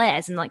different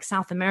flares, and like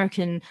South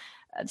American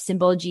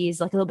symbology is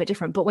like a little bit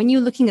different, but when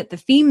you're looking at the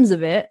themes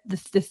of it, the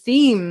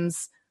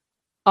themes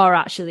are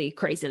actually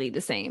crazily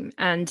the same.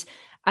 And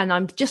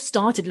I'm just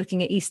started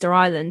looking at Easter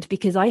Island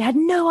because I had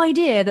no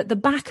idea that the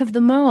back of the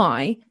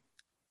moai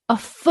are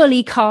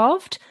fully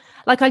carved.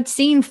 Like, I'd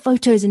seen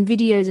photos and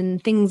videos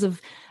and things of,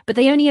 but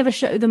they only ever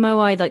show the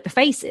moai like the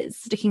faces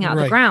sticking out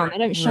of the ground. They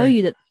don't show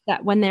you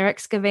that when they're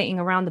excavating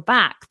around the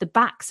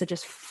backs are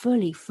just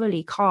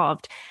fully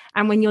carved.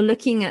 And when you're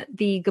looking at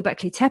the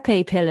Göbekli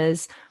Tepe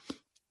pillars,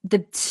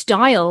 the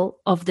style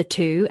of the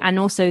two and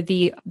also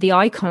the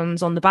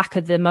icons on the back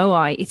of the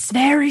moai, it's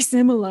very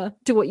similar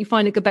to what you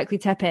find at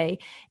Göbekli Tepe,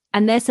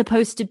 and they're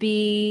supposed to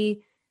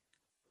be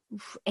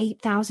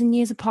 8,000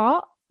 years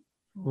apart.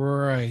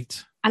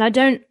 Right. And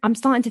I'm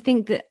starting to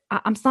think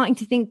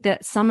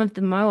that some of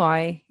the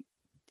moai,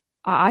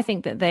 I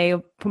think that they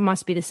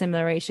must be the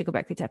similar age to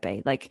Göbekli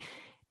Tepe. Like,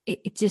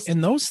 it just,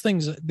 and those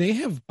things, they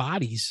have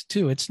bodies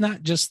too. It's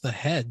not just the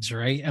heads,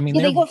 right? I mean,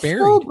 they got buried.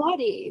 full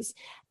bodies,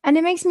 and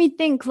it makes me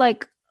think,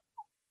 like,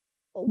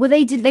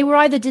 they were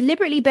either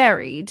deliberately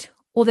buried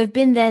or they've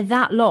been there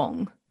that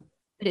long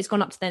that it's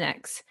gone up to their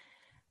necks.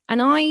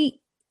 And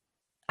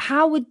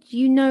how would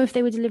you know if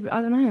they were deliberate?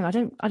 I don't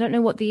know. I don't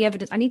know what the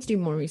evidence. I need to do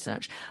more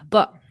research,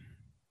 but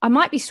I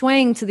might be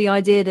swaying to the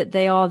idea that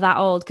they are that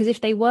old, because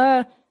if they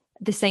were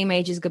the same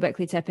age as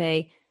Göbekli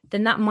Tepe,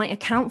 then that might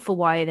account for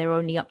why they're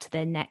only up to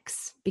their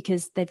necks,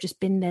 because they've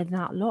just been there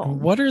that long.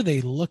 What are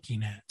they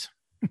looking at?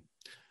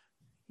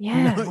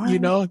 Yeah, you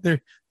know,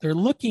 they're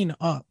looking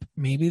up.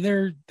 Maybe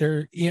they're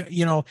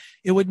you know,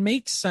 it would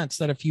make sense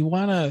that if you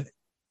want to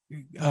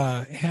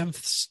have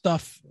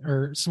stuff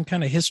or some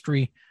kind of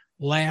history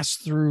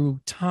last through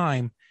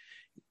time.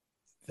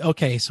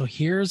 Okay, so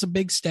here's a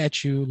big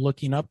statue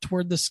looking up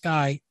toward the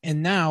sky,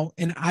 and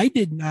I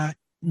did not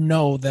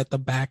know that the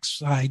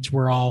backsides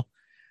were all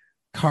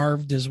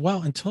carved as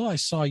well until I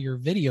saw your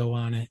video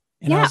on it.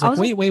 And I was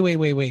like,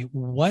 wait,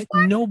 what?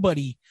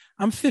 Nobody,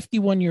 I'm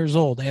 51 years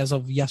old as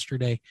of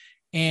yesterday,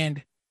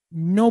 and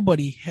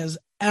nobody has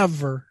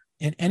ever,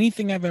 in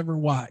anything I've ever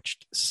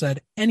watched,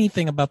 said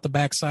anything about the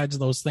backsides of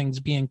those things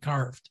being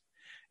carved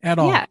at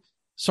all. Yeah.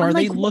 So are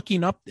they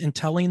looking up and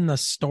telling the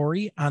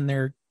story on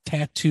their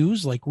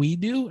tattoos like we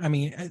do? I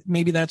mean,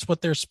 maybe that's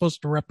what they're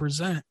supposed to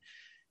represent.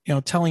 You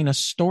know, telling a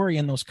story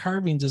in those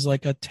carvings is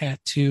like a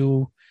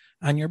tattoo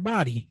on your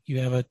body.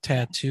 You have a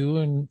tattoo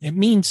and it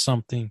means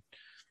something.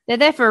 They're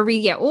there for a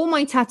reason. Yeah, all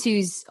my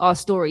tattoos are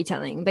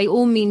storytelling. They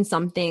all mean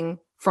something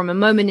from a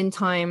moment in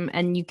time,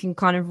 and you can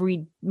kind of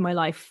read my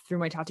life through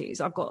my tattoos.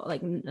 I've got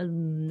like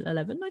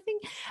 11, I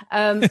think.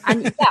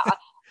 And yeah,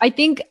 I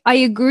think I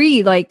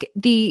agree. Like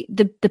the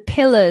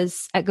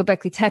pillars at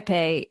Göbekli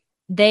Tepe,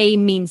 they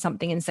mean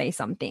something and say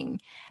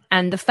something.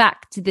 And the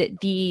fact that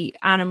the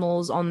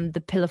animals on the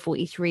pillar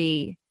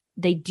 43,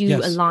 they do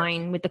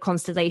align with the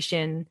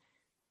constellation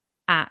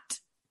at,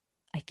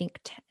 I think,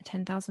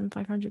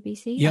 10,500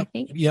 BC. Yep, I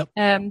think. Yep.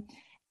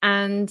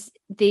 And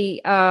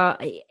the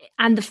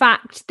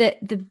fact that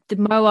the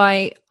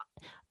moai,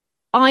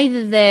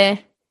 either they're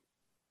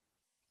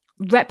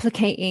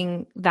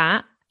replicating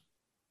that,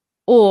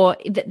 or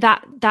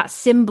that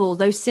symbol,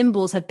 those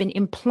symbols have been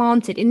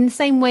implanted in the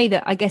same way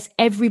that I guess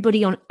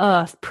everybody on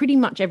Earth, pretty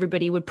much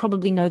everybody, would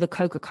probably know the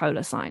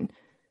Coca-Cola sign.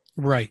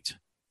 Right.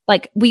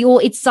 Like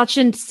it's such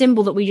a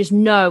symbol that we just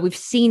know, we've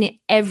seen it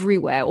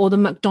everywhere, or the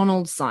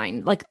McDonald's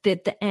sign, like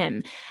the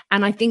M.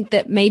 And I think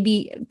that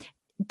maybe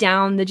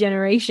down the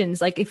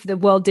generations, like if the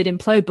world did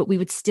implode, but we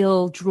would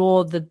still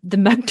draw the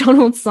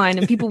McDonald's sign,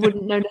 and people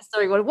wouldn't know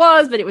necessarily what it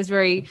was, but it was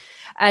very,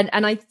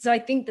 so I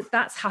think that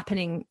that's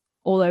happening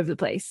all over the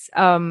place.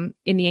 In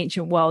the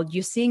ancient world,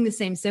 you're seeing the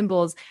same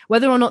symbols,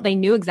 whether or not they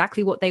knew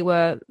exactly what they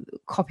were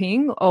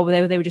copying, or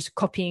they were just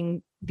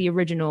copying the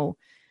original.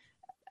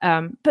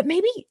 But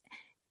maybe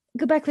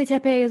Göbekli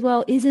Tepe as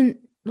well isn't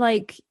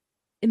like,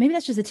 maybe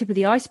that's just the tip of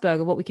the iceberg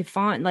of what we could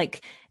find.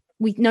 Like,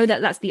 we know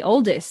that that's the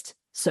oldest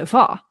so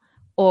far,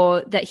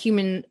 or that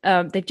human,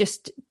 they've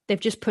just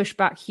pushed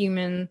back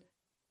human,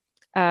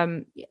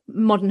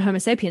 modern Homo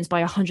sapiens by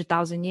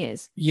 100,000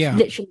 years. Yeah,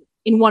 literally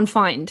in one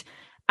find.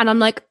 And I'm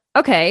like,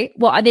 okay,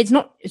 well, it's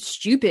not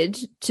stupid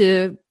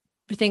to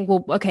think,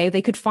 well, okay,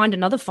 they could find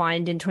another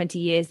find in 20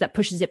 years that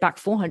pushes it back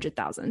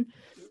 400,000.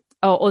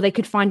 Or they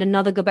could find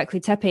another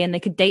Göbekli Tepe and they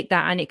could date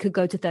that and it could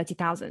go to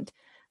 30,000.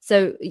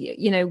 So,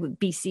 you know,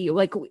 BC,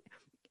 like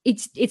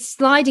it's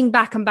sliding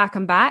back and back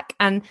and back.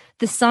 And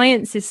the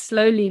science is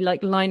slowly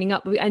like lining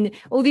up. And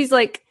all these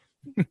like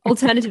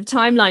alternative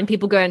timeline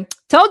people going,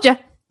 told you.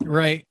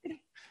 Right.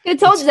 I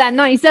told you that in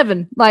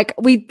 97. Like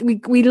we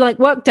like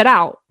worked it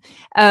out.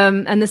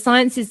 And the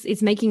science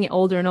is making it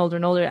older and older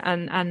and older.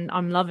 And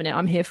I'm loving it.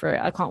 I'm here for it.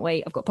 I can't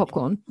wait. I've got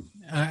popcorn.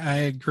 I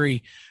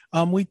agree.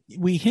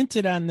 We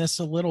hinted on this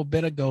a little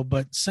bit ago,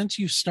 but since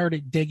you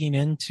started digging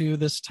into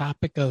this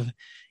topic of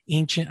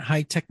ancient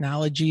high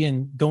technology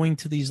and going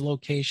to these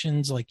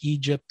locations like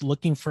Egypt,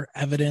 looking for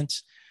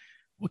evidence,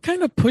 what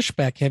kind of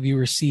pushback have you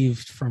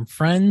received from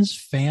friends,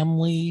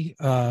 family,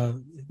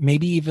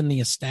 maybe even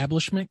the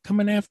establishment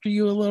coming after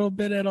you a little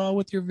bit at all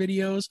with your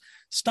videos?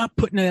 Stop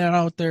putting it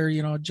out there.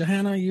 You know,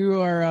 Johanna,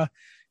 you are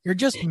you're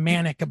just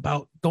manic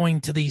about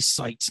going to these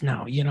sites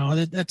now. You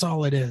know, that's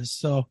all it is.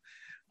 So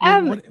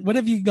what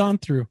have you gone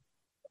through?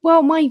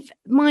 Well, my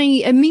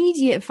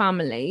immediate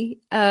family,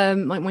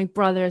 like my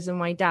brothers and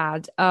my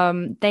dad,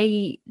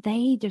 they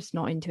just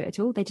not into it at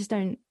all. They just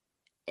don't,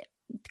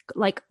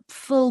 like,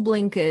 full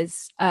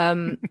blinkers.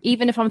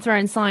 Even if I'm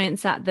throwing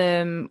science at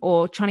them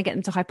or trying to get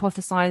them to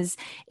hypothesize,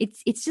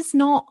 it's just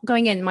not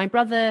going in. My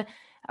brother,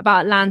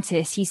 about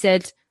Atlantis, he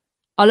said,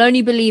 "I'll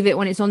only believe it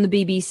when it's on the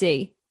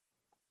BBC."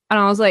 And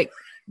I was like,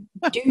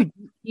 dude,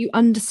 you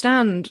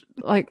understand?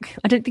 Like,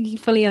 I don't think he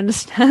fully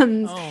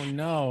understands. Oh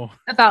no.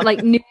 About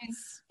like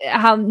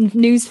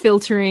news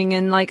filtering,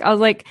 and like, I was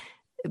like,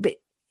 but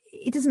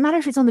it doesn't matter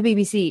if it's on the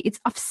BBC.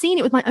 I've seen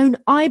it with my own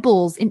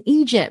eyeballs in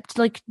Egypt.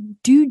 Like,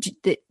 dude,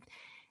 it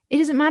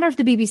doesn't matter if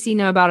the BBC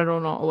know about it or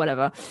not or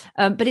whatever.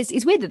 But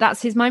it's weird that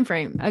that's his mind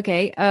frame.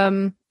 Okay,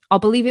 I'll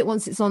believe it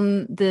once it's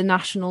on the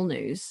national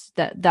news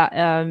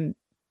that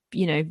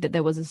you know, that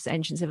there was this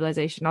ancient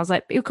civilization. I was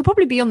like, it could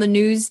probably be on the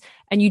news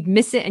and you'd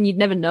miss it and you'd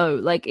never know.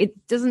 Like,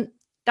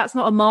 that's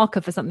not a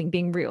marker for something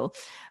being real.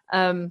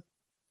 And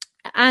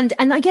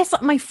I guess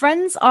my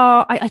friends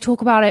are, I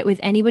talk about it with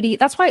anybody.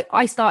 That's why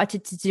I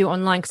started to do it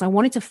online, because I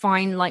wanted to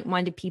find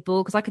like-minded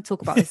people, because I could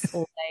talk about this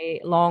all day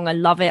long. I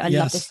love it. I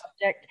love this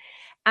subject.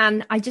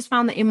 And I just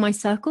found that in my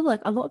circle, like,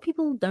 a lot of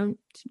people don't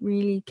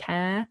really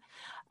care.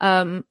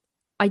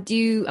 I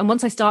do. And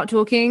once I start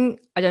talking,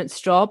 I don't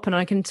stop, and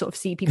I can sort of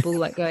see people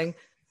like going,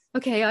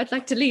 okay, I'd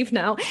like to leave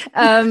now.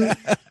 And,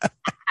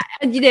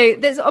 you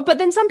know, but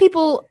then some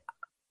people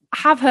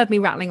have heard me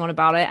rattling on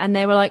about it, and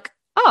they were like,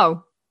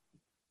 oh,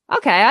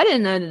 okay, I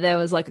didn't know that there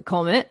was like a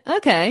comet.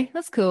 Okay,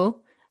 that's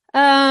cool.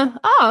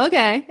 Oh,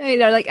 okay. You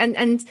know, like,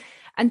 and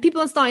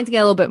people are starting to get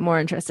a little bit more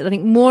interested. I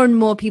think more and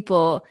more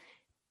people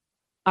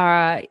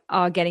are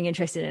getting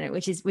interested in it,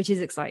 which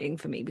is exciting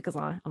for me, because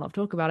I love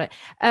talking about it.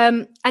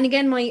 And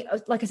again,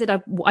 like I said,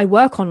 I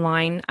work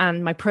online,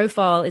 and my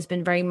profile has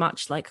been very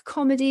much like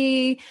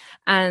comedy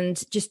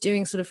and just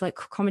doing sort of like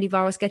comedy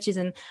viral sketches.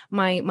 And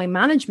my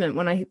management,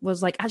 when I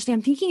was like, actually,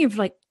 I'm thinking of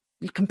like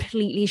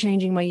completely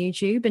changing my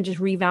YouTube and just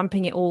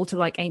revamping it all to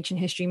like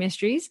ancient history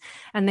mysteries,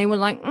 and they were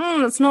like,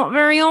 that's not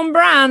very on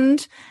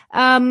brand.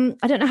 I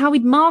don't know how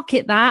we'd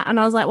market that. And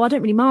I was like, well, I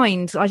don't really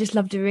mind, I just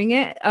love doing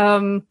it.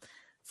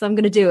 So I'm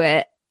going to do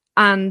it,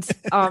 and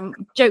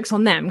jokes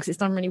on them, because it's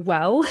done really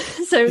well.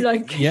 So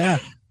like, yeah,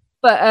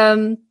 but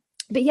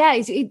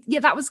yeah,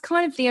 that was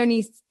kind of the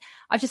only.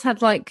 I've just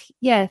had like,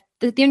 the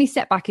only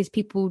setback is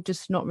people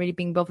just not really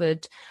being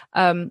bothered,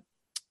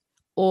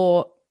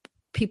 or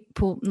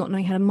people not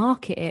knowing how to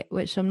market it,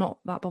 which I'm not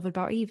that bothered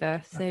about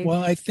either. So,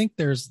 well, I think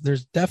there's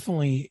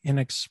definitely an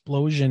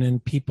explosion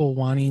in people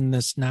wanting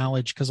this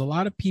knowledge, because a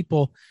lot of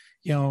people,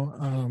 you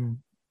know,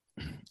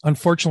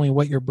 unfortunately,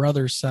 what your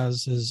brother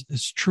says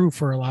is true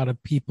for a lot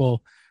of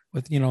people.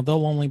 With, you know,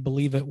 they'll only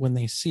believe it when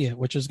they see it,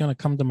 which is going to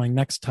come to my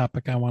next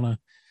topic I want to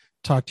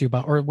talk to you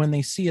about, or when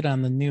they see it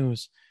on the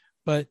news.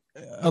 But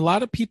a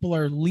lot of people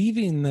are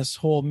leaving this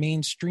whole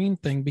mainstream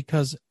thing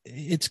because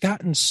it's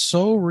gotten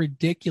so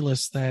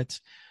ridiculous that,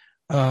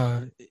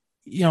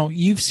 you know,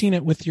 you've seen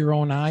it with your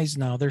own eyes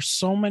now. There's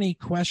so many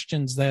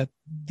questions that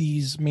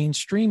these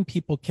mainstream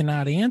people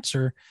cannot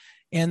answer.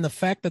 And the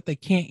fact that they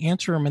can't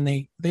answer them, and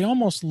they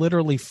almost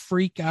literally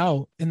freak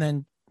out, and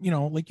then, you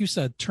know, like you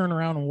said, turn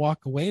around and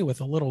walk away with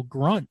a little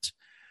grunt.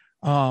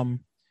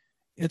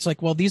 It's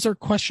like, well, these are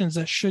questions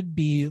that should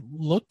be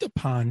looked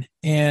upon.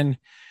 And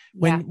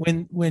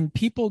when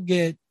people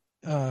get,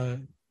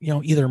 you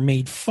know, either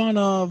made fun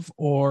of,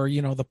 or,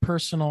 you know, the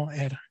personal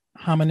ad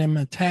hominem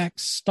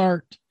attacks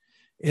start,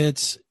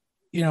 it's,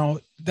 you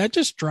know, that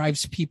just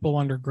drives people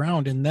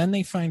underground. And then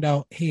they find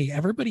out, hey,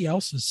 everybody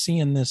else is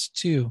seeing this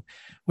too,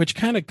 which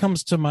kind of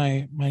comes to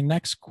my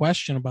next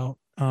question about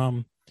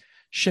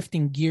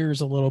shifting gears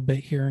a little bit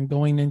here and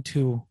going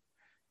into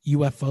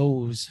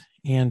UFOs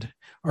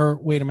or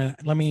wait a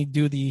minute, let me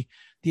do the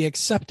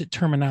accepted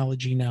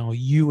terminology now,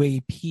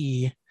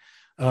 UAP,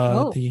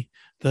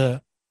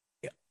 the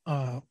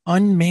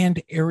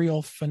unmanned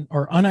aerial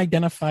or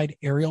unidentified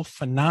aerial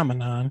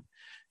phenomenon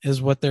is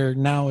what they're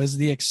now is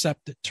the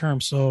accepted term.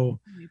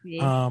 So,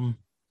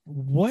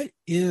 what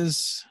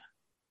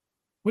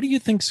do you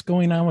think's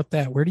going on with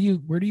that? Where do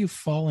you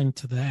fall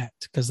into that?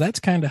 Because that's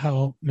kind of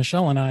how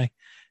Michelle and I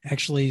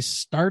actually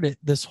started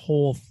this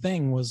whole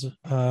thing, was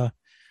a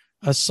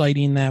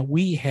sighting that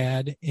we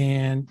had.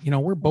 And, you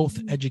know, we're both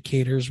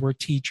educators, we're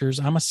teachers.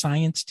 I'm a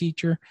science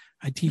teacher.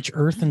 I teach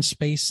earth and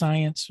space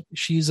science.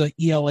 She's a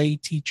ELA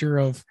teacher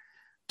of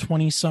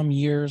 20 some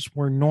years.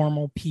 We're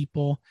normal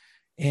people.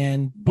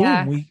 And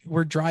boom,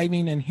 we're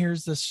driving, and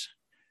here's this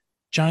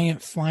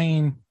giant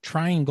flying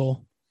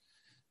triangle,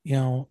 you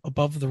know,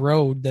 above the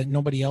road that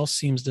nobody else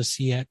seems to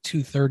see at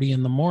 2:30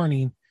 in the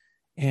morning.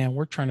 And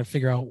we're trying to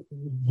figure out,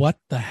 what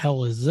the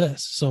hell is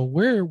this? So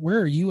where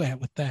are you at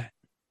with that?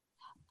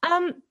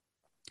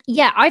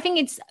 Yeah, I think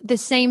it's the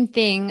same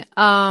thing.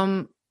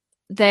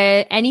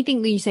 there,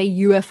 anything that you say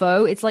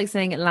UFO, it's like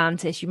saying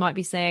Atlantis. You might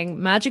be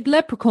saying magic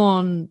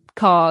leprechaun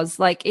cars.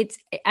 Like it's,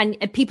 and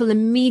people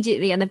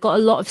immediately, and they've got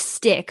a lot of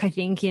stick, I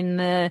think, in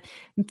the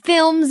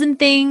films and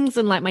things.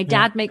 And like my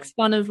dad makes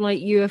fun of like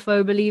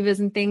UFO believers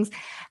and things.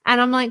 And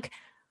I'm like,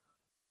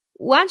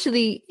 well,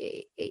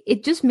 actually,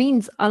 it just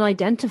means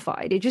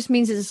unidentified. It just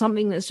means it's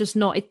something that's just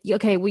not,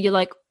 okay, well, you're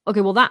like,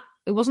 okay, well, that,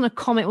 it wasn't a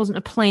comet, it wasn't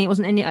a plane, it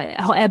wasn't any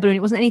hot air balloon,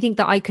 it wasn't anything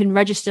that I can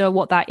register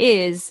what that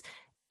is.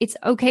 It's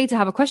okay to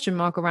have a question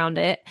mark around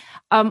it.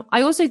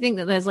 I also think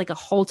that there's like a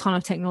whole ton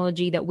of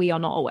technology that we are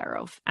not aware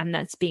of and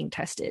that's being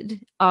tested.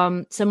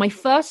 So my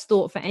first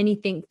thought for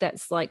anything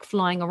that's like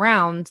flying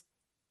around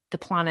the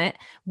planet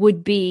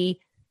would be,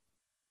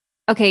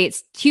 okay,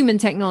 it's human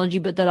technology,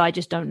 but that I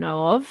just don't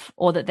know of,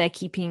 or that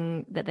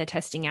they're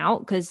testing out,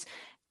 because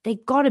they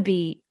got to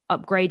be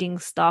upgrading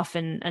stuff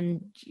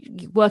and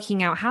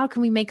working out how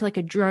can we make like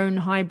a drone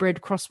hybrid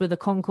cross with a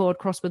Concorde,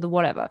 cross with a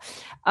whatever.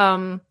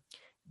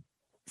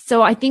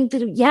 So I think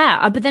that,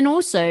 yeah, but then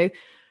also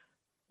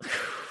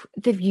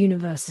the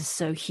universe is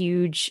so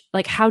huge.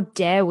 Like, how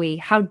dare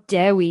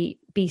we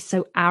be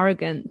so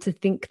arrogant to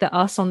think that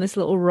us on this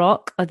little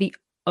rock are the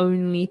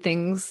only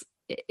things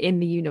in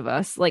the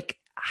universe? Like,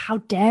 how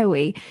dare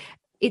we?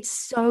 It's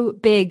so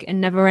big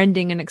and never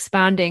ending and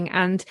expanding.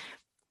 And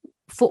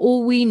for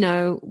all we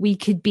know, we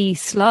could be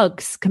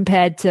slugs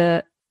compared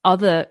to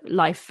other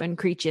life and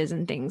creatures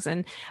and things.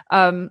 And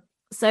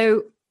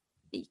so,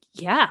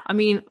 yeah, I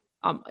mean,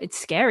 it's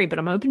scary, but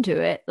I'm open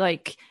to it.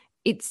 Like,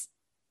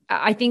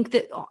 I think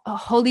that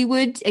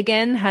Hollywood,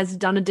 again, has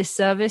done a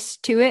disservice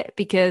to it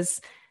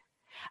because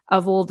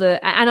of all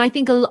and I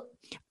think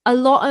a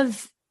lot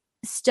of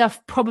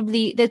stuff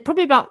there's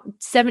probably about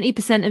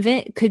 70% of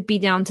it could be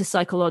down to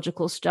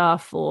psychological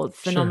stuff or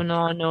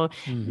phenomenon or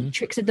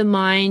tricks of the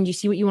mind. You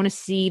see what you want to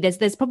see.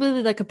 There's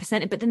probably like a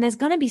percentage, but then there's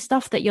going to be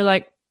stuff that you're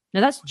like,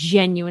 no, that's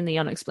genuinely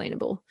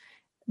unexplainable.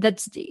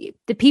 That's the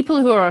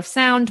people who are of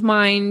sound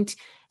mind,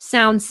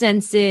 sound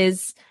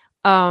senses.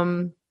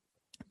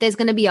 There's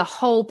going to be a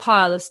whole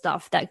pile of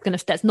stuff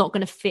that's not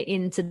going to fit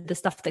into the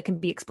stuff that can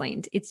be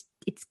explained. It's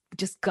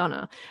just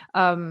gonna.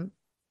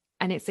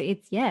 And it's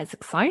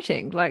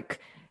exciting. Like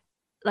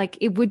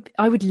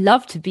I would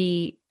love to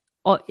be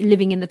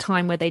living in the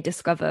time where they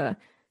discover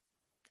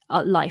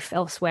life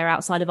elsewhere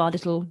outside of our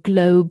little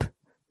globe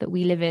that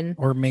we live in,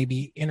 or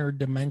maybe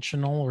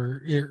interdimensional,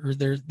 or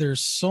there's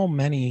so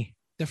many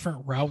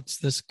different routes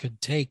this could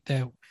take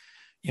that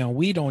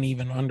we don't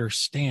even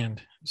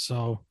understand.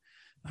 So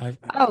I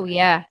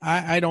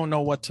don't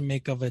know what to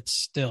make of it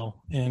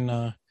still,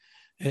 and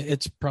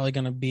it's probably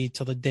going to be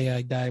till the day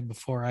I die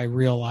before I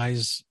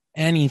realize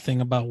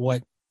anything about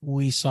what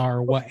we saw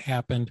or what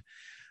happened.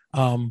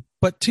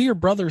 But to your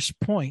brother's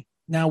point,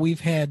 now we've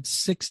had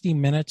 60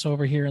 Minutes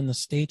over here in the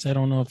States. I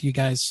don't know if you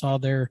guys saw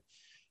their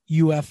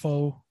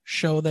UFO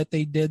show that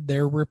they did,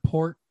 their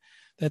report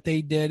that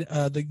they did.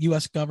 The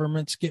US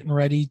government's getting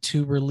ready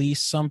to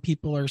release. Some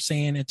people are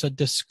saying it's a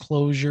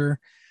disclosure.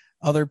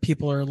 Other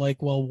people are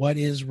like, well, what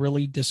is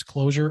really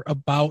disclosure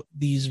about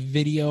these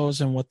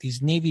videos and what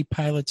these Navy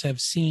pilots have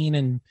seen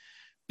and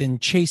been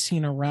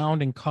chasing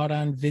around and caught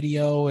on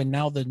video, and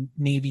now the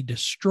Navy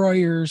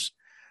destroyers?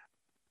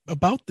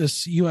 About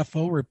this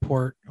UFO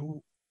report,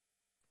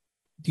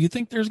 do you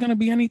think there's going to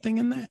be anything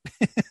in that?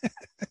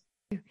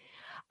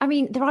 I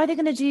mean, they're either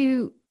going to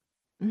do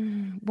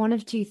one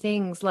of two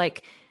things.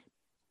 Like,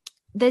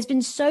 there's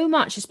been so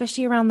much,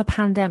 especially around the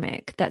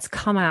pandemic, that's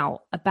come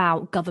out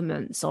about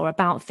governments or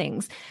about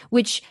things,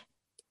 which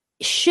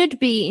should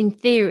be, in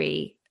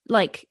theory,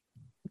 like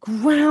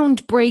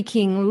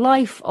groundbreaking,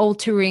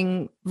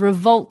 life-altering,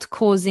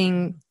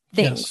 revolt-causing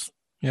things. Yes.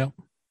 Yeah.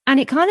 And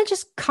it kind of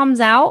just comes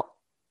out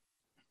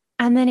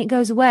and then it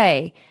goes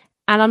away.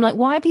 And I'm like,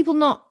 why are people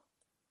not,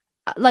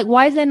 like,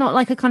 why is there not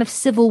like a kind of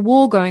civil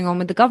war going on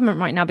with the government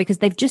right now? Because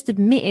they've just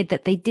admitted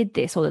that they did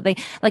this, or that they,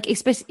 like,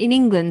 especially in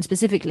England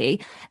specifically,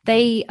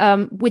 they,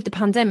 with the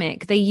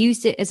pandemic, they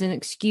used it as an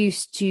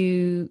excuse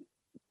to,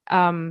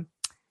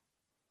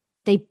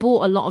 they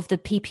bought a lot of the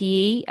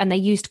PPE and they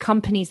used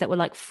companies that were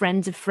like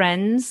friends of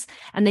friends.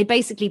 And they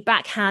basically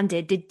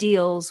did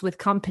deals with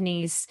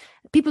companies.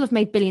 People have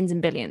made billions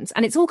and billions,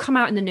 and it's all come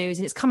out in the news,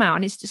 and it's come out,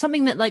 and it's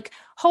something that, like,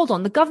 hold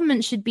on, the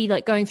government should be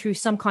like going through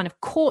some kind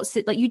of court.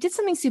 Like, you did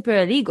something super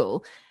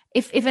illegal.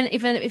 If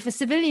a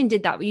civilian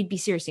did that, you'd be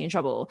seriously in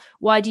trouble.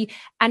 Why do you?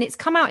 And it's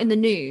come out in the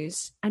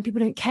news, and people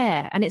don't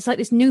care. And it's like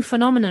this new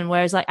phenomenon,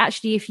 whereas, like,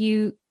 actually, if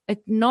you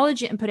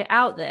acknowledge it and put it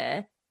out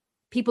there,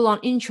 people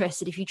aren't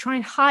interested. If you try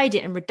and hide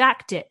it and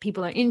redact it,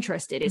 people are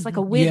interested. It's like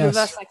a weird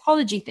reverse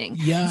psychology thing.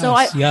 So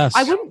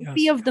I wouldn't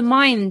be of the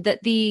mind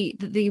that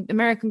the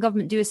American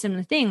government do a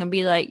similar thing and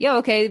be like, yeah,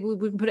 okay, we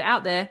can put it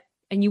out there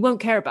and you won't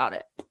care about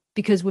it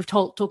because we've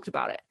talked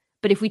about it.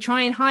 But if we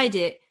try and hide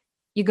it,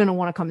 you're going to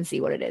want to come and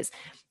see what it is.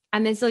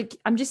 And there's like,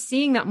 I'm just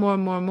seeing that more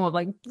and more and more.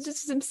 Like,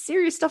 just some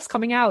serious stuff's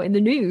coming out in the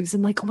news.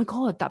 And like, oh my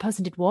God, that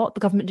person did what? The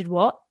government did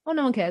what? Oh,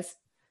 no one cares.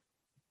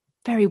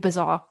 Very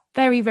bizarre.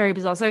 Very, very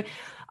bizarre. So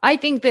I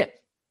think that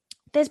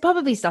there's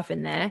probably stuff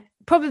in there.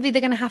 probably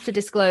they're going to have to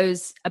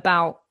disclose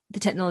about the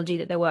technology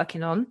that they're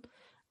working on.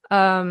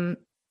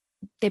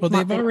 They've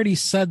already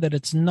said that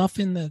it's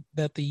nothing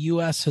that the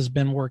U.S. has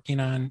been working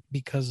on,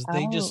 because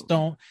they just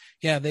don't.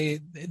 Yeah,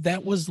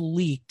 that was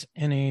leaked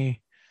in a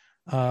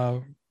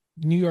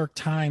New York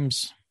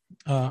Times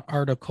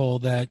article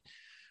that,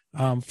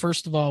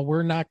 first of all,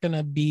 we're not going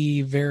to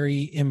be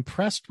very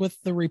impressed with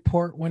the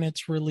report when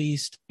it's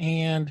released,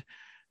 and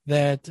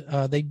that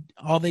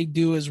all they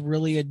do is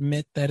really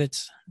admit that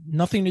it's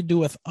nothing to do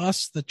with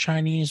us, the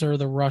Chinese, or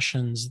the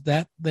Russians.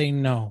 That they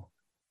know,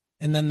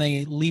 and then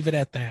they leave it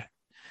at that.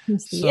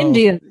 It's the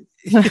Indians.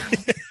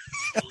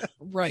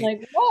 Right.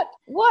 Like,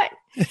 what?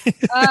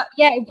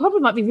 Yeah, it probably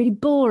might be really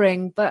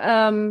boring, but I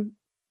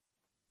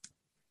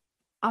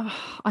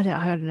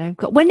don't know.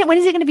 When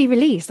is it going to be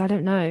released? I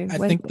don't know. I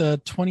think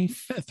the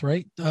 25th,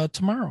 right?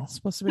 Tomorrow. It's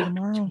supposed to be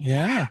tomorrow.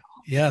 Yeah.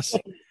 Yes.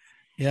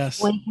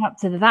 Wake up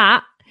to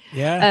that.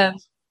 Yeah.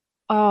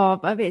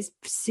 But it's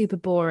super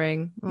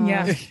boring.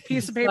 Yeah.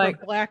 Piece of paper, like,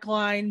 black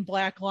line.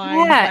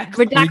 Yeah.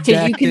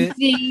 Redacted. You can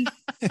see.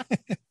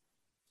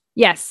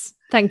 Yes.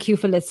 Thank you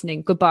for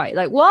listening. Goodbye.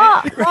 Like,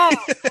 what?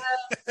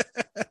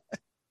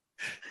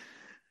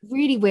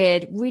 Really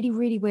weird,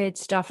 really weird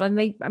stuff. And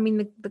they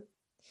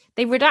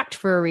they redact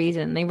for a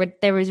reason.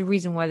 There is a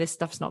reason why this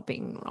stuff's not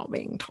being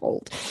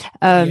told.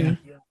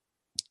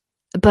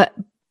 But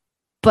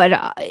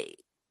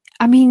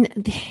I mean,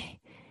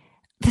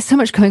 there's so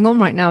much going on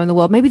right now in the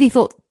world. Maybe they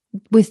thought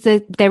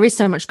there is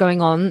so much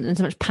going on and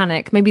so much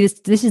panic. Maybe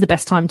this is the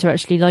best time to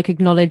actually like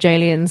acknowledge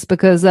aliens,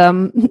 because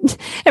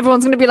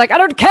everyone's going to be like, I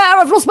don't care,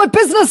 I've lost my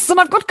business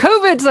and I've got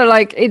COVID. So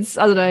like, I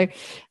don't know,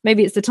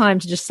 maybe it's the time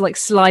to just like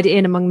slide it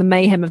in among the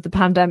mayhem of the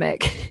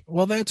pandemic.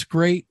 Well, that's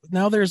great.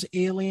 Now there's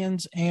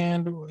aliens,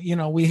 and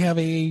we have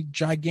a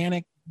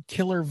gigantic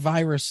killer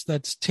virus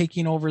that's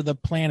taking over the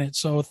planet.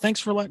 So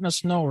thanks for letting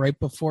us know right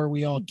before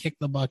we all kick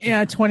the bucket.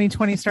 Yeah,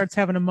 2020 starts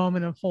having a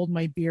moment of hold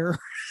my beer.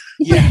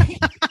 Yeah.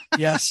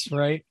 Yes,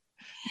 right.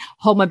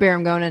 Hold my beer,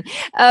 I'm going in.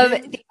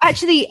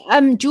 Actually,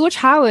 George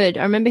Howard,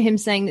 I remember him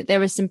saying that there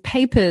were some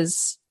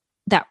papers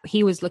that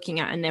he was looking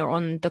at, and they were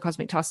on the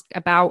Cosmic Task,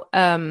 about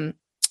the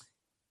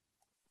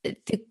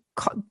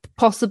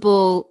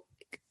possible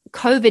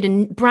COVID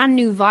and brand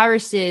new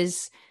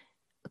viruses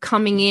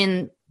coming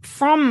in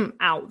from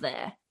out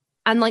there.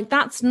 And like,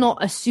 that's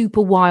not a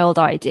super wild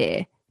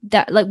idea.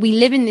 That like, we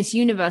live in this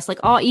universe, like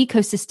our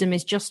ecosystem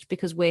is just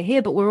because we're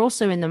here, but we're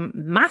also in the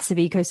massive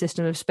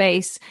ecosystem of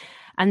space,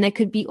 and there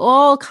could be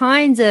all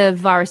kinds of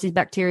viruses,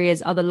 bacteria,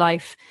 other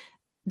life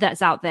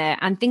that's out there,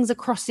 and things are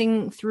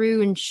crossing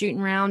through and shooting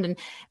around, and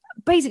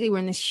basically we're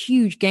in this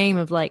huge game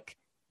of like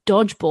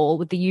dodgeball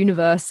with the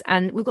universe,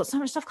 and we've got so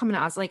much stuff coming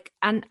at us, like,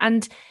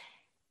 and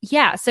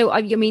yeah. So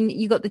I mean,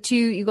 you got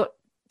two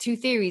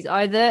theories.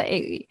 Either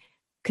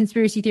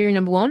conspiracy theory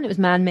number one, it was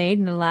man-made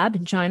in a lab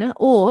in China,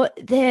 or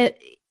that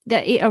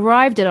it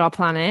arrived at our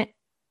planet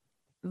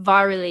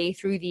virally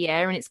through the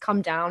air, and it's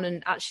come down,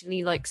 and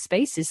actually like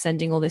space is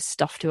sending all this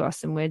stuff to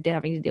us, and we're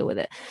having to deal with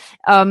it.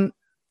 I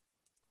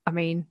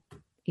mean,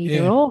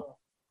 either or.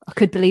 I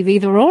could believe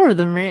either or of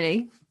them,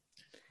 really.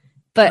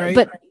 But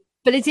right.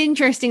 but it's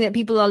interesting that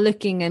people are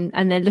looking,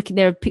 and they're looking.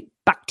 There are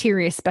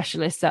bacteria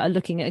specialists that are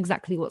looking at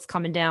exactly what's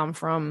coming down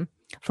from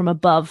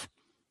above.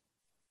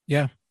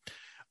 Yeah.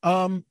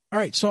 All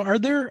right. So are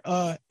there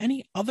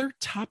any other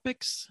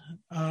topics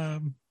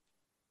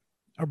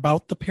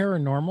about the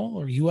paranormal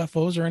or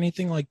UFOs or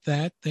anything like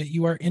that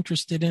you are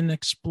interested in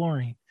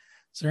exploring?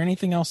 Is there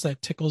anything else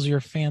that tickles your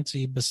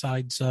fancy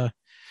besides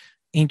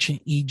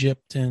ancient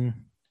Egypt and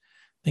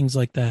things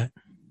like that?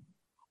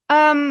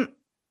 I'm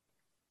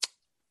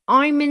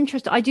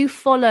interested. I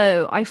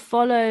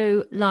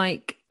follow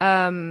like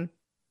what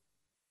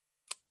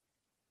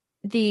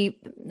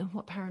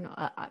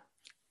paranormal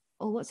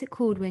what's it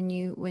called when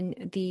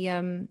the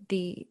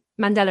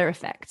Mandela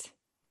effect.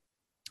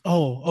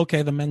 Oh,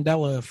 okay. The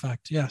Mandela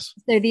effect. Yes.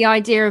 So the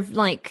idea of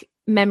like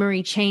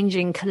memory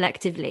changing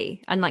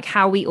collectively, and like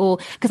how we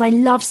all, because I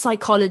love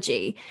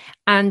psychology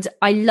and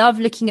I love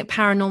looking at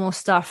paranormal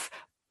stuff,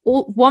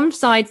 one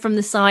side from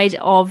the side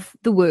of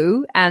the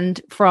woo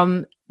and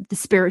from the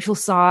spiritual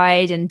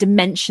side and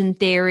dimension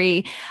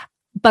theory.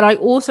 But I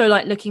also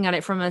like looking at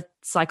it from a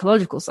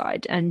psychological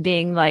side and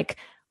being like,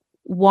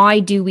 why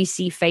do we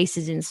see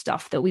faces in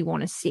stuff that we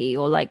want to see?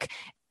 Or like,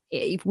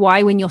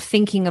 why, when you're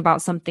thinking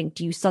about something,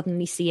 do you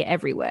suddenly see it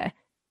everywhere?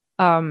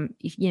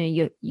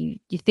 You're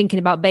thinking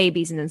about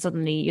babies, and then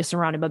suddenly you're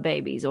surrounded by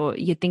babies, or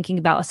you're thinking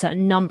about a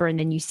certain number, and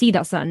then you see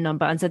that certain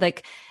number. And so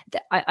like,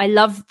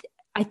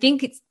 I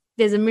think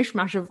there's a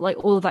mishmash of like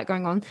all of that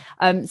going on.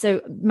 So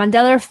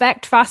Mandela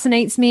effect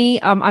fascinates me.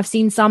 I've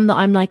seen some that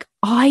I'm like,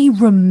 I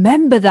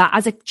remember that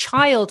as a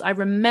child. I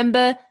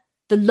remember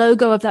the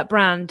logo of that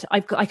brand.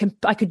 I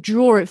could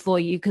draw it for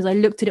you because I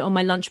looked at it on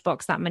my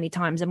lunchbox that many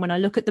times. And when I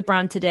look at the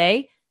brand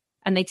today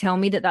and they tell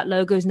me that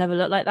logo's never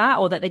looked like that,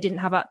 or that they didn't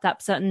have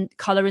that certain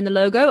color in the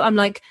logo, I'm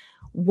like,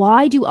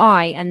 why do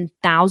I and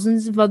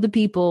thousands of other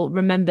people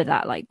remember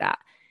that like that?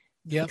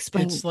 Yep.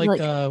 It's like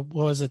what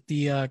was it?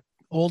 The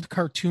old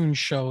cartoon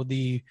show,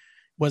 the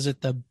was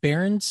it the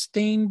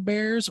Berenstain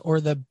Bears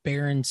or the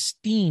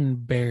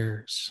Berenstein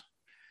Bears?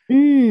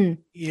 Mm.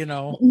 You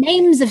know,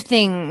 Names of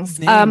things.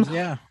 names,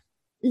 yeah.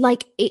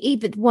 Like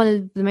even one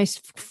of the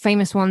most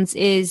famous ones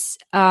is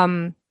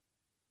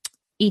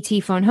E.T.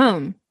 Phone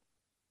Home.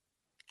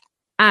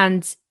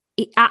 And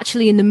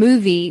actually in the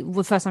movie,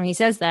 the first time he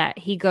says that,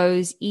 he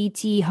goes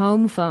E.T.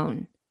 Home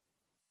Phone.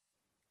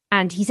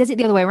 And he says it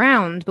the other way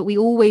around, but we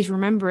always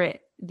remember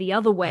it the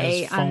other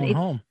way. As phone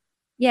home.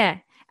 Yeah.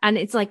 And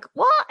it's like,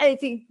 what? I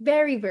think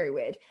very, very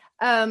weird.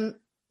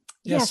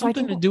 Yeah, so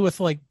something to do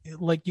with like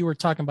you were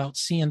talking about,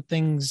 seeing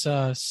things,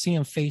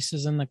 seeing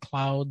faces in the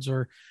clouds,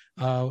 or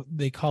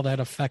they call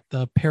that effect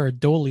the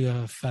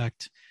pareidolia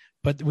effect.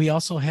 But we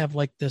also have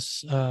like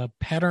this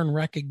pattern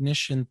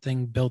recognition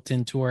thing built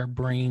into our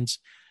brains.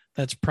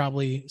 That's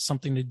probably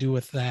something to do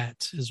with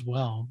that as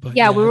well. But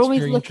yeah, we're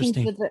always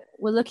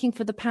looking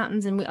for the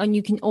patterns, and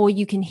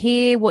you can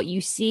hear what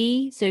you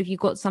see. So if you've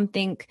got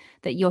something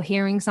that you're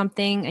hearing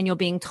something and you're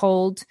being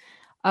told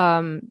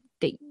that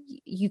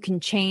you can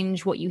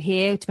change what you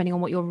hear depending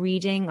on what you're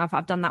reading.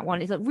 I've done that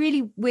one. It's like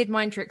really weird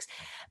mind tricks.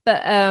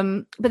 But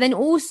then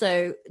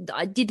also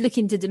I did look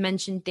into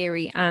dimension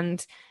theory,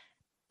 and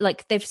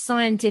like they've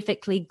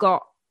scientifically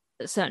got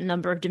a certain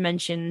number of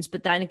dimensions,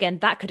 but then again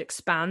that could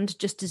expand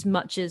just as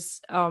much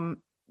as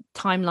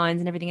timelines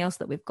and everything else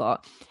that we've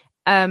got.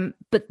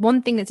 But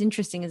one thing that's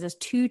interesting is there's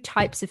two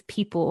types of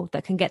people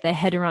that can get their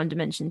head around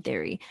dimension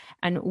theory,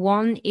 and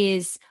one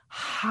is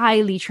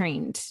highly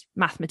trained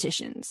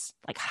mathematicians,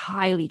 like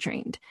highly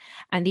trained,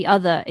 and the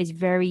other is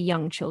very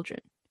young children.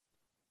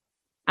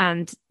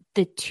 And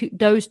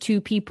those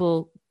two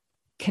people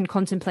can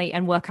contemplate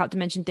and work out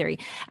dimension theory.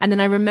 And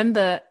then I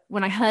remember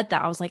when I heard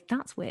that, I was like,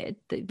 that's weird.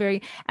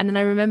 And then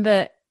I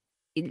remember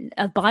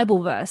a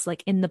Bible verse,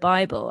 like in the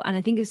Bible, and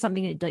I think it's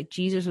something that like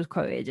Jesus was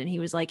quoted, and he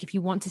was like, if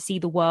you want to see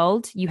the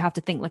world, you have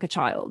to think like a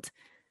child,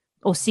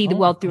 or see the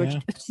world through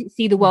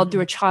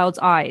through a child's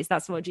eyes.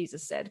 That's what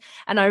Jesus said.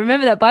 And I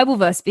remember that Bible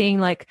verse being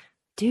like,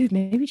 dude,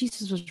 maybe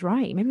Jesus was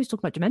right. Maybe he was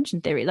talking about dimension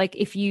theory. Like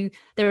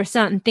there are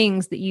certain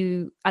things that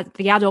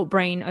the adult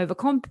brain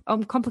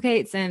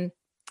complicates, and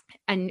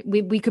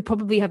we could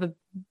probably have a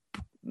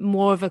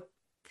more of a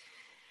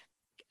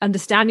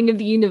understanding of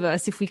the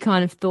universe if we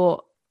kind of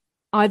thought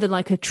either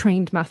like a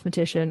trained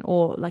mathematician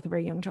or like a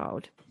very young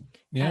child.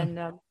 Yeah.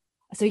 And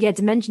so yeah,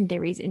 dimension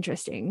theory is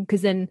interesting,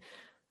 because then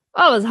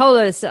there's a whole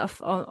lot of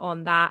stuff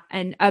on that,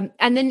 and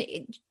then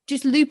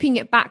just looping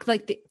it back,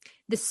 like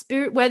the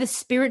spirit, where the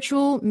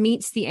spiritual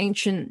meets the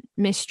ancient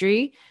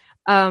mystery.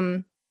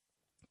 The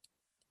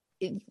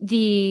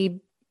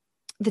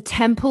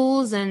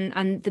temples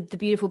and the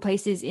beautiful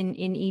places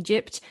in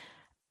Egypt,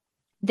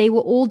 they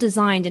were all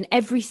designed, and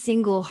every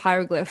single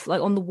hieroglyph,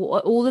 like on the wall,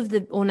 all of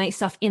the ornate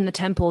stuff in the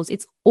temples,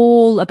 it's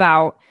all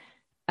about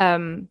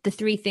the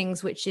three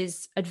things, which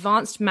is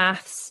advanced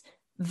maths,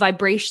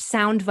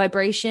 sound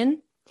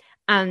vibration,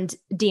 and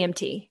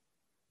DMT,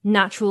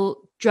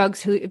 natural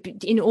drugs,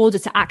 in order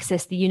to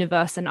access the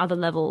universe and other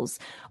levels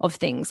of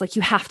things. Like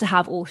you have to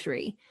have all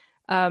three.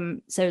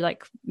 So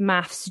like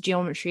maths,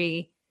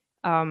 geometry,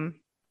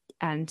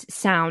 and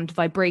sound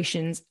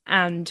vibrations,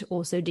 and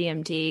also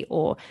DMT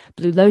or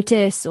Blue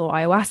Lotus or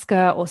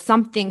ayahuasca or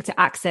something to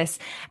access.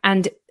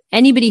 And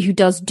anybody who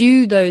does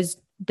those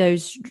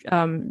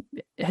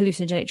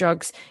hallucinogenic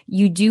drugs,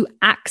 you do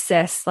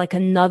access like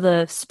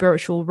another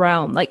spiritual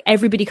realm. Like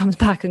everybody comes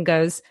back and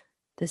goes,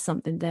 there's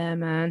something there,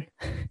 man.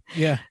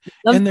 Yeah.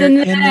 And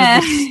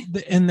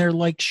they're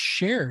like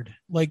shared,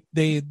 like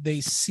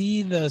they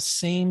see the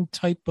same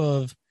type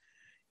of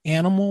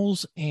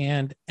animals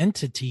and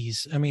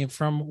entities. I mean,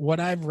 from what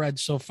I've read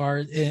so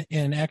far,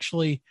 and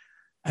actually,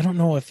 I don't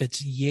know if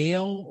it's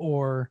Yale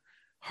or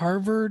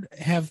Harvard,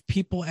 have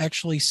people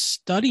actually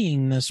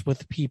studying this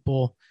with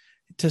people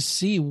to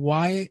see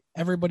why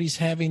everybody's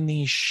having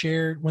these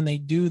shared, when they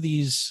do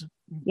these.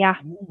 Yeah.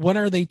 What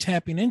are they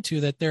tapping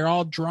into, that they're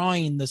all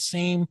drawing the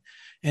same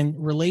and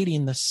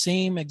relating the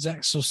same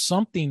exact, so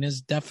something is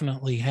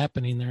definitely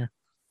happening there.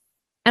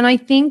 And I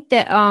think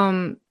that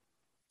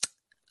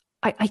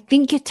I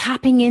think you're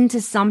tapping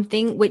into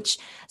something which,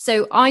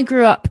 so I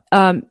grew up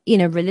in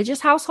a religious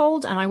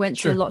household, and I went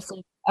to lots of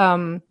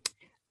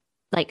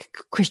like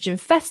Christian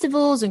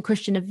festivals and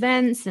Christian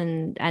events,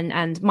 and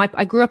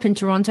I grew up in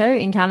Toronto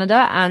in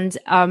Canada, and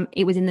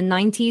it was in the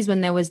 90s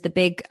when there was the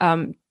big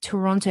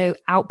Toronto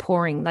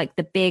outpouring, like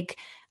the big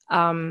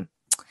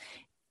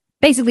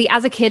basically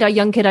as a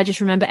young kid, I just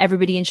remember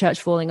everybody in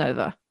church falling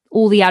over.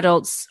 All the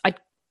adults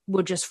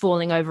were just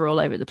falling over all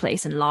over the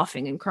place and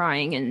laughing and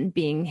crying and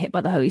being hit by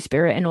the Holy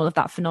Spirit and all of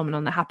that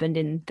phenomenon that happened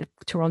in the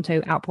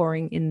Toronto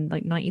outpouring in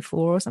like 94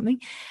 or something.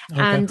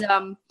 Okay.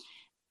 And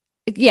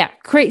yeah,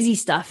 crazy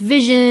stuff,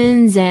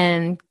 visions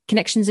and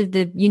connections of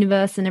the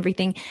universe and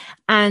everything.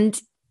 And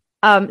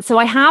so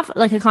I have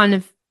like a kind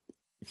of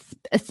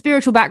a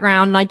spiritual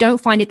background, and I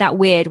don't find it that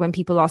weird when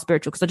people are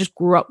spiritual, because I just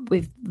grew up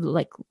with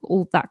like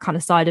all that kind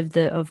of side of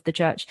the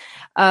church.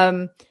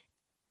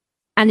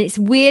 And it's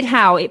weird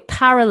how it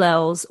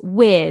parallels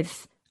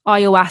with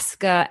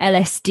ayahuasca,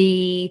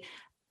 LSD,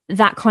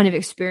 that kind of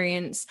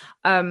experience.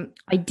 I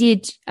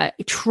did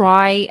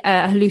try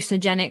a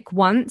hallucinogenic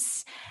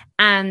once,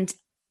 and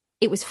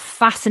it was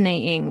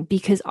fascinating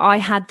because I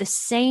had the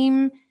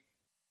same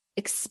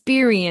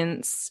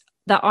experience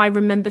that I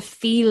remember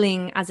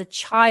feeling as a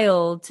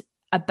child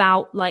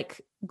about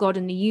like God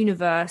and the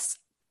universe.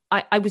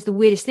 I was the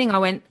weirdest thing. I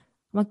went, oh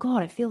my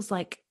God, it feels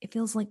like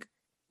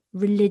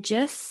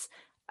religious.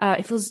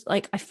 It feels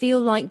like I feel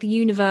like the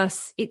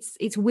universe.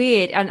 It's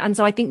weird, and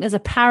so I think there's a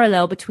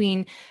parallel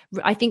between.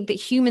 I think that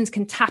humans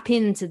can tap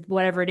into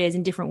whatever it is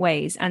in different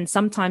ways, and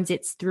sometimes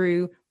it's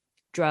through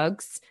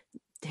drugs,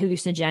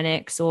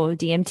 hallucinogenics, or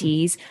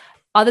DMTs.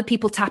 Other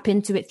people tap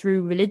into it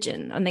through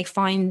religion, and they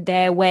find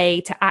their way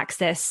to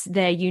access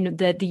their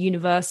the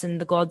universe and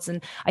the gods.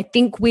 And I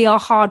think we are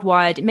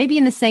hardwired, maybe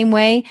in the same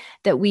way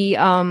that we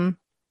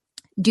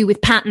do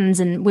with patterns,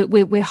 and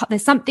we're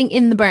there's something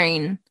in the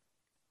brain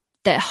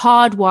that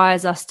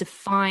hardwires us to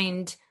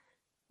find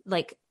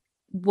like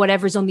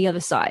whatever's on the other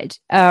side.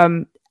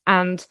 And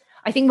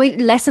I think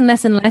less and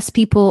less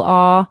people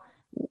are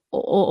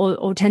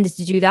or tended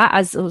to do that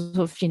as sort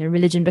of,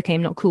 religion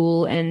became not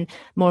cool and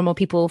more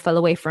people fell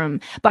away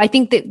from. But I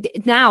think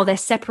that now they're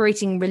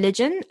separating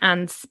religion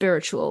and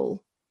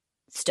spiritual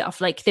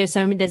stuff. Like there's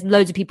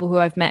loads of people who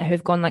I've met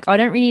who've gone like, I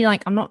don't really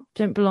like,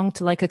 don't belong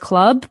to like a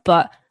club,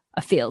 but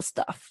I feel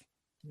stuff.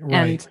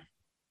 Right.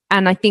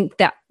 And I think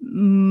that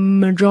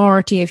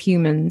majority of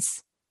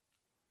humans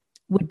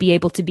would be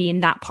able to be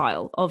in that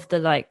pile of the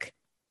like,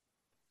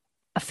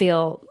 I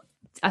feel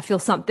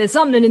something. There's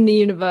something in the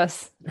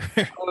universe.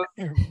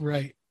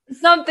 Right.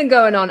 Something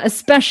going on,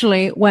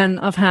 especially when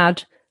I've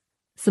had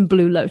some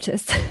Blue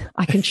Lotus.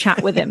 I can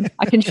chat with him.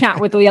 I can chat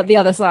with the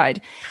other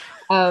side.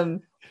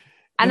 And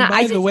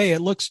by the way, it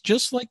looks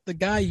just like the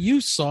guy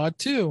you saw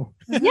too.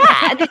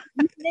 Yeah,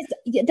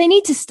 they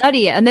need to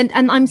study it,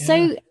 and I'm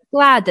so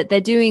glad that they're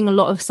doing a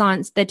lot of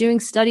science. They're doing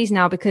studies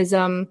now because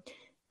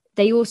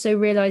they also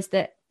realize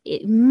that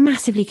it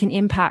massively can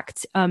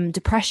impact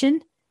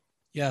depression.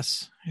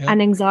 Yes. Yep.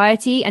 And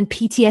anxiety and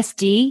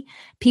PTSD.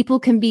 People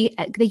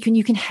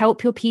you can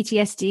help your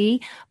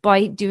PTSD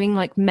by doing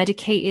like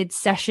medicated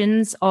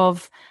sessions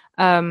of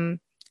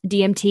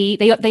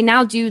DMT. They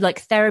now do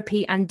like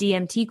therapy and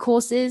DMT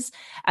courses,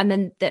 and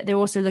then they're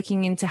also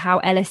looking into how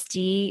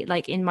LSD,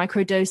 like in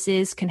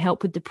microdoses, can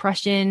help with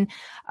depression.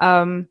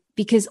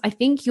 Because I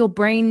think your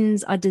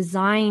brains are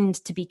designed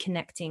to be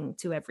connecting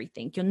to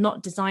everything. You're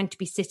not designed to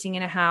be sitting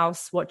in a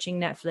house watching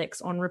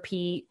Netflix on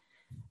repeat.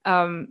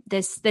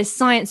 There's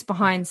science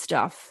behind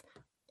stuff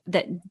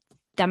that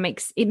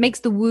makes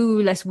the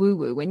woo less woo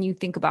woo when you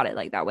think about it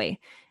like that way.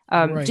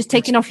 Right. Just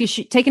taking off your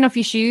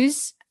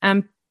shoes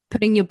and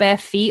putting your bare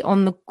feet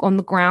on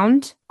the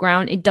ground,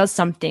 it does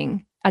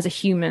something as a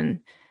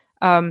human,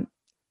 and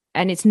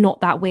it's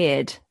not that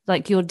weird.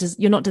 Like you're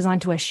not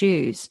designed to wear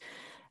shoes,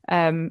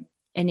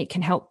 and it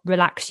can help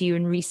relax you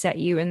and reset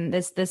you. And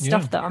there's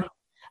stuff that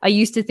I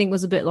used to think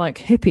was a bit like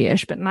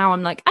hippie-ish, but now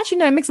I'm like, actually,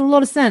 no, it makes a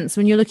lot of sense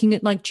when you're looking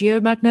at like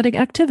geomagnetic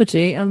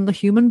activity and the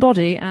human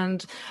body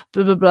and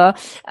blah, blah, blah.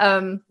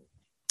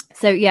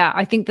 So yeah,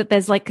 I think that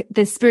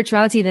there's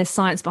spirituality, there's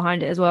science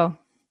behind it as well.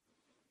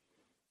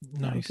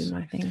 Nice.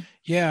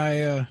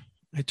 Yeah,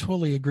 I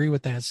totally agree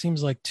with that. It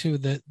seems like too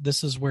that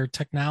this is where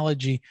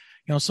technology,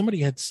 somebody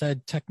had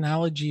said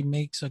technology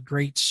makes a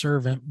great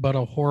servant, but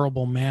a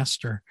horrible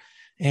master.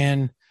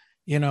 And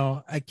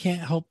I can't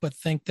help but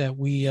think that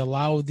we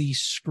allow these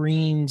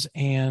screens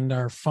and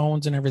our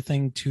phones and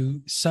everything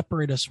to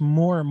separate us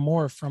more and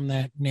more from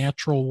that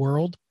natural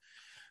world.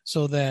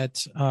 So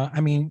that,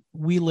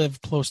 we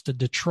live close to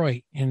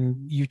Detroit,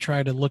 and you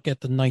try to look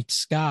at the night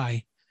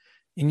sky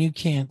and you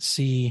can't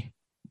see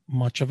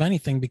much of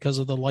anything because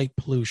of the light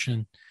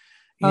pollution.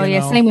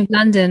 Same with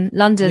London,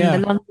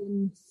 the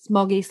London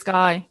smoggy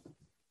sky.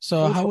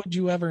 So how would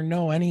you ever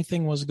know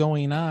anything was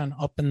going on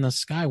up in the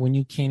sky when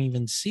you can't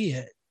even see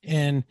it?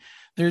 And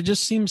there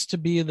just seems to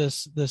be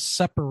this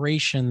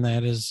separation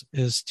that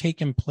is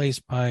taking place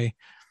by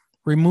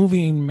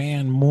removing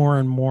man more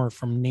and more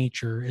from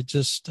nature. It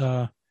just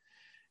and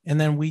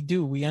then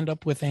we end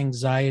up with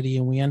anxiety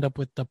and we end up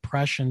with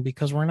depression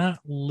because we're not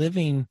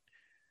living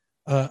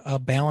a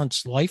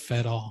balanced life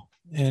at all.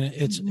 And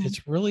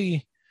it's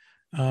really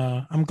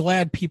I'm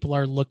glad people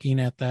are looking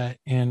at that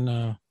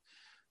and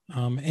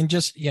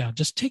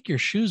just take your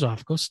shoes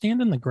off, go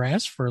stand in the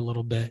grass for a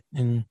little bit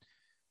and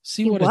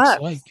see what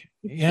it's like.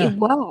 It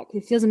works.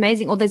 It feels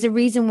amazing. Or there's a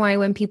reason why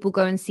when people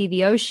go and see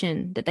the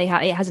ocean that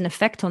it has an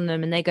effect on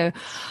them, and they go,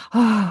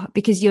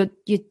 because you're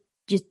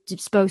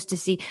supposed to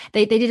see.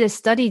 They did a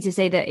study to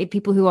say that if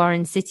people who are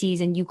in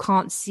cities and you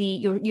can't see,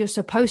 you're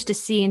supposed to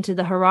see into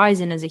the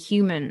horizon as a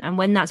human, and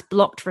when that's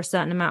blocked for a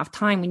certain amount of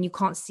time, when you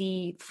can't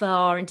see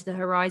far into the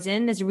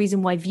horizon, there's a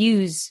reason why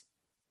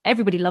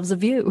everybody loves a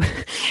view.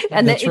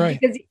 And that's right.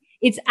 Because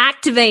it's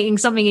activating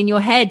something in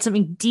your head,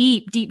 something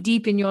deep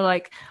in your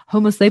like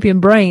Homo sapien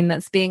brain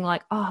that's being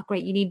like, oh,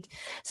 great.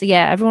 So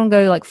yeah, everyone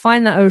go like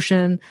find that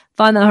ocean,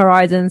 find that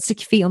horizon,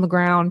 stick your feet on the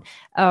ground,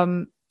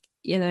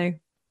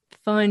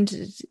 find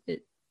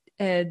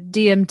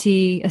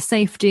DMT, a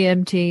safe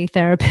DMT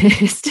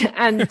therapist,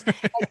 and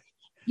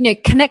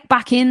connect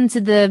back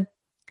into the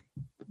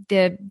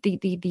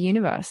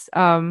universe.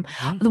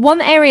 The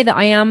one area that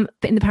I am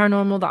in the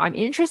paranormal that I'm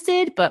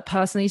interested but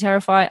personally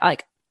terrified,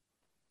 like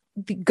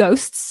the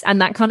ghosts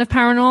and that kind of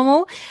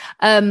paranormal.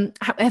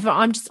 However,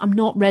 I'm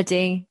not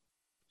ready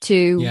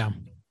to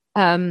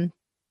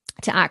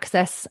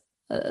access.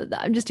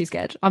 I'm just too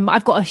scared.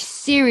 I've got a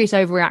serious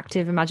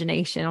overreactive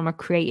imagination. I'm a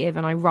creative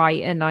and I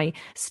write and I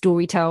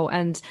storytell,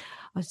 and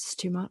it's just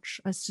too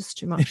much. It's just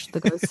too much, the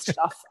ghost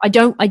stuff. I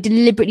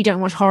deliberately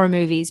don't watch horror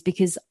movies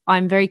because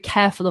I'm very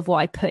careful of what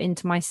I put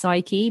into my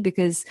psyche,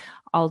 because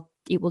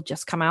it will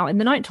just come out in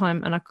the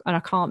nighttime, and I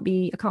can't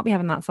be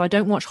having that. So I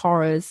don't watch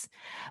horrors,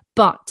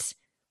 but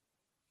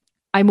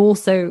I'm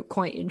also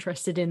quite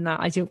interested in that.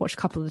 I do watch a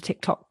couple of the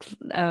TikTok,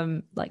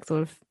 like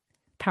sort of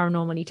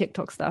paranormally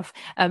TikTok stuff,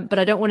 but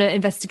I don't want to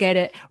investigate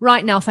it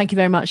right now. Thank you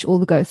very much, all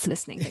the ghosts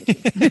listening.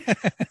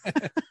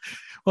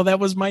 Well, that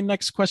was my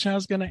next question I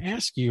was going to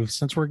ask you,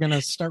 since we're going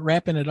to start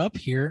wrapping it up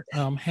here.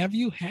 Have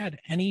you had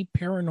any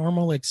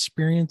paranormal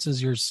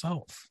experiences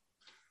yourself?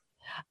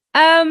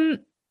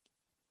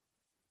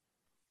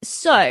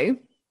 So,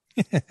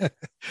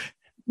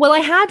 well, I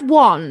had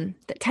one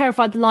that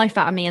terrified the life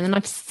out of me, and then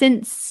I've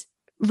since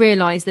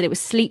realized that it was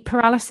sleep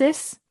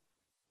paralysis.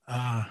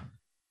 I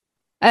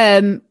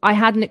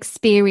had an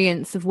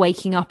experience of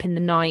waking up in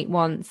the night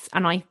once,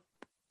 and I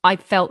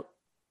felt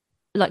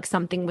like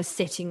something was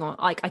sitting on,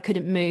 like I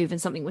couldn't move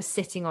and something was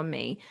sitting on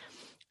me,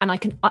 and I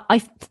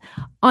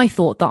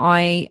thought that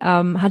I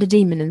had a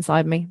demon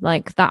inside me,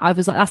 like that. I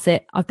was like, that's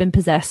it, I've been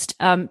possessed,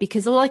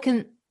 because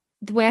the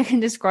way I can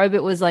describe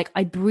it was like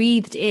I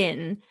breathed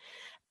in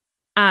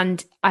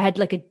and I had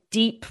like a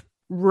deep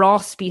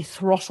raspy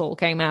throttle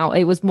came out.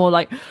 It was more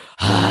like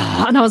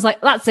and I was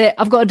like, that's it,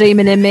 I've got a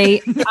demon in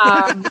me.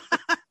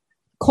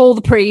 Call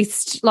the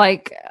priest,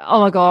 like,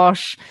 oh my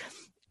gosh.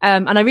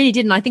 And I really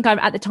didn't. I think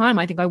at the time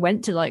I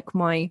went to like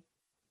my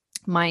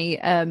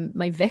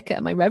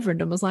vicar, my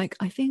reverend, and was like,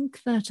 I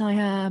think that I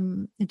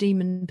am a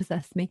demon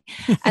possessed me.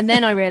 And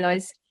then I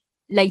realized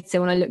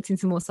later when I looked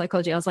into more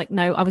psychology, I was like,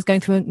 no, I was going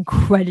through an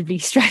incredibly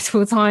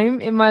stressful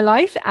time in my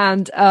life,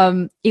 and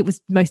it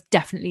was most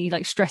definitely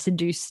like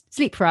stress-induced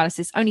sleep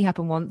paralysis. Only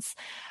happened once.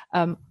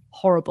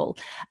 Horrible.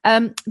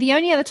 The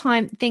only other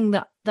thing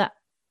that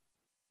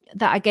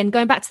again,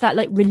 going back to that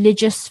like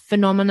religious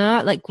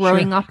phenomena, like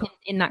growing up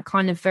in that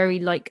kind of very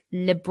like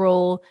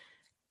liberal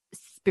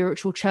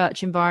spiritual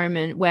church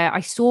environment where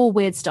I saw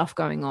weird stuff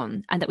going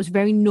on, and that was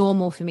very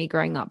normal for me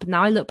growing up. But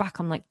now I look back,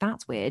 I'm like,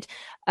 that's weird.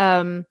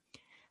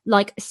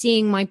 Like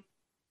seeing my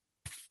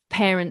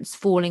parents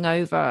falling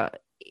over,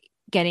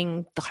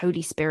 getting the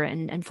Holy Spirit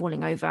and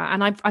falling over.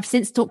 And I've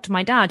since talked to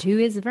my dad, who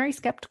is a very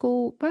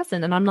skeptical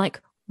person, and I'm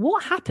like,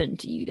 what happened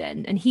to you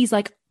then? And he's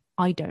like,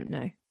 I don't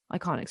know, I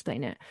can't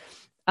explain it.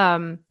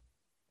 And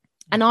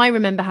I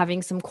remember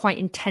having some quite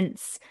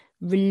intense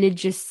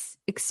religious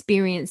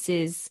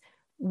experiences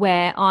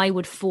where I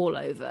would fall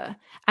over,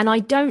 and I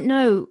don't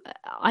know,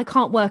 I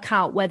can't work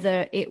out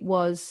whether it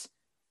was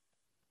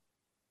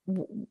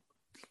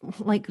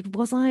like,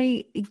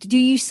 do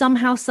you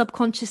somehow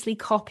subconsciously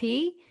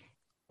copy,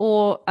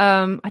 or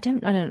I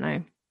don't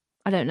know.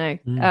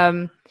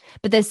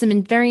 But there's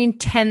some very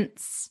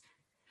intense,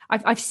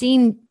 I've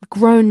seen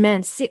grown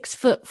men,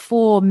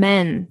 6'4"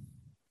 men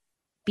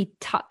be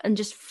and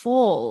just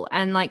fall,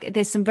 and like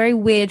there's some very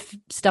weird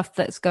stuff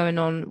that's going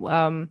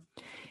on.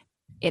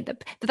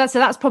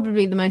 That's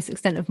probably the most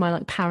extent of my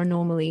like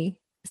paranormally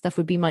stuff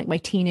would be my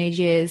teenage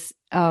years.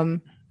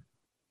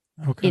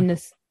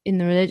 In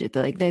the religion,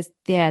 but like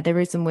there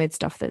is some weird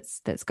stuff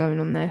that's going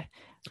on there.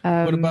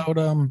 What about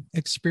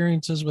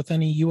experiences with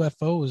any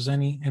UFOs,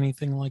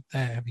 anything like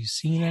that? Have you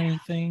seen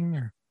anything?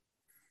 Or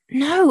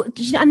no?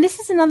 And this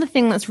is another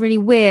thing that's really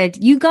weird.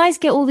 You guys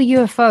get all the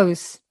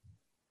UFOs,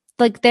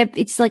 like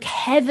it's like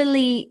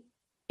heavily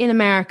in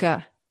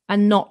America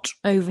and not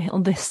over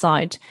on this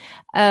side.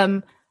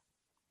 I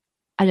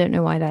don't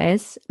know why that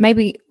is.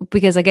 Maybe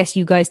because I guess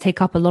you guys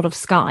take up a lot of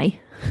sky,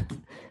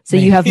 so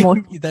you have more.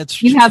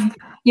 That's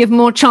you have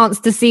more chance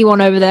to see one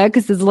over there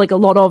because there's like a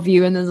lot of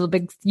you, and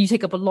you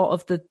take up a lot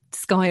of the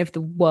sky of the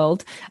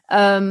world.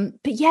 But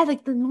yeah,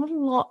 like there's not a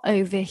lot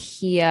over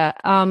here.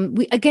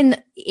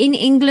 Again, in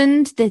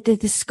England,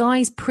 the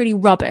sky's pretty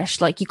rubbish.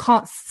 Like you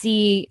can't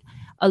see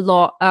a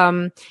lot.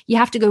 You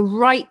have to go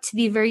right to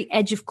the very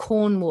edge of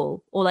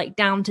Cornwall, or like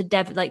down to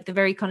Devon, like the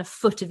very kind of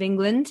foot of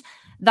England.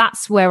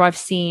 That's where I've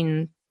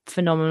seen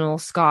phenomenal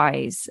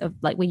skies of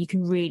like where you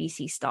can really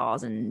see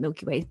stars and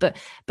Milky Ways, but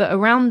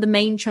around the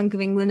main chunk of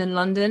England and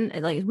London,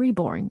 it's really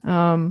boring.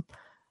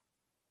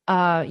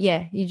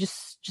 Yeah, you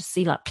just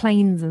see like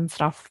planes and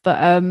stuff, but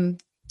again,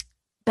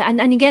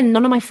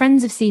 none of my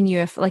friends have seen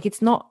UFO. Like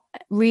it's not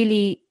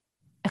really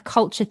a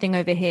culture thing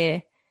over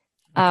here.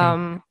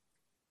 Okay.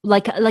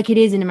 Like it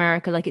is in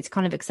America. Like it's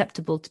kind of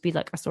acceptable to be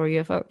like, I saw a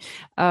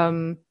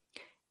UFO.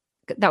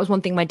 That was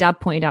one thing my dad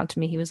pointed out to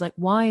me. He was like,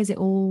 why is it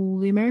all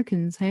the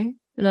Americans, hey?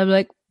 And I'm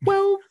like,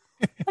 well,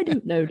 I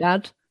don't know,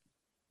 Dad.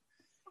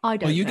 I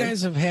don't Well, you know.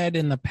 guys have had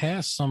in the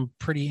past some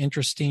pretty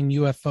interesting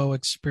UFO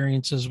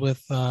experiences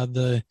with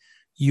the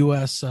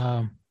U.S.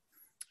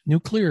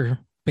 Nuclear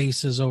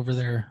bases over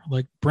there,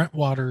 like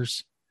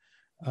Brentwater's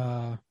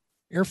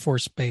Air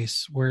Force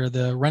Base, where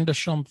the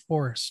Rendlesham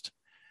Forest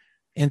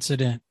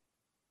incident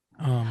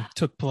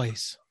took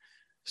place.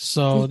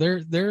 So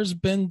there's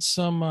been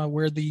some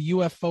where the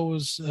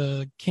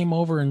UFOs came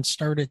over and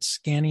started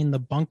scanning the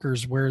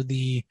bunkers where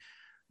the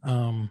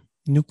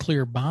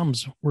nuclear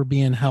bombs were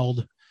being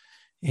held,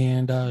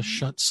 and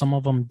shut some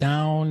of them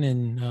down.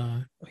 And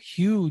a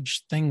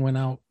huge thing went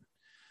out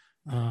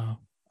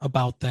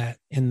about that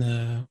in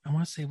I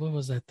want to say, what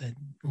was that, the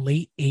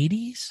late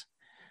 80s,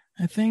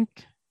 I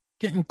think,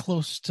 getting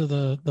close to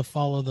the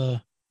fall of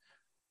the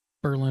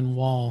Berlin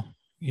Wall,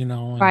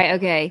 Right.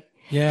 Okay.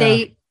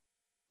 Yeah.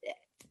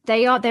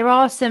 There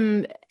are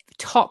some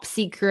top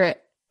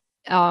secret,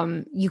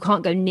 you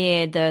can't go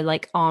near the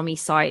like army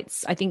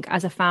sites. I think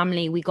as a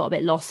family we got a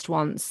bit lost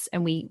once,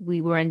 and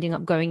we were ending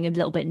up going a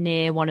little bit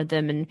near one of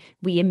them, and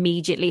we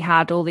immediately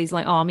had all these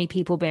like army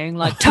people being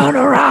like, turn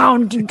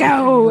around and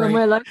go. Right. And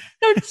we're like,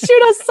 don't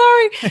shoot us,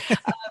 sorry.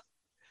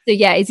 So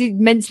yeah, it's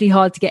immensely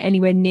hard to get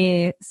anywhere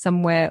near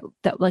somewhere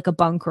that like a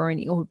bunker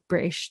or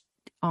British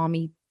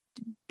army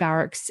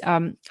barracks.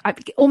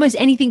 Almost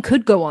anything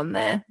could go on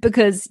there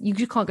because you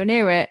just can't go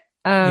near it.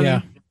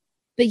 But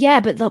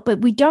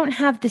we don't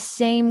have the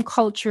same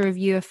culture of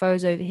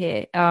UFOs over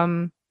here.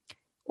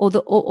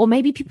 Or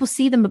maybe people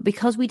see them, but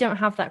because we don't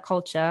have that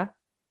culture,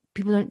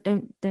 people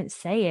don't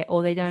say it,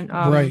 or they don't.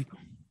 Right.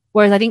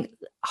 Whereas I think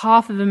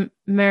half of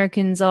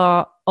Americans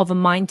are of a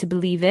mind to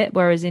believe it,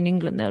 whereas in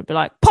England they'll be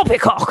like,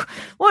 poppycock,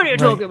 what are you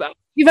talking about?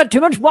 You've had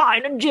too much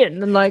wine and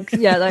gin, and like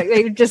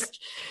they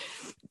just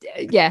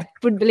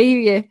wouldn't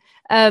believe you.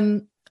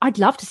 I'd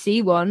love to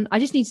see one. I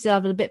just need to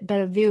have a bit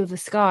better view of the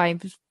sky.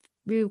 It's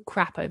real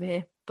crap over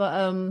here.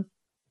 But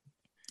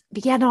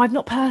yeah, no, I've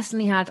not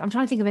personally had. I'm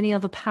trying to think of any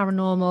other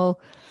paranormal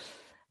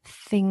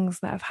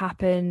things that have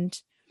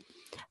happened.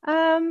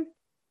 Well,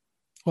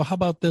 how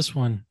about this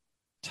one?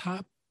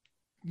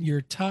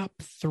 Your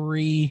top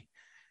 3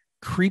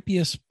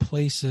 creepiest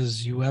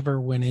places you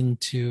ever went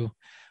into,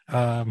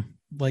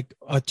 like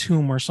a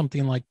tomb or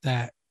something like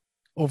that,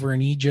 over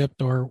in Egypt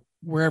or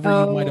wherever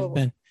you might have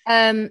been.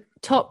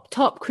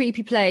 Top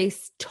creepy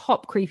place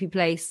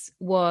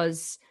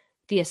was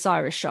the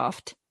Osiris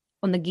Shaft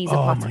on the Giza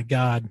Plateau. Oh my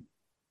God.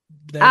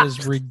 That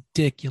is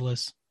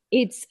ridiculous.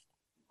 It's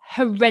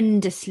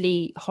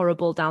horrendously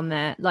horrible down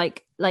there.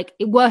 Like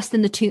worse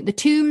than the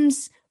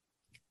tombs.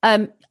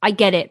 I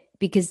get it,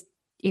 because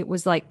it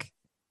was like,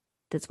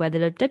 that's where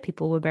the dead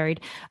people were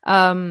buried.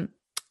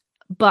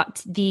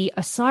 But the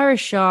Osiris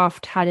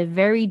Shaft had a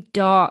very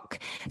dark.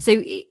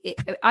 So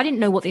I didn't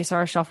know what the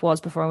Osiris Shaft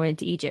was before I went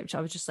to Egypt. I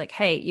was just like,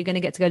 hey, you're going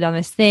to get to go down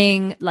this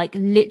thing. Like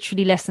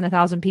literally less than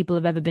 1,000 people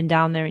have ever been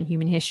down there in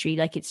human history.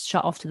 Like it's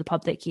shut off to the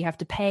public. You have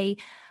to pay.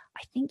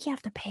 I think you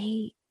have to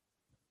pay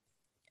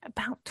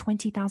about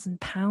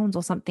 £20,000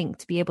 or something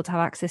to be able to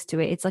have access to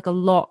it. It's like a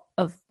lot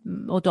of,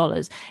 or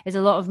dollars. It's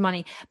a lot of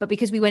money. But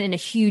because we went in a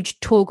huge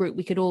tour group,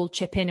 we could all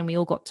chip in and we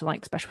all got to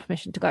like special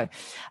permission to go.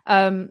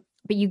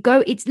 But you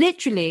go, it's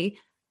literally,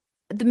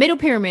 the Middle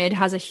Pyramid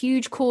has a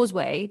huge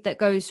causeway that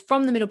goes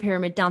from the Middle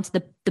Pyramid down to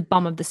the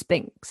bum of the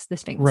Sphinx.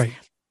 Right.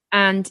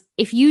 And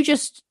if you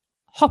just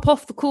hop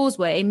off the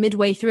causeway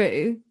midway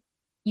through,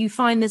 you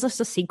find there's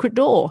just a secret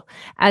door.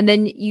 And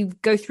then you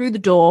go through the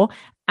door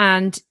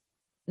and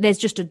there's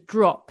just a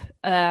drop,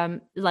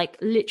 like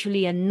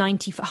literally a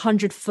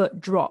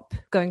 100-foot drop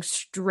going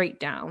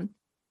straight down.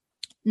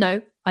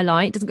 No, I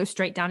lie. It doesn't go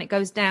straight down. It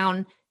goes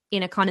down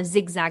in a kind of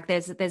zigzag.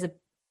 There's a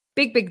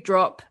big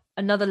drop,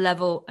 another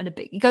level, and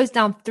it goes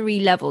down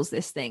 3 levels,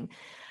 this thing.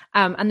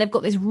 And they've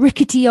got this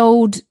rickety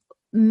old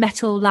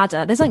metal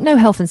ladder. There's like no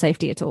health and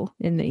safety at all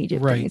in the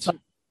Egypt. Right. It's like,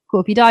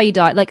 cool, if you die, you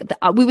die. Like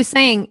we were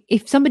saying,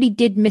 if somebody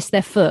did miss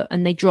their foot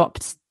and they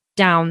dropped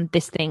down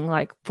this thing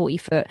like 40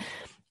 foot,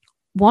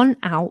 one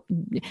out,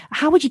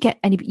 how would you get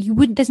anybody? You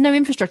wouldn't, there's no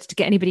infrastructure to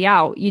get anybody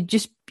out. You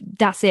just,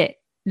 that's it.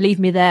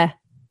 Leave me there.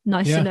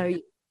 Nice to know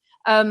you.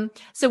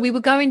 So we were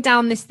going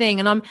down this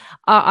thing, and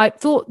I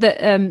thought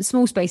that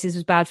small spaces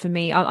was bad for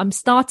me. I'm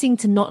starting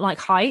to not like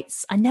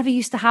heights. I never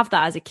used to have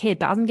that as a kid,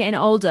 but as I'm getting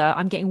older,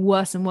 I'm getting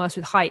worse and worse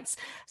with heights.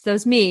 So it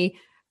was me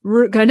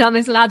going down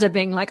this ladder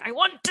being like, I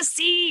want to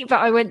see, but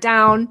I went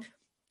down,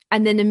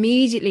 and then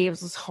immediately it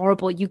was just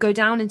horrible. You go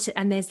down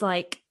and there's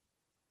like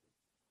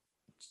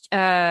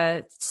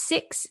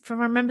 6, if I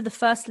remember, the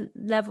first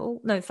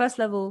level,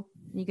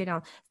 you go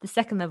down the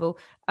second level,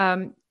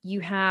 you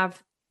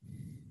have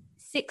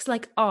 6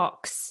 like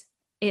arcs.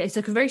 It's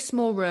like a very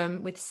small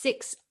room with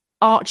 6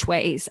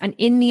 archways, and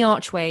in the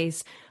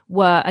archways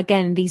were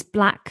again these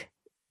black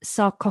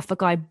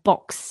sarcophagi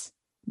box.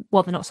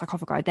 Well, they're not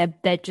sarcophagi,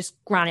 they're just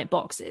granite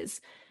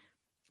boxes,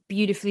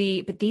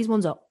 beautifully, but these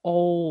ones are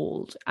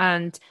old,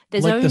 and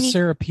there's like only the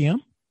Serapeum,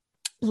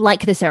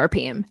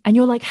 and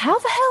you're like, how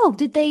the hell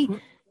did they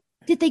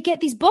get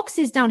these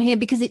boxes down here?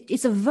 Because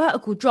it's a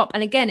vertical drop,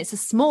 and again, it's a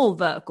small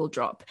vertical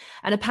drop,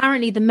 and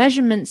apparently the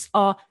measurements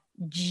are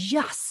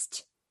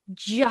just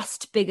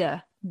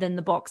bigger than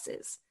the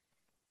boxes.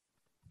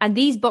 And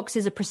these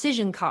boxes are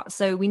precision cut,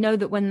 so we know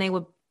that when they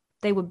were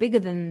bigger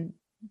than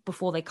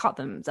before they cut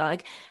them. So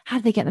like, how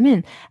did they get them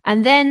in?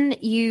 And then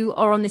you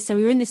are on this, so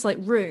we're in this like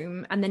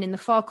room, and then in the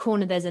far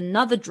corner there's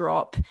another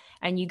drop,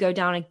 and you go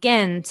down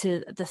again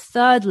to the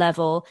third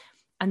level,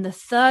 and the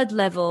third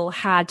level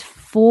had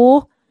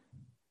 4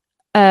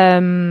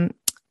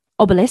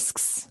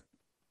 obelisks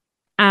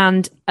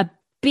and a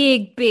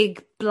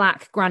big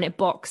black granite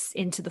box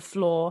into the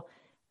floor.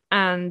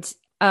 And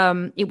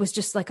it was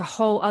just like a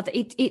whole other,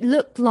 it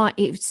looked like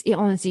it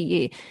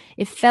honestly,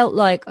 it felt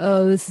like,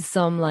 oh, this is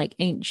some like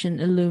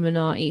ancient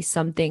Illuminati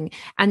something.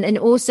 And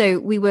also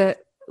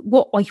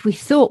what we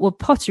thought were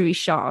pottery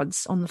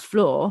shards on the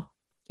floor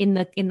in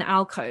the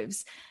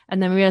alcoves.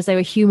 And then we realized they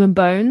were human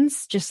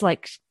bones, just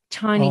like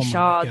tiny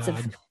shards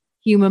of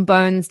human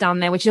bones down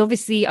there, which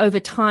obviously over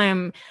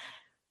time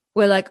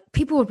were like,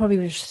 people were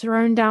probably just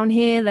thrown down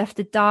here, left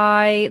to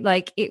die.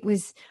 Like it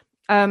was,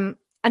 and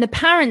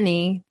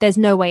apparently there's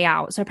no way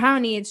out. So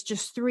apparently it's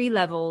just 3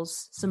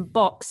 levels, some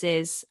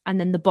boxes, and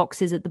then the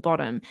boxes at the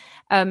bottom.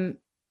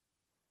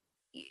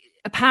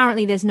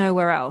 Apparently there's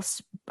nowhere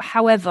else.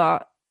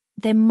 However,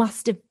 there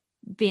must have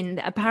been,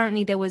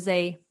 apparently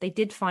they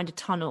did find a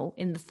tunnel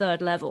in the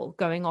 3rd level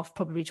going off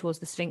probably towards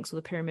the Sphinx or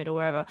the pyramid or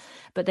wherever,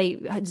 but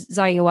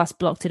Zahi Hawass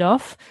blocked it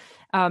off.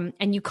 And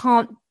you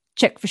can't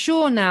check for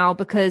sure now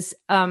because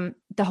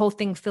the whole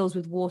thing fills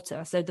with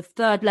water. So the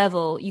 3rd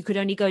level, you could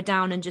only go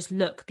down and just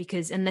look,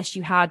 because unless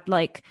you had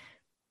like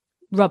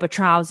rubber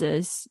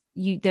trousers,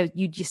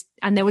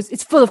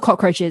 it's full of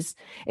cockroaches.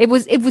 It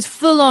was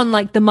full on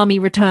like the Mummy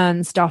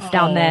Returns stuff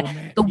down there.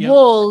 Man. The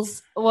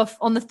walls were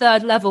on the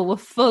 3rd level were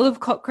full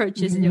of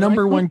cockroaches.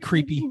 Number one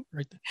creepy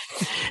right there.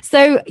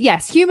 So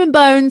yes, human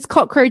bones,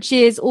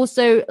 cockroaches,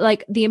 also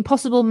like the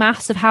impossible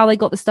maths of how they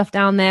got the stuff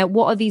down there.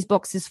 What are these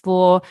boxes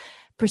for?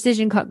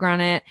 Precision cut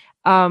granite.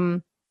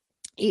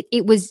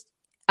 It was,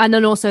 and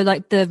then also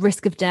like the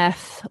risk of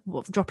death,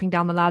 dropping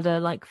down the ladder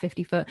like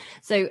 50 foot.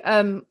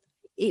 So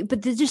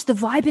but just the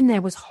vibe in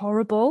there was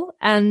horrible,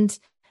 and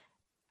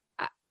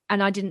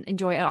I didn't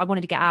enjoy it. I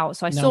wanted to get out,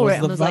 so I saw it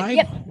and was like,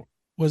 yep.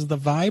 Was the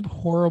vibe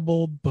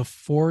horrible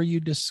before you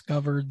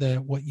discovered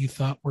that what you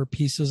thought were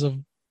pieces of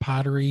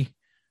pottery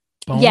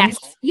bones? Yes.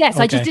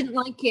 Okay. I just didn't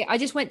like it. I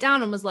just went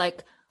down and was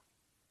like,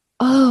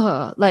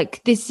 oh,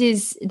 like this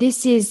is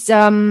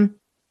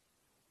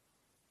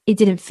it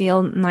didn't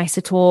feel nice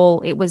at all.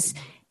 It was,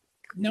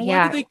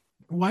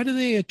 why do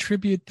they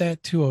attribute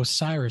that to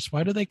Osiris?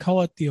 Why do they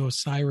call it the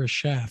Osiris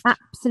shaft?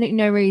 Absolutely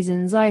no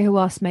reason. Zahi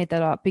Hawass made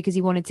that up because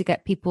he wanted to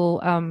get people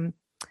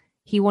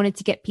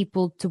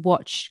to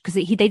watch, because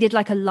they did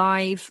like a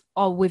live,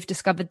 oh, we've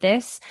discovered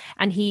this,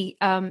 and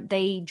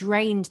they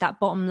drained that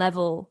bottom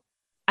level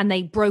and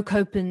they broke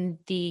open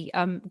the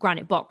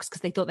granite box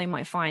because they thought they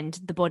might find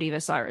the body of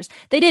Osiris.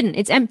 They didn't.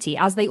 It's empty,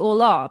 as they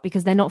all are,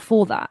 because they're not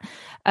for that.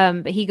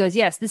 But he goes,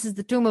 yes, this is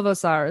the tomb of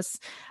Osiris.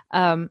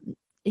 No,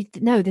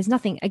 there's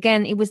nothing.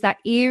 Again, it was that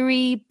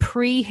eerie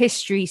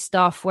prehistory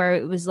stuff where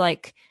it was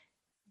like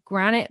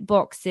granite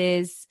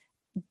boxes.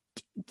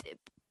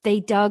 They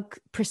dug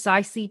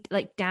precisely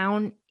like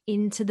down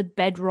into the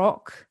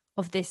bedrock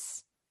of the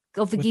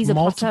Giza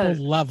Plateau.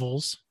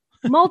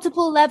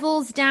 Multiple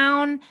levels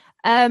down.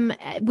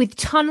 With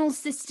tunnel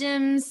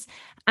systems,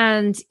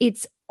 and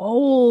it's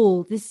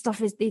old. This stuff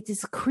is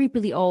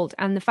creepily old,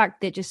 and the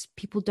fact that just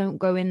people don't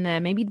go in there.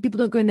 Maybe people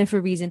don't go in there for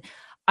a reason.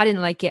 I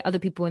didn't like it. Other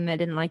people in there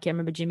didn't like it. I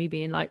remember Jimmy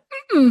being like,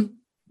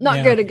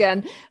 "Not good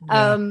again."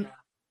 Yeah.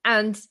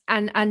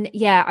 And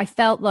yeah, I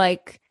felt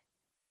like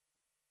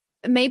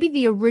maybe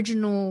the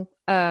original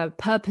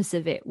purpose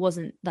of it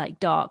wasn't like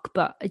dark,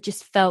 but it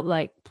just felt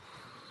like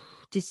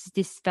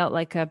this felt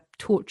like a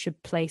torture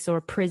place or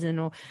a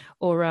prison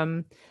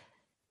or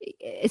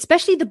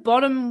especially the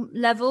bottom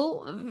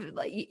level.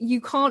 Like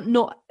you can't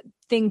not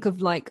think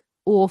of like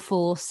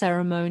awful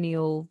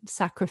ceremonial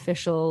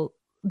sacrificial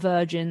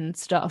virgin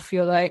stuff.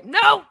 You're like,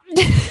 no,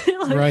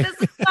 like, right.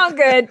 This is not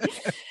good.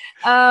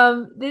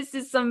 This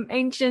is some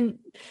ancient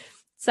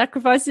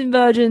sacrificing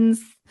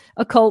virgins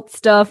occult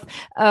stuff.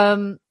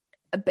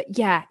 But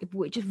yeah,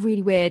 which is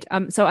really weird.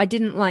 So I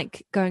didn't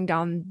like going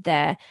down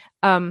there.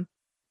 And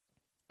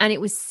it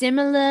was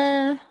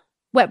similar.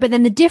 Well, but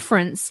then the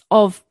difference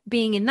of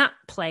being in that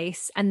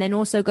place and then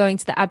also going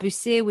to the Abu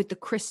Sir with the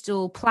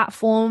crystal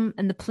platform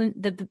and the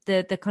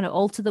kind of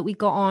altar that we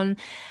got on,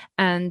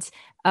 and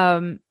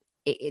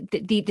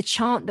the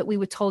chant that we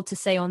were told to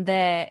say on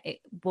there,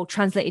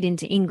 translated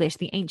into English,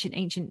 the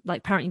ancient, like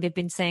apparently they've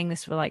been saying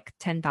this for like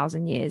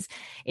 10,000 years.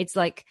 It's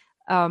like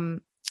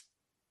the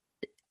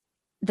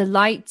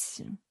light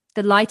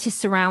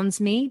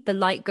surrounds me, the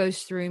light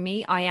goes through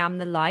me, I am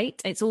the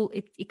light. It's all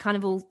it kind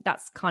of all,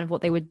 that's kind of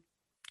what they would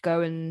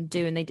go and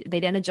do, and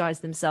they'd energize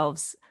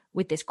themselves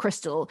with this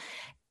crystal.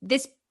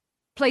 This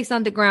place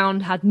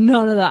underground had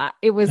none of that.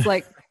 It was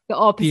like the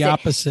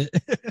opposite.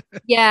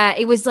 Yeah,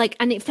 it was like,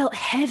 and it felt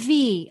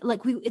heavy, like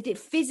it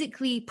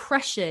physically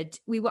pressured.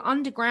 We were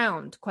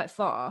underground quite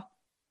far.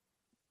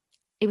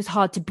 It was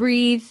hard to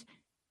breathe.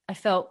 I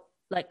felt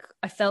like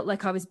I felt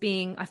like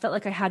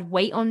I had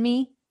weight on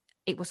me.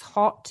 It was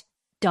hot,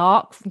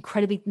 dark,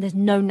 incredibly. There's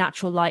no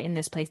natural light in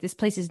this place. This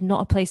place is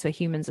not a place where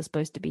humans are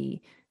supposed to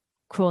be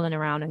crawling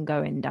around and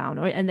going down,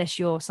 or unless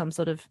you're some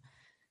sort of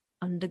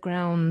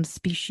underground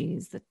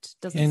species that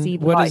doesn't see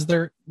the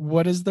light.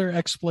 What is their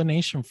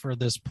explanation for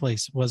this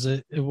place? Was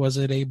it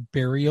a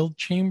burial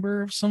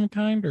chamber of some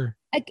kind, or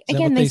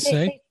Again, they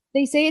say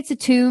it's a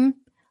tomb,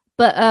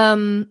 but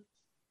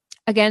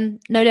again,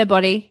 no dead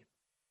body.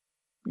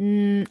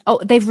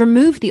 They've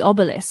removed the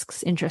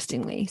obelisks,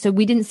 interestingly. So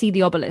we didn't see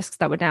the obelisks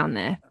that were down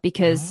there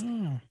because,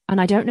 and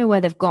I don't know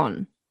where they've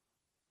gone,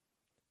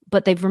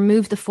 but they've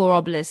removed the 4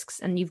 obelisks,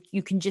 and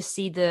you can just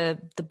see the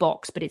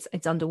box, but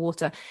it's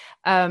underwater.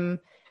 And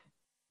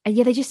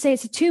yeah, they just say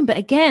it's a tomb. But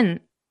again,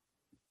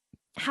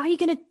 how are you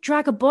going to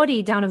drag a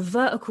body down a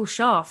vertical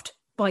shaft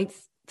by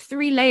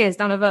 3 layers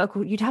down a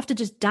vertical? You'd have to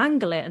just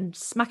dangle it and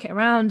smack it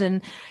around.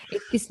 And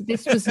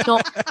this was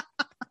not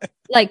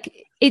like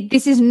it.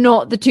 This is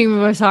not the tomb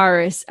of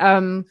Osiris. Is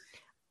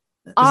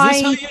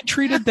this how you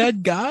treat a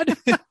dead god?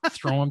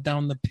 Throw him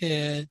down the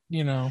pit,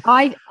 you know.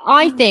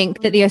 I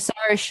think that the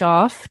Osiris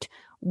shaft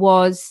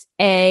was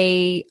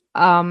a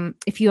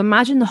if you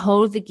imagine the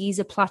whole of the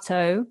Giza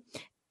plateau,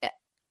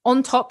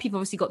 on top you've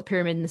obviously got the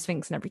pyramid and the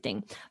Sphinx and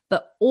everything,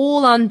 but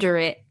all under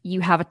it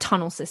you have a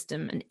tunnel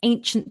system, an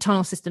ancient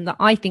tunnel system that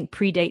I think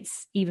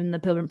predates even the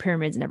Pilgrim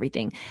pyramids and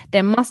everything.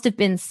 There must have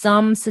been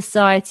some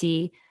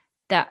society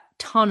that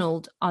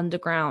tunneled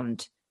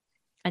underground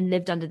and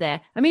lived under there.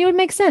 I mean, it would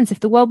make sense if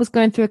the world was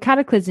going through a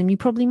cataclysm, you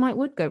probably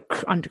would go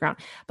underground.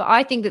 But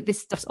I think that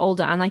this stuff's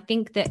older, and I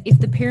think that if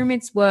the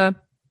pyramids were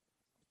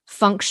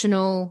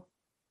functional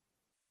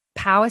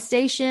power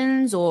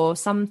stations or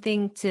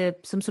something, to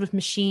some sort of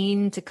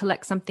machine to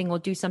collect something or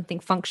do something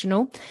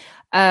functional,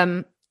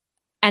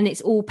 and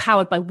it's all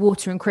powered by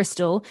water and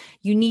crystal,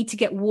 you need to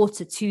get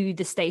water to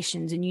the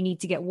stations, and you need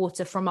to get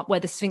water from up where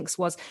the Sphinx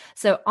was.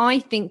 So I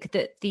think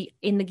that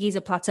in the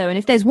Giza plateau, and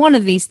if there's one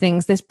of these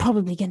things, there's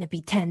probably going to be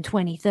 10,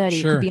 20,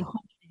 30, Sure. It could be 100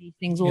 of these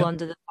things all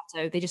under the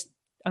plateau. They just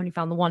only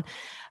found the one.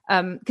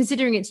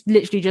 Considering it's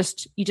literally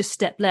just, you just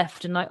step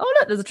left and like, oh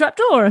look, there's a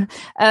trapdoor.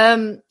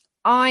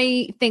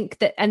 I think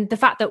that, and the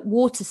fact that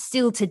water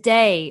still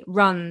today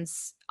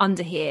runs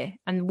under here,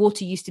 and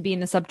water used to be in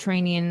the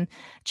subterranean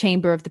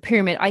chamber of the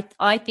pyramid.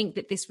 I think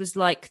that this was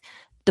like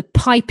the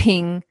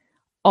piping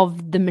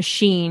of the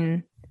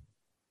machine,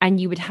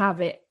 and you would have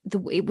it.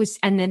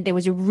 And then there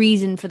was a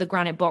reason for the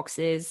granite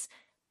boxes.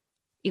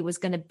 There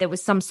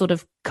was some sort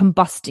of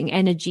combusting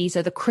energy.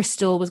 So the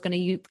crystal was going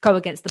to go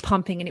against the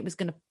pumping, and it was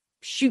going to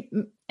shoot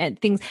at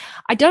things.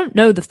 I don't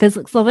know the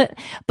physics of it,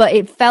 but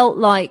it felt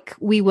like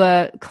we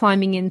were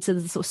climbing into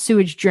the sort of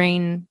sewage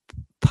drain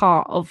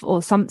part of,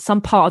 or some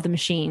part of the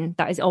machine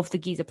that is of the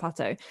Giza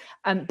plateau.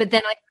 But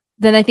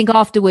then I think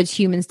afterwards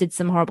humans did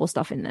some horrible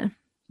stuff in there.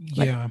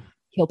 Yeah. Like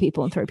kill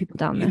people and throw people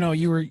down there. You know,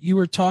 you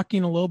were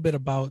talking a little bit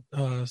about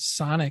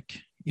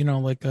sonic, you know,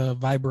 like a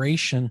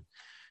vibration,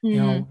 you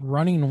know,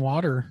 running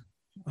water.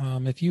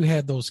 If you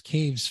had those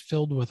caves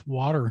filled with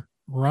water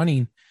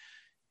running,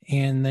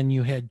 and then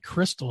you had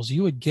crystals,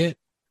 you would get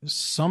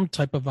some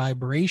type of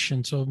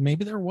vibration. So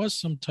maybe there was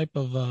some type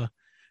of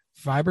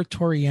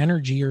vibratory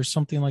energy or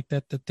something like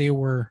that they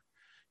were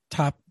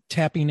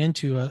tapping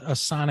into, a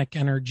sonic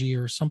energy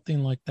or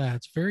something like that.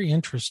 It's very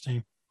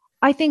interesting.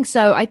 I think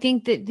so. I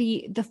think that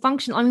the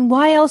function, I mean,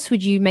 why else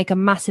would you make a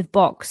massive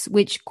box,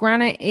 which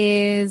granite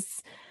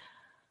is,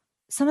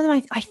 some of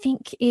them I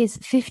think is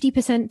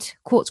 50%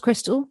 quartz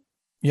crystal.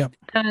 Yep.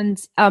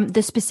 And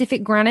the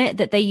specific granite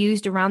that they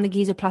used around the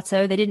Giza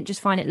plateau, they didn't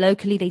just find it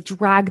locally, they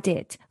dragged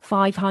it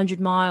 500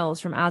 miles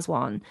from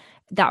Aswan.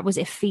 That was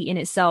a feat in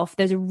itself.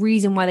 There's a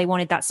reason why they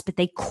wanted that, but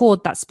they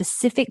cored that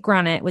specific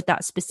granite with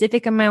that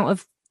specific amount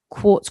of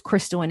quartz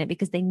crystal in it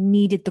because they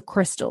needed the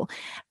crystal.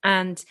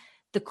 And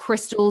the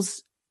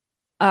crystals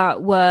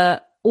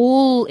were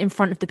all in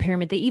front of the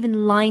pyramid. They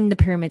even lined the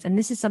pyramids. And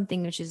this is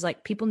something which is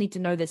like, people need to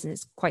know this, and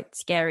it's quite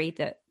scary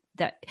that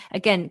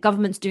again,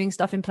 government's doing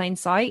stuff in plain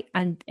sight,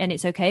 and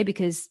it's okay,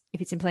 because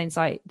if it's in plain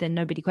sight, then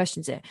nobody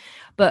questions it.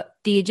 But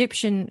the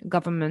Egyptian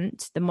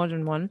government, the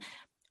modern one,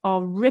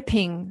 are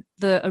ripping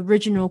the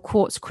original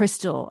quartz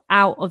crystal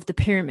out of the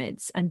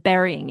pyramids and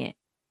burying it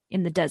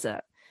in the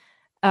desert.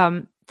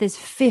 There's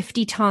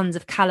 50 tons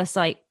of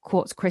calcite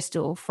quartz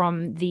crystal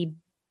from the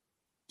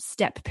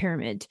Step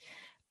pyramid.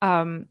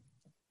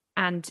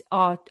 And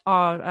our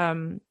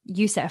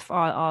Youssef,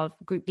 our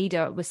group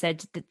leader, was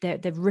said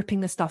that they're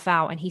ripping the stuff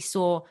out, and he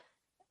saw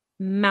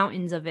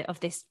mountains of it, of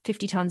this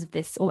 50 tons of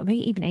this, or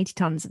maybe even 80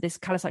 tons of this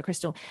calcite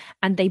crystal,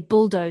 and they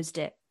bulldozed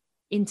it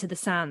into the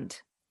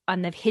sand,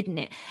 and they've hidden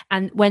it.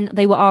 And when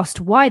they were asked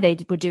why they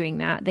were doing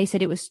that, they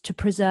said it was to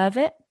preserve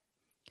it.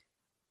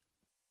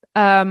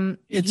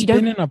 It's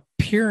been in a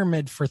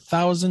pyramid for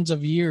thousands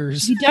of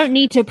years. You don't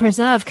need to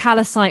preserve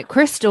calcite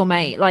crystal,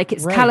 mate. Like,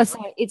 it's right.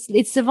 Calcite.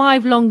 It's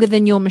survived longer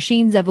than your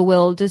machines ever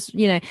will. Just,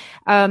 you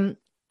know,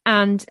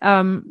 and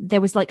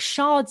there was like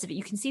shards of it.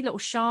 You can see little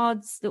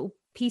shards, little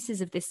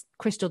pieces of this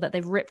crystal that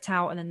they've ripped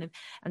out, and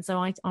so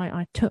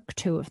I took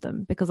 2 of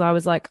them because I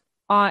was like,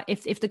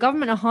 if the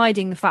government are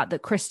hiding the fact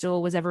that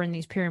crystal was ever in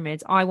these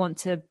pyramids, I want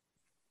to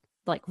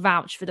like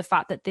vouch for the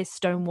fact that this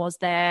stone was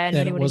there, and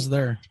that it was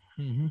there.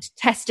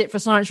 Test it for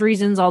science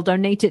reasons. I'll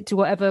donate it to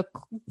whatever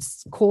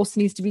course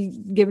needs to be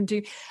given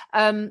to.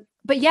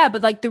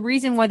 But like the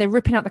reason why they're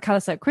ripping out the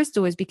calcite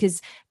crystal is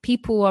because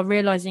people are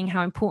realizing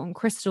how important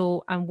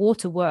crystal and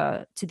water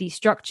were to these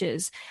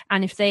structures,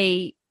 and if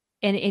they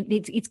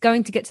it's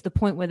going to get to the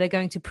point where they're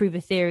going to prove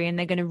a theory, and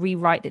they're going to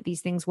rewrite that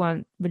these things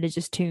weren't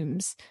religious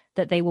tombs,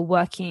 that they were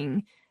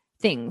working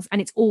things, and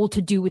it's all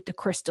to do with the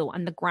crystal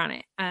and the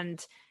granite,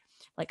 and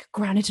like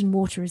granite and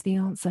water is the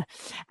answer.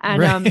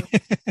 And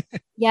right.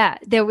 yeah,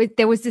 there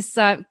was this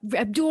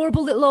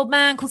adorable little old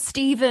man called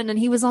Stephen, and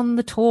he was on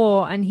the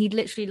tour, and he'd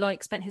literally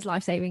like spent his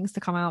life savings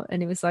to come out,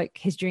 and it was like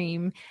his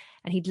dream,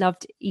 and he'd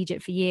loved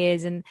Egypt for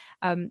years. And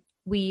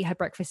we had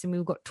breakfast and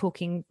we got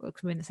talking, we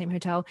were in the same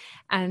hotel,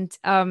 and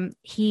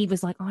he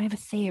was like, I have a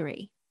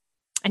theory.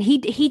 And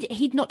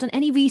he'd not done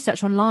any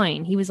research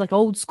online. He was like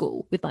old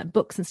school with like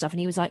books and stuff, and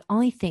he was like,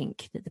 I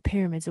think that the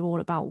pyramids are all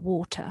about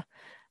water.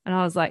 And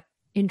I was like,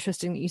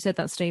 interesting that you said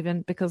that,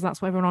 Stephen, because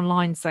that's what everyone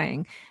online's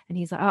saying. And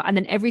he's like, oh. And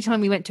then every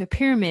time we went to a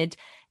pyramid,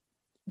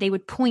 they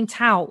would point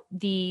out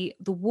the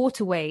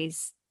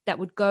waterways that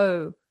would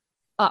go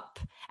up,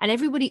 and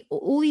everybody,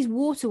 all these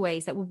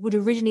waterways that would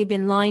originally have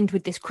been lined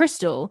with this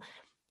crystal,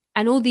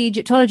 and all the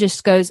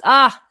Egyptologists goes,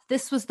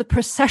 this was the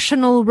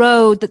processional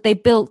road that they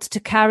built to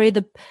carry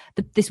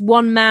this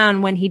one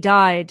man when he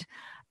died.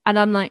 And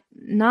I'm like,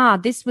 nah,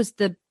 this was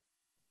the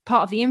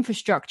part of the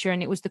infrastructure,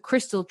 and it was the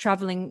crystal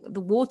traveling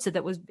the water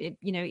that was, it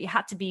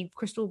had to be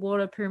crystal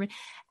water pyramid.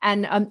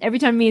 And every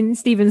time me and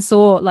Stephen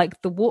saw like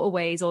the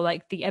waterways or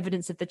like the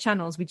evidence of the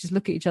channels, we just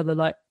look at each other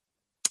like,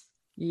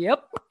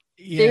 yep,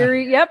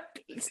 theory, yep.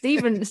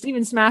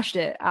 Stephen smashed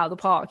it out of the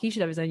park. He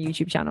should have his own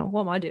YouTube channel.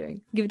 What am I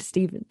doing? Give it to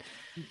Stephen.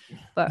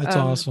 But that's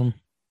awesome.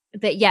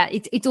 But yeah,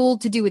 it's all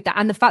to do with that,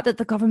 and the fact that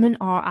the government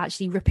are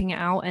actually ripping it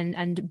out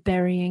and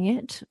burying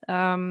it.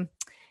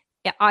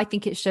 Yeah, I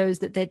think it shows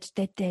that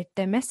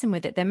they're messing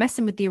with it. They're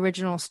messing with the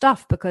original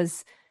stuff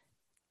because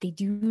they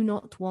do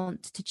not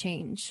want to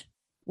change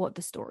what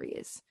the story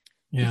is,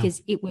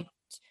 because it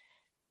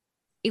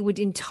would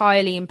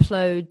entirely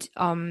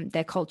implode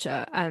their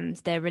culture and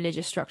their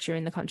religious structure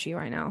in the country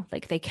right now.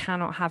 Like they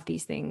cannot have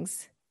these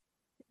things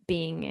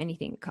being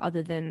anything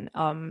other than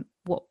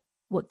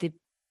what the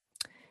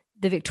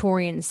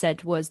Victorians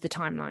said was the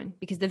timeline,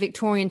 because the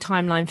Victorian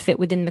timeline fit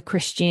within the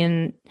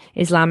Christian,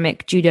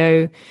 Islamic,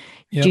 Judaism,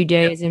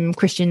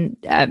 Christian,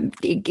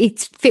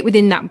 it's fit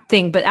within that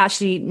thing. But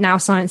actually now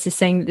science is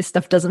saying that this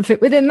stuff doesn't fit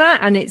within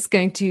that, and it's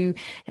going to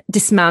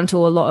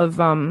dismantle a lot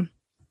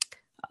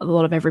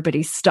of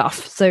everybody's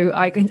stuff. So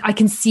I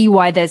can see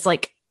why there's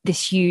like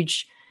this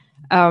huge,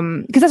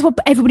 because that's what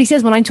everybody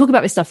says when I talk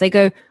about this stuff. They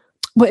go,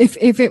 well,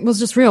 if it was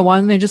just real, why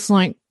don't they just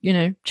like,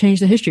 change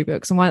the history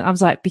books? And why? I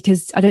was like,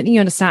 because I don't think you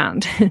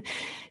understand.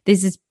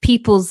 This is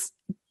people's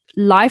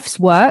life's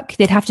work.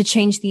 They'd have to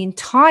change the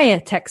entire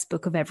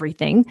textbook of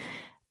everything.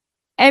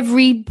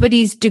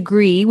 Everybody's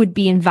degree would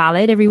be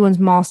invalid. Everyone's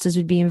master's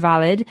would be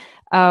invalid.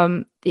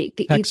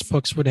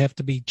 Textbooks would have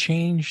to be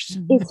changed.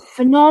 It's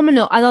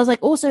phenomenal. And I was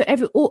like, also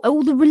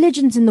all the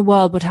religions in the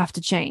world would have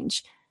to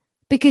change,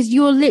 because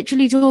you're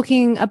literally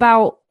talking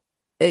about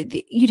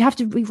you'd have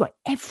to rewrite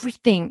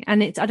everything,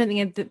 and I don't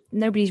think that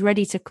nobody's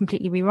ready to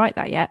completely rewrite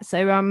that yet.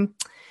 So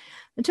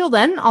until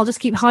then, I'll just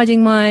keep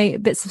hiding my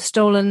bits of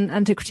stolen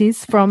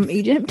antiquities from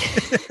Egypt.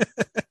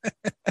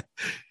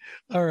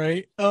 All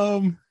right.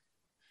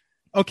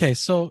 Okay,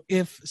 so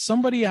if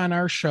somebody on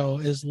our show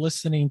is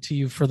listening to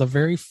you for the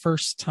very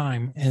first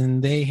time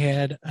and they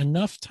had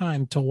enough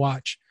time to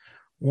watch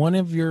one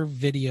of your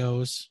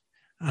videos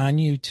on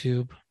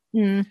YouTube,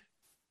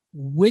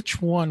 which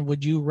one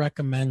would you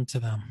recommend to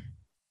them?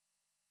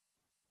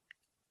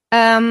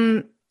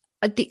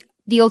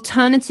 The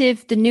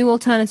alternative, the new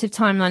alternative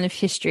timeline of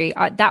history.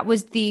 That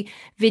was the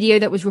video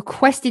that was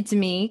requested to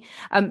me,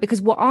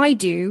 because what I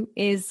do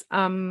is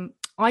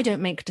I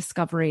don't make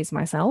discoveries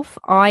myself.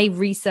 I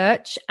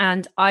research,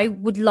 and I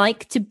would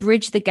like to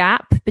bridge the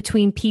gap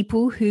between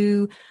people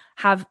who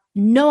have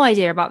no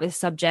idea about this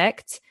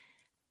subject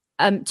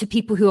to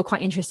people who are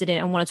quite interested in it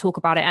and want to talk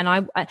about it. And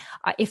I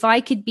if I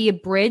could be a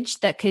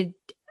bridge that could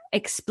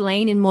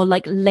explain in more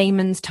like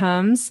layman's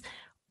terms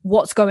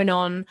what's going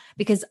on,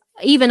 because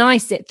even I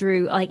sit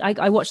through, like,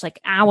 I watch like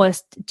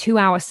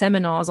 2-hour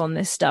seminars on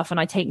this stuff, and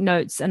I take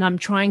notes, and I'm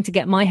trying to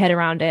get my head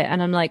around it.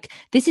 And I'm like,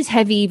 this is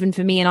heavy even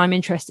for me, and I'm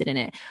interested in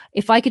it.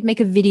 If I could make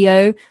a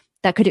video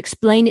that could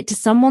explain it to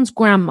someone's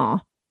grandma,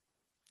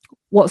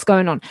 what's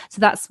going on. So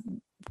that's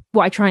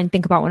what I try and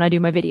think about when I do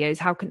my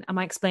videos. Am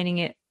I explaining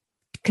it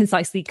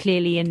concisely,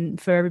 clearly,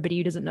 and for everybody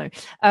who doesn't know?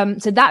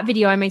 So that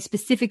video I made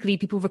specifically,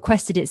 people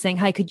requested it saying,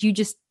 hey, could you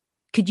just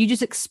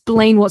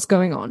explain what's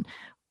going on?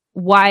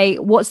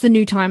 What's the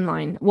new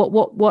timeline?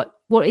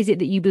 What is it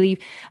that you believe?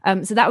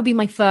 So that would be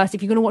my first.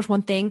 If you're going to watch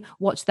one thing,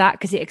 watch that,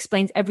 because it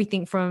explains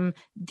everything from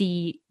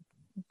the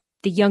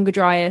the Younger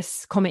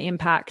Dryas, Comet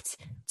Impact,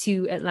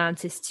 to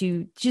Atlantis,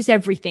 to just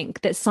everything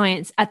that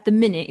science at the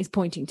minute is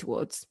pointing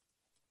towards.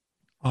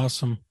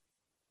 Awesome.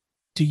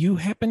 Do you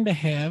happen to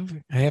have,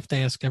 I have to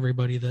ask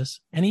everybody this,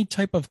 any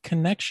type of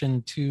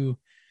connection to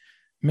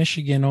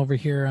Michigan over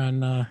here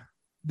on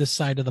this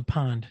side of the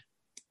pond?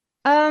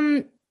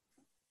 Well,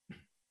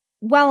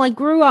 I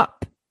grew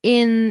up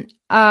in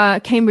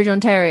Cambridge,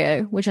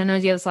 Ontario, which I know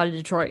is the other side of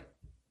Detroit.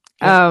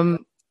 Yep.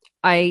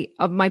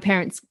 My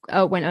parents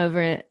went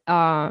over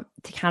to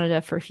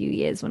Canada for a few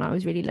years when I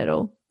was really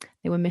little.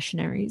 They were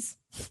missionaries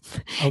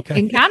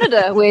in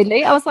Canada.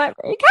 Weirdly, I was like,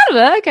 in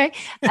Canada, okay.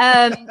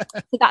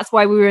 So that's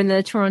why we were in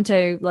the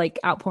Toronto like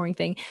outpouring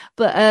thing.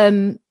 But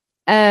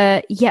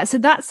yeah, so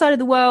that side of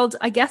the world,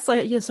 I guess.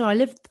 I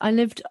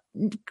lived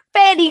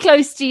fairly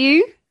close to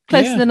you,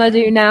 closer than I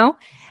do now.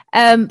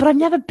 But I've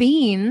never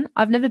been.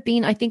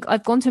 I think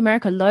I've gone to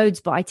America loads,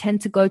 but I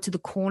tend to go to the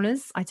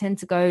corners. I tend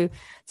to go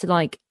to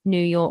like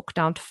New York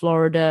down to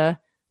Florida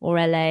or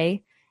LA.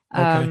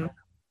 Okay.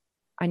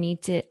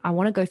 I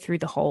want to go through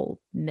the whole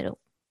middle.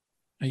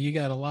 You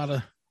got a lot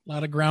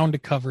of ground to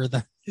cover.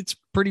 It's a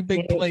pretty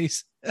big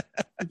place.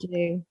 I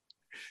do.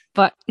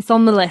 But it's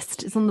on the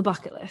list. It's on the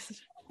bucket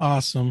list.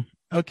 Awesome.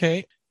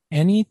 Okay.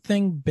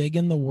 Anything big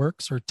in the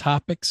works or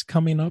topics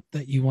coming up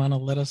that you want to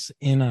let us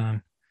in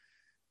on?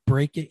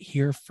 Break it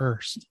here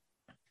first.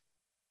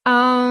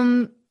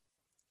 So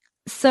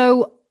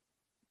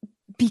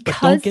because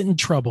but don't get in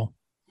trouble.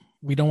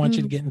 We don't want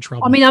you to get in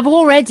trouble. I mean, I've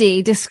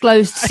already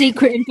disclosed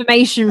secret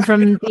information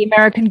from the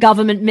American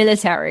government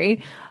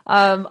military.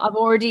 I've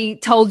already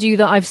told you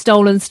that I've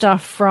stolen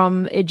stuff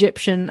from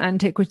Egyptian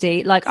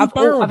antiquity. Like I've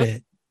borrowed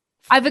it.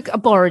 I've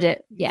borrowed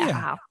it.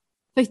 Yeah.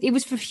 It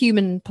was for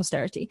human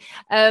posterity.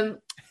 What's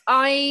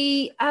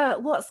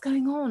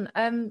going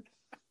on?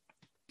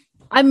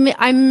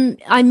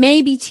 I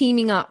may be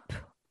teaming up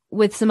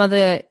with some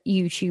other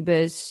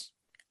YouTubers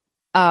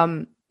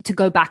to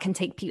go back and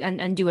take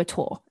and do a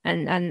tour,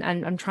 and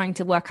I'm trying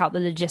to work out the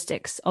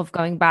logistics of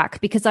going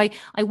back, because I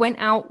went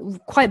out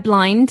quite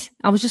blind.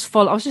 I was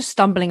just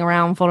stumbling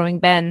around following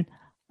Ben,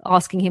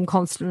 asking him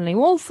constantly,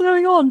 what's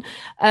going on?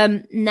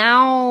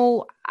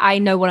 Now I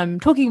know what I'm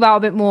talking about a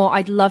bit more.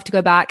 I'd love to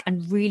go back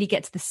and really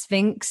get to the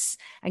Sphinx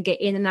and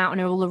get in and out and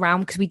all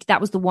around, because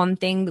that was the one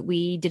thing that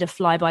we did a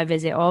flyby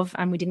visit of,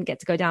 and we didn't get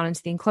to go down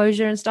into the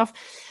enclosure and stuff.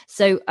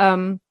 So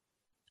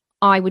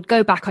I'd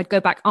go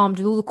back armed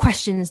with all the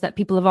questions that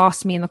people have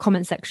asked me in the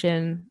comment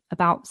section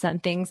about certain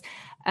things.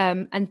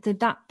 And so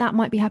that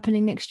might be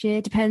happening next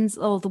year. Depends.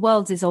 Oh, the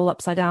world is all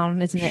upside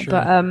down, isn't it? Sure.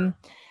 But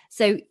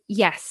so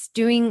yes,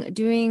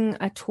 doing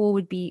a tour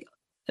would be,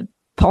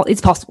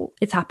 it's possible.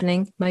 It's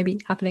happening. Maybe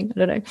happening. I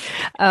don't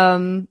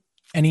know.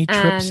 Any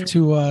trips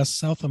to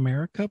South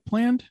America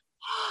planned?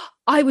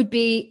 I would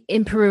be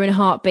in Peru in a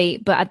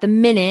heartbeat, but at the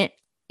minute,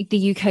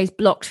 the UK is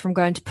blocked from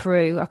going to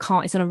Peru. I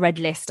can't. It's on a red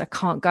list. I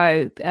can't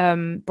go.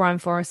 Brian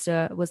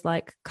Forrester was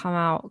like, "Come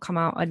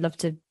out. I'd love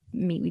to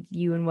meet with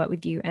you and work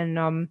with you."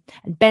 And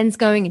Ben's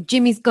going, and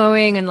Jimmy's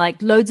going, and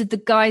like loads of the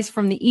guys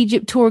from the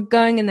Egypt tour are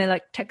going, and they're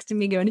like texting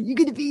me, going, "Are you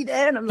going to be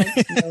there?" And I'm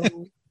like,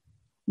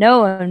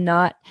 "No, I'm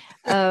not."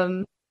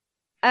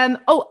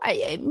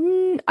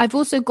 I've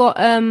also got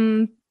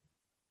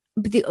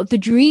the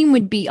dream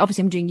would be,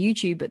 obviously I'm doing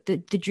YouTube, but the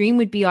dream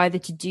would be either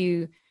to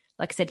do,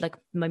 like I said, like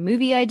my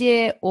movie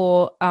idea,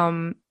 or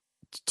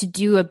to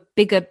do a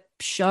bigger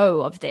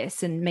show of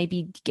this and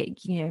maybe get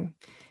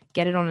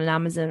it on an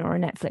Amazon or a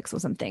Netflix or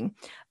something.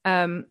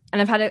 And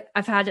I've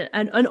had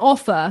an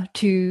offer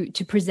to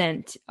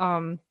present.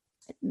 So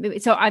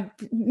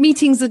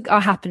meetings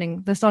are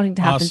happening. They're starting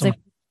to happen. Awesome. So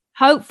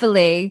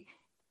hopefully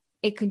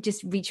it could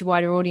just reach a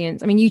wider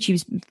audience. I mean,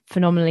 YouTube's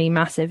phenomenally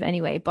massive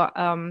anyway, but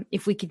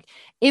if we could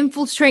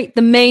infiltrate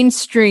the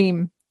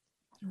mainstream,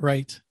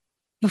 right,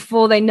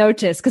 before they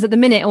notice, because at the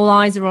minute all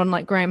eyes are on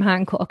like Graham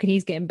Hancock, and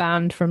he's getting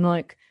banned from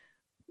like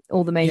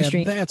all the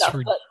mainstream. Yeah, that's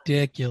stuff.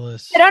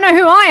 Ridiculous. They don't know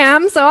who I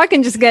am, so I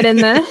can just get in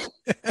there,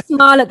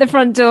 smile at the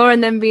front door,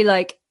 and then be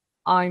like,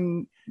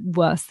 "I'm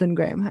worse than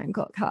Graham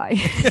Hancock." Hi.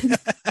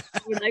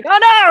 We're like,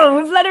 "Oh no,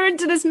 we've let her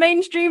into this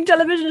mainstream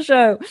television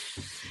show."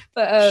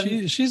 But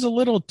she's a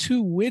little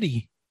too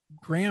witty.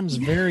 Graham's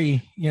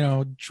very,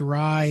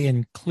 dry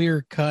and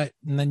clear cut,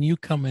 and then you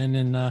come in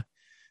and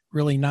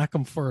really knock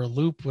him for a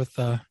loop with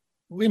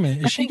wait a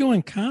minute, is she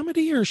going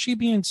comedy or is she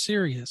being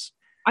serious?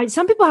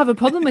 Some people have a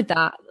problem with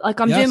that. Like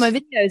I'm doing my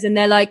videos and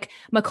they're like,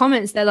 my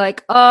comments, they're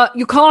like,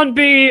 you can't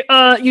be,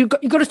 you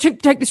got to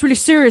take this really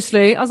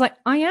seriously. I was like,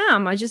 I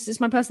am. it's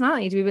my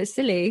personality to be a bit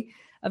silly.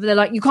 But they're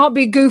like, you can't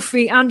be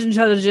goofy and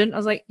intelligent. I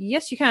was like,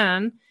 yes, you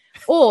can.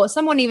 Or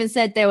someone even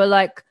said, they were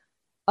like,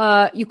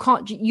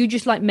 you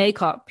just like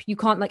makeup. You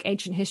can't like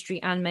ancient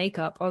history and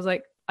makeup. I was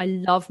like, I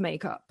love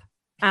makeup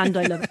and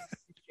I love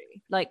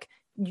history. Like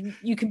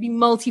you can be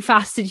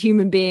multifaceted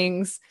human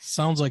beings.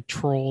 Sounds like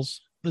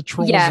trolls. The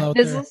trolls out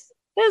there.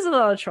 There's a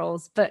lot of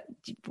trolls, but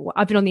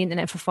I've been on the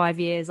internet for 5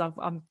 years. I've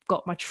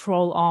got my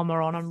troll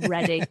armor on. I'm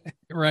ready.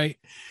 Right.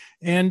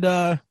 And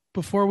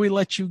before we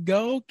let you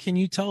go, can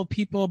you tell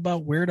people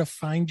about where to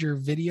find your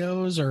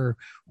videos or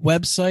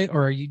website,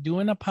 or are you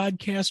doing a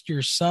podcast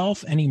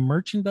yourself? Any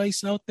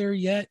merchandise out there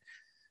yet?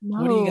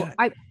 What do you No,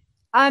 got?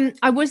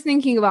 I was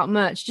thinking about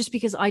merch just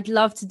because I'd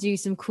love to do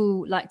some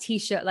cool like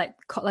t-shirt,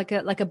 like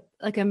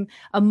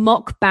a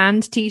mock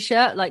band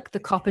t-shirt, like the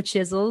Copper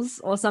Chisels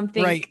or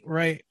something.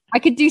 Right. I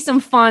could do some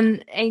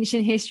fun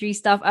ancient history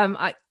stuff.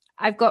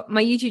 I've got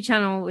my YouTube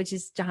channel, which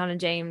is Johanna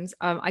James.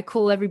 I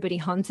call everybody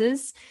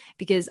hunters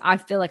because I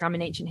feel like I'm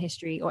an ancient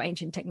history or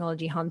ancient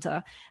technology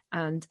hunter.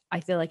 And I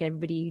feel like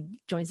everybody who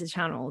joins the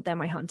channel, they're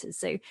my hunters.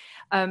 So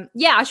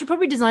yeah, I should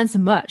probably design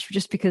some merch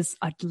just because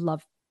I'd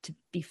love to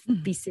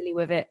be silly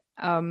with it.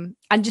 And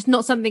just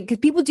not something, because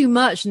people do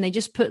merch and they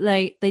just put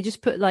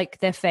like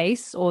their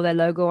face or their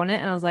logo on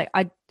it. And I was like,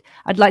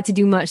 I'd like to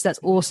do merch that's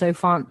also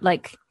fun.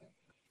 Like,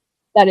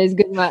 that is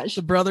good merch.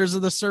 The Brothers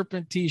of the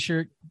Serpent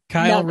t-shirt.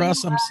 Kyle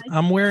Russ,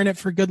 I'm wearing it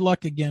for good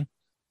luck again.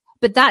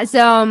 But that's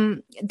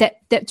that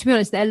to be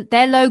honest,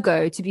 their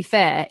logo, to be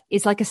fair,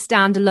 is like a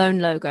standalone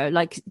logo.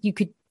 Like you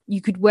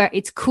could wear,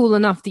 it's cool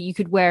enough that you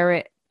could wear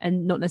it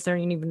and not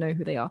necessarily even know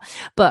who they are.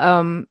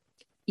 But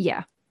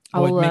yeah.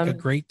 It'd make a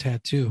great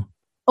tattoo.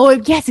 Oh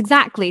yes,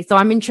 exactly. So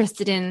I'm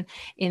interested in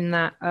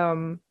that.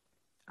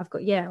 I've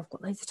got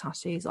loads of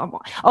tattoos.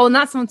 And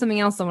that's something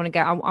else I want to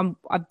get.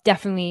 I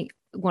definitely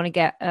want to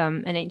get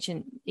an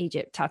ancient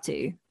Egypt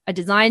tattoo. I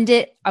designed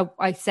it.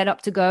 I set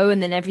up to go,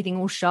 and then everything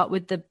all shut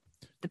with the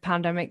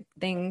pandemic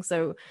thing.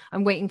 So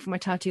I'm waiting for my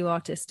tattoo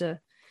artist to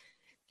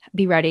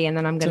be ready, and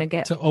then I'm gonna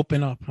get to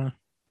open up, huh?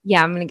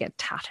 Yeah, I'm gonna get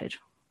tatted.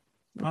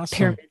 Awesome.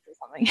 Pyramids or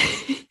something.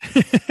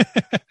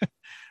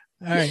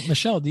 All right,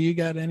 Michelle, do you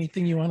got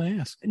anything you want to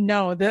ask?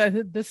 No,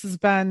 this has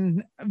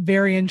been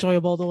very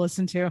enjoyable to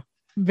listen to.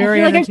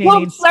 Very I've entertaining.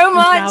 talked so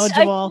much.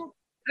 Knowledgeable.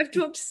 I've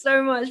talked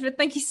so much, but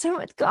thank you so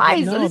much,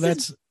 guys. No,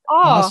 that's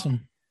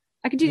awesome.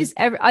 I could do this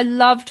I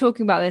love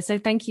talking about this. So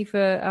thank you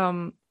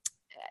for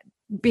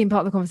being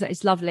part of the conversation.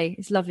 It's lovely.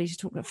 It's lovely to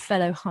talk to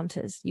fellow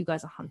hunters. You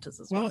guys are hunters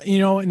as well.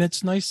 Well, and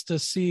it's nice to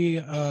see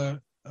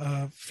a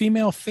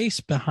female face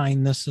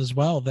behind this as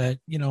well, that,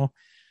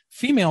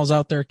 females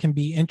out there can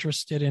be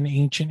interested in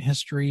ancient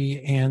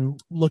history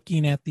and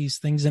looking at these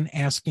things and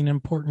asking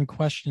important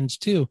questions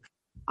too.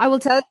 I will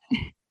tell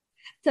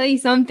you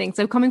something.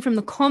 So coming from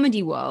the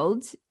comedy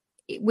world,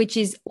 which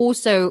is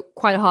also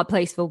quite a hard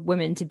place for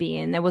women to be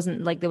in. There was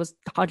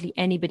hardly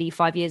anybody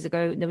 5 years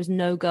ago. There was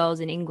no girls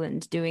in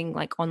England doing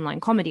like online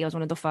comedy. I was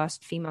one of the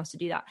first females to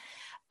do that.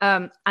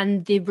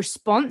 And the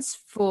response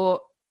for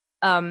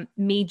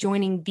me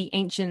joining the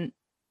ancient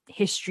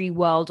history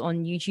world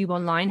on YouTube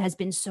online has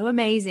been so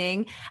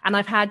amazing. And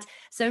I've had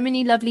so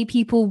many lovely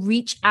people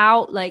reach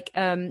out, like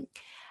ancient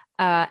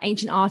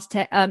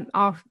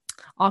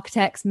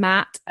architects,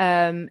 Matt,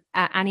 at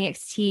Annie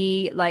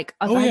XT, like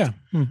I've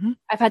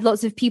had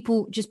lots of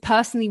people just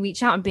personally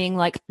reach out and being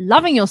like,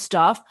 loving your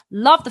stuff,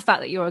 love the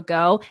fact that you're a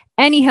girl,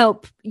 any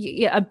help.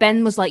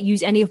 Ben was like,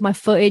 use any of my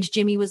footage.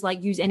 Jimmy was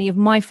like, use any of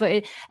my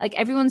footage. Like,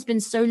 everyone's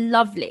been so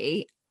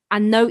lovely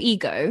and no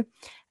ego.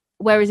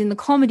 Whereas in the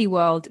comedy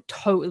world,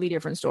 totally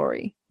different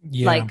story.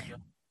 Yeah. Like,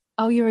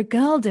 oh, you're a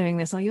girl doing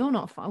this. Oh, you're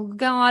not fun. Oh,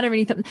 God, I don't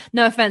really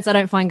no offense, I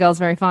don't find girls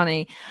very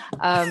funny.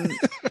 And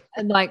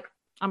like,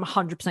 I'm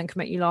 100% could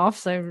make you laugh,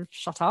 so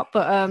shut up.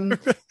 But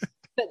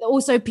but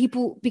also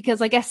people,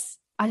 because I guess,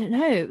 I don't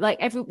know, like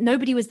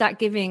nobody was that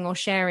giving or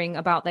sharing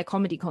about their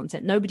comedy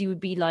content. Nobody would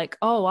be like,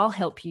 oh, I'll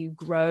help you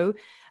grow.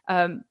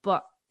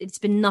 But it's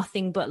been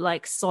nothing but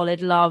like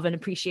solid love and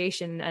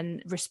appreciation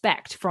and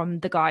respect from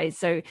the guys.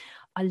 So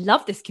I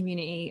love this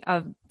community.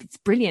 It's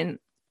brilliant.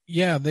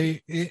 Yeah,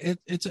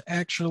 it's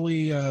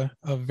actually a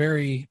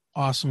very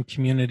awesome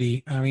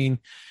community. I mean,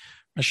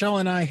 Michelle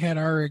and I had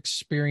our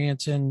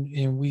experience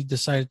and we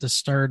decided to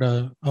start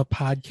a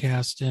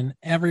podcast, and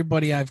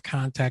everybody I've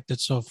contacted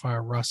so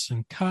far, Russ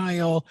and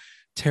Kyle,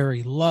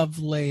 Terry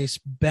Lovelace,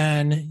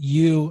 Ben,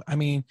 you, I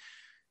mean,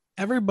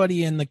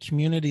 everybody in the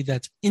community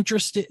that's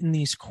interested in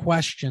these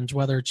questions,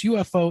 whether it's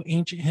UFO,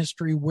 ancient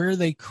history, where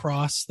they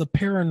cross, the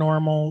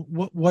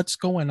paranormal, what's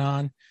going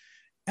on,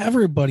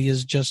 everybody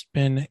has just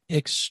been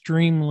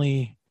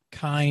extremely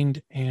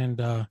kind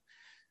and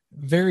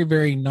very,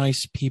 very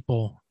nice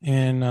people.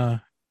 And I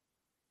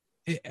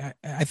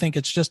think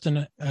it's just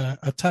a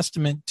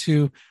testament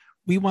to,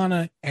 we want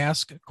to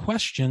ask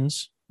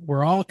questions.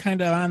 We're all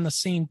kind of on the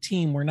same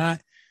team. We're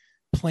not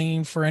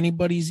playing for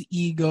anybody's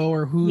ego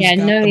or who's got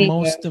the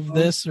most of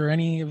this or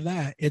any of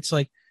that. It's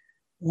like,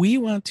 we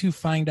want to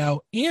find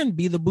out and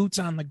be the boots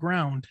on the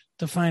ground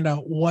to find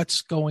out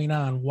what's going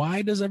on.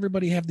 Why does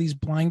everybody have these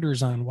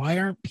blinders on? Why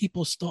aren't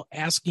people still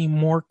asking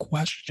more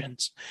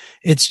questions?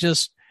 It's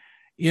just,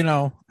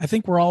 I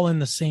think we're all in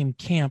the same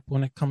camp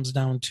when it comes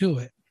down to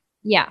it.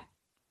 Yeah.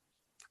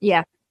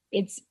 Yeah.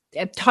 It's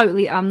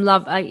totally, I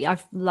love it. I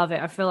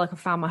feel like I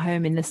found my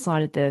home in this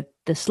side of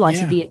the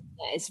slice of the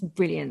internet. It's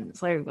brilliant.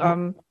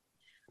 So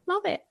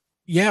love it.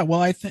 Yeah,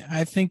 well, I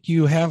think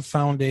you have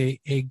found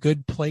a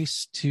good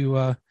place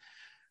to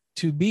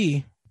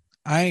be.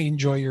 I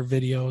enjoy your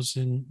videos,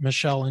 and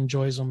Michelle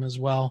enjoys them as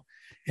well.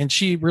 and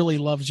she really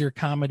loves your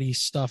comedy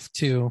stuff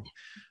too.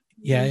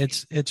 Yeah,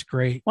 it's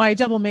great. Well, I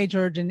double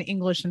majored in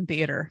English and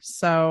theater,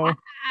 so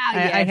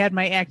I had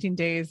my acting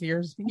days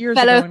years Fellow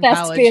ago in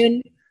college.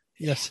 thespian.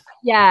 Yes.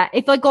 Yeah,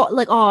 if I got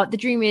like, the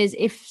dream is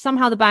if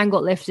somehow the ban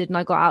got lifted and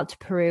I got out to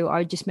Peru, I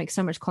would just make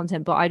so much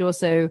content. But I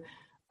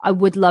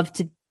would love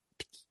to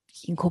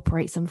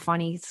incorporate some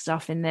funny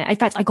stuff in there. In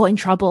fact, I got in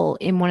trouble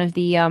in one of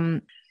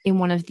the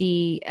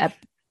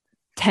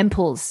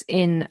temples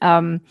in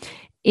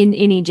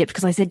Egypt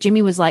because I said,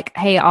 Jimmy was like,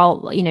 hey,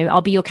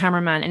 I'll be your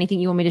cameraman, anything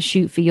you want me to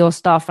shoot for your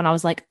stuff. And I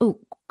was like, oh,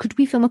 could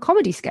we film a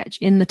comedy sketch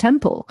in the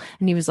temple?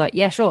 And he was like,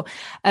 yeah, sure.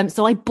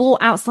 So I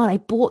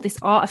bought this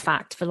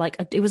artifact for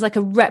it was like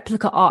a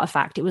replica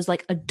artifact. It was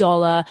like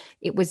 $1.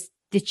 It was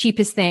the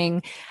cheapest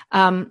thing.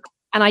 And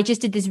I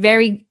just did this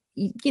very,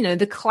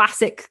 the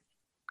classic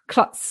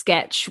Klutz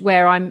sketch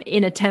where I'm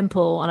in a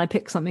temple and I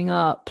pick something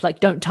up,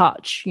 like don't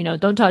touch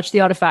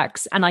the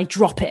artifacts, and I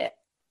drop it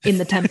in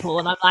the temple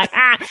and I'm like,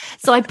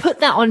 So I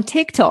put that on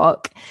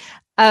TikTok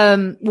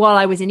while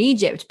I was in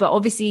Egypt, but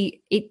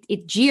obviously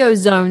it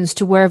geo-zones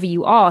to wherever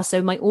you are.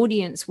 So my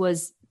audience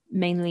was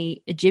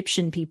mainly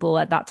Egyptian people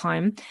at that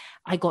time.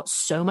 I got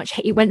so much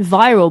hate. It went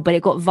viral, but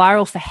it got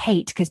viral for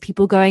hate because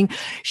people going,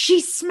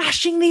 she's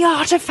smashing the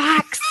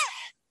artifacts.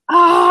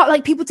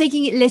 Like people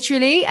taking it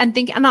literally and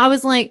I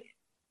was like,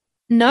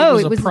 no,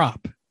 it was a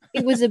prop.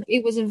 It was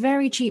a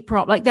very cheap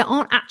prop. Like there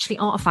aren't actually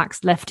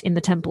artifacts left in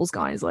the temples,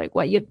 guys. Like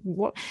what?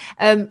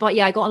 But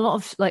yeah, I got a lot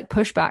of like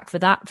pushback for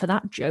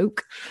that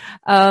joke.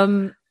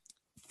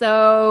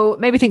 So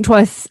maybe think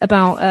twice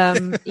about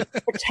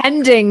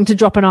pretending to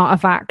drop an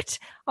artifact.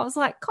 I was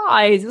like,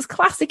 guys, it was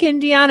classic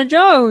Indiana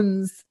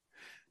Jones.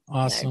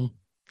 Awesome.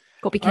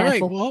 Gotta be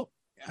careful. All right,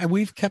 well,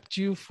 we've kept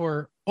you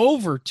for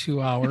over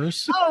 2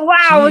 hours. Oh wow,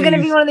 jeez. We're going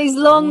to be one of these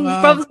long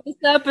Brothers of the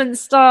Serpent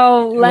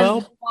style.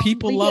 Well,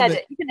 people love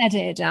it. You can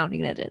edit it down.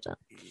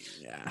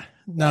 Yeah.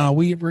 No,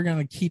 we're going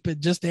to keep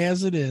it just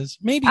as it is.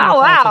 Maybe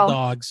without the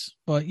dogs,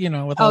 but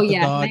without the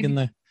dog maybe. And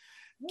the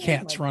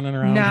cats running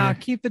around. No, here.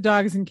 Keep the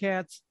dogs and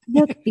cats.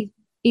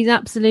 He's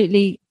KO'd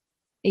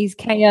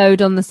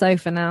on the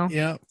sofa now.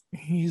 Yeah,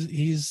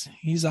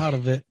 he's out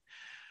of it.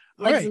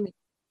 All right.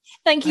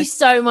 Thank you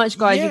so much,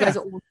 guys. Yeah. You guys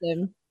are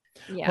awesome.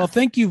 Yeah. Well,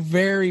 thank you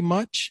very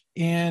much.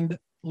 And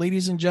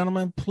ladies and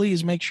gentlemen,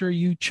 please make sure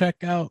you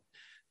check out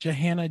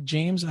Johanna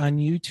James on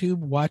YouTube.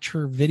 Watch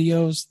her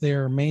videos.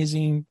 They're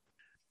amazing.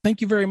 Thank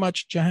you very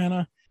much,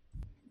 Johanna.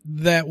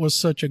 That was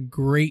such a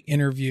great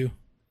interview.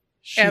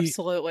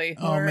 Absolutely.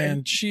 Oh,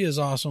 man, she is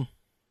awesome.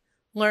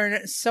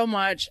 Learned so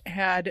much,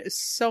 had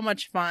so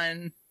much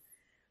fun.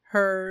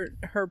 Her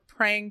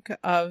prank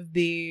of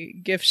the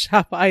gift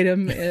shop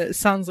item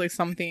sounds like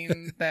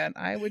something that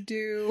I would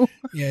do.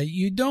 Yeah,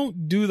 you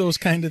don't do those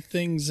kind of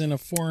things in a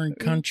foreign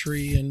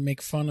country and make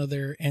fun of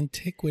their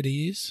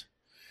antiquities.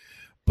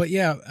 But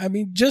yeah, I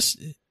mean,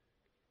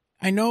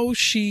 I know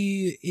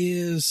she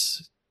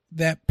is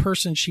that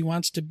person. She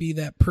wants to be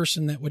that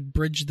person that would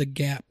bridge the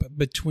gap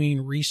between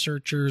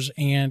researchers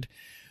and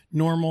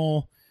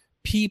normal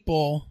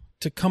people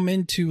to come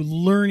into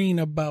learning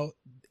about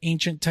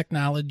ancient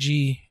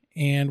technology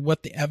and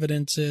what the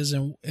evidence is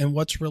and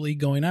what's really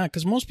going on.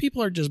 Because most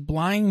people are just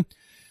blind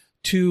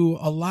to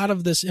a lot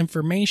of this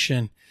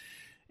information.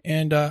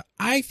 And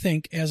I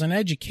think as an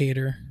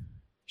educator,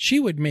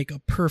 she would make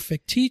a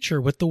perfect teacher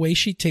with the way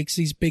she takes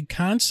these big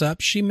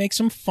concepts. She makes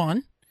them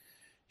fun.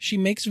 She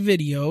makes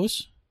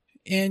videos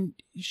and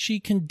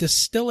she can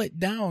distill it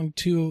down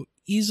to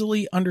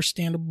easily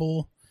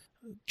understandable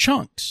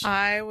chunks.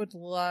 I would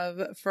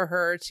love for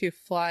her to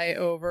fly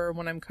over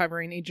when I'm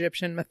covering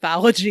Egyptian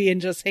mythology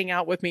and just hang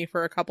out with me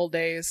for a couple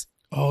days.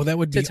 Oh, that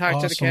would be to talk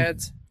awesome. to the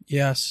kids.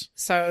 Yes.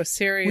 So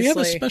seriously, we have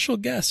a special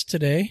guest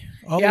today,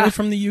 all the way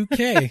from the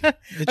UK.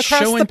 It's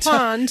across the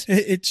pond.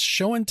 It's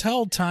show and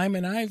tell time,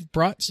 and I've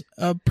brought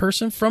a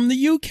person from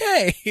the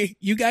UK.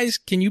 You guys,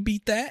 can you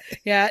beat that?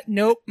 Yeah.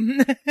 Nope.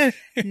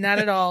 Not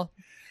at all.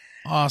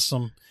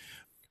 Awesome.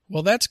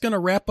 Well, that's going to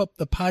wrap up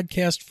the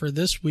podcast for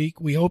this week.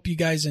 We hope you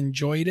guys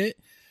enjoyed it.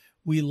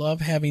 We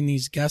love having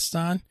these guests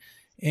on,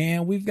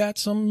 and we've got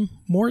some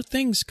more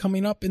things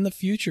coming up in the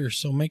future.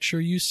 So make sure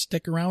you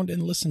stick around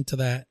and listen to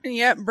that.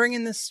 Yeah,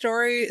 bringing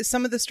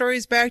some of the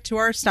stories back to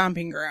our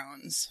stomping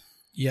grounds.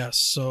 Yes.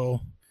 So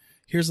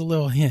here's a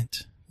little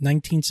hint.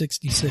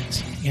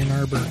 1966, Ann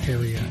Arbor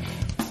area.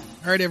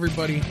 All right,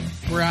 everybody,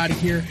 we're out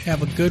of here.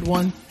 Have a good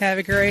one. Have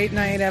a great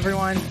night,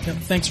 everyone. Yep,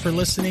 thanks for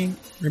listening.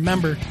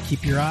 Remember,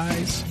 keep your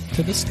eyes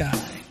to the sky.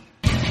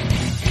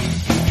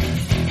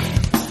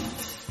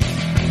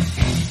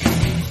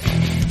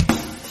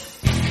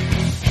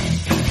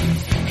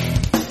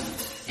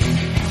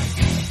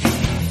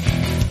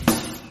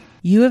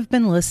 You have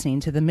been listening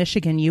to the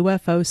Michigan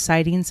UFO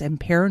Sightings and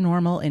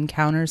Paranormal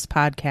Encounters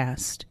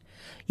podcast.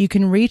 You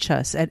can reach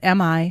us at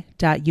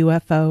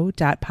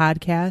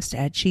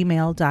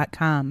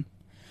mi.ufo.podcast@gmail.com.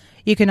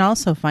 You can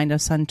also find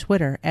us on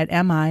Twitter at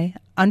mi_UFO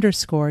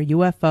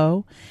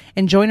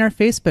and join our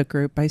Facebook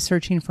group by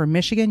searching for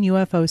Michigan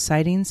UFO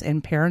Sightings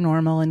and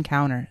Paranormal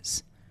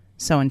Encounters.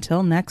 So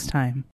until next time.